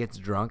my dad gets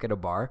drunk at a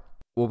bar,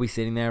 we'll be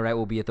sitting there, right?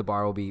 We'll be at the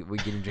bar. We're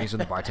getting drinks from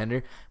the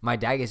bartender. My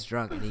dad gets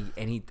drunk,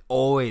 and he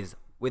always,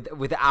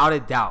 without a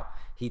doubt,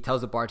 he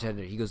tells the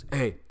bartender, he goes,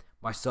 "Hey,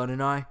 my son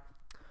and I,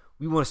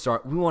 we want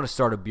to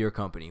start a beer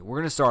company. We're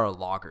gonna start a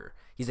lager."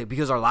 He's like,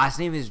 because our last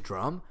name is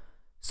Drum,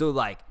 so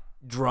like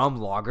Drum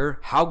Lager.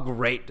 How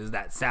great does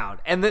that sound?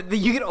 And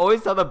you can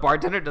always tell the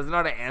bartender doesn't know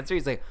how to answer.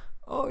 He's like,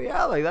 "Oh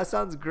yeah, like that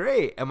sounds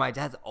great." And my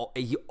dad's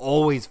he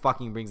always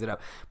fucking brings it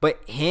up.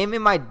 But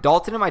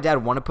Dalton and my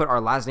dad want to put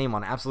our last name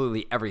on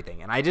absolutely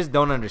everything, and I just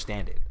don't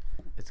understand it.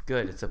 It's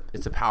good.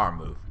 It's a power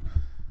move.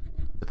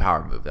 The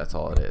power move. That's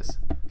all it is.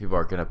 People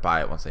are gonna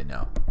buy it once they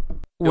know.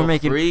 Feel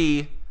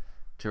free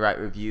to write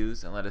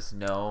reviews and let us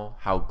know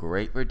how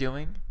great we're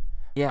doing.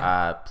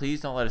 Yeah. Please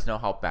don't let us know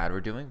how bad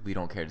we're doing. We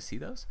don't care to see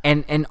those.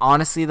 And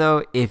honestly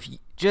though,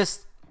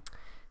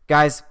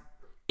 guys,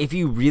 if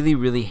you really,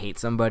 really hate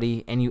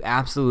somebody and you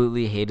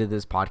absolutely hated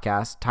this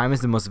podcast, time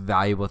is the most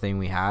valuable thing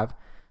we have.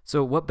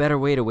 So what better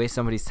way to waste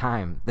somebody's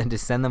time than to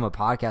send them a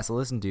podcast to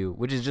listen to,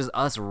 which is just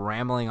us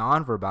rambling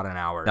on for about an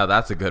hour. Now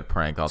that's a good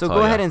prank. So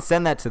go ahead and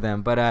send that to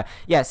them. But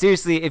yeah,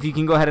 seriously, if you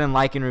can go ahead and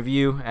like and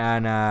review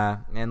and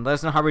let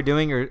us know how we're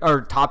doing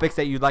or topics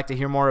that you'd like to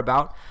hear more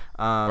about.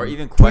 Or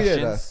even Tweet at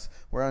questions. us.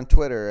 We're on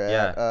Twitter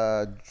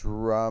at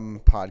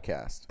Drum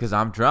Podcast. Because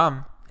I'm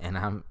Drum. And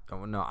I'm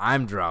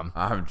Drum.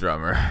 I'm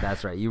Drummer.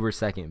 That's right. You were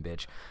second,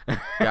 bitch.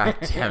 God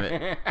damn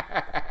it.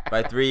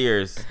 By 3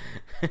 years.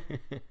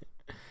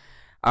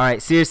 All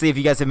right, seriously, if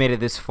you guys have made it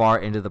this far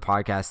into the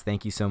podcast,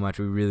 thank you so much.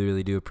 We really,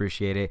 really do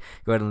appreciate it.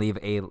 Go ahead and leave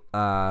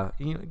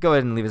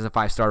us a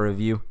 5-star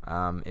review.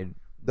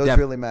 Those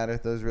really matter.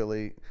 Those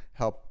really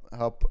help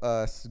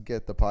us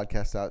get the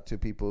podcast out to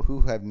people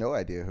who have no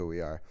idea who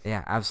we are.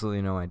 Yeah,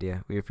 absolutely no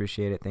idea. We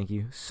appreciate it. Thank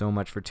you so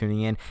much for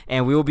tuning in,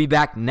 and we will be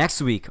back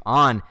next week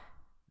on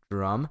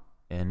Drum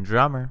and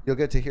Drummer. You'll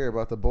get to hear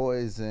about the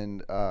boys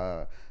and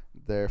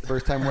their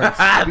first time wearing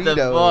Speedos.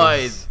 The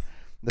boys.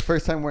 The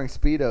first time wearing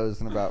Speedos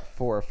in about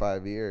 4 or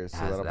 5 years.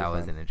 So that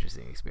was an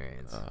interesting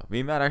experience.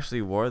 We might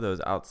actually wore those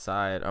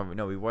outside.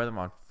 No, we wore them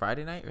on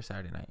Friday night or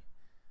Saturday night?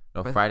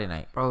 No, Friday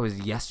night. Bro, it was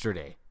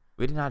yesterday.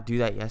 We did not do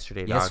that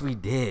yesterday, Yes, dog. we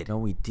did. No,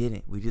 we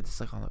didn't. We did this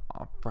like on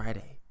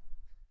Friday.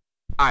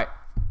 All right.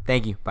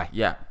 Thank you. Bye.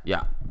 Yeah.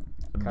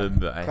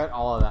 Bye-bye. Cut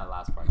all of that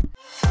last part.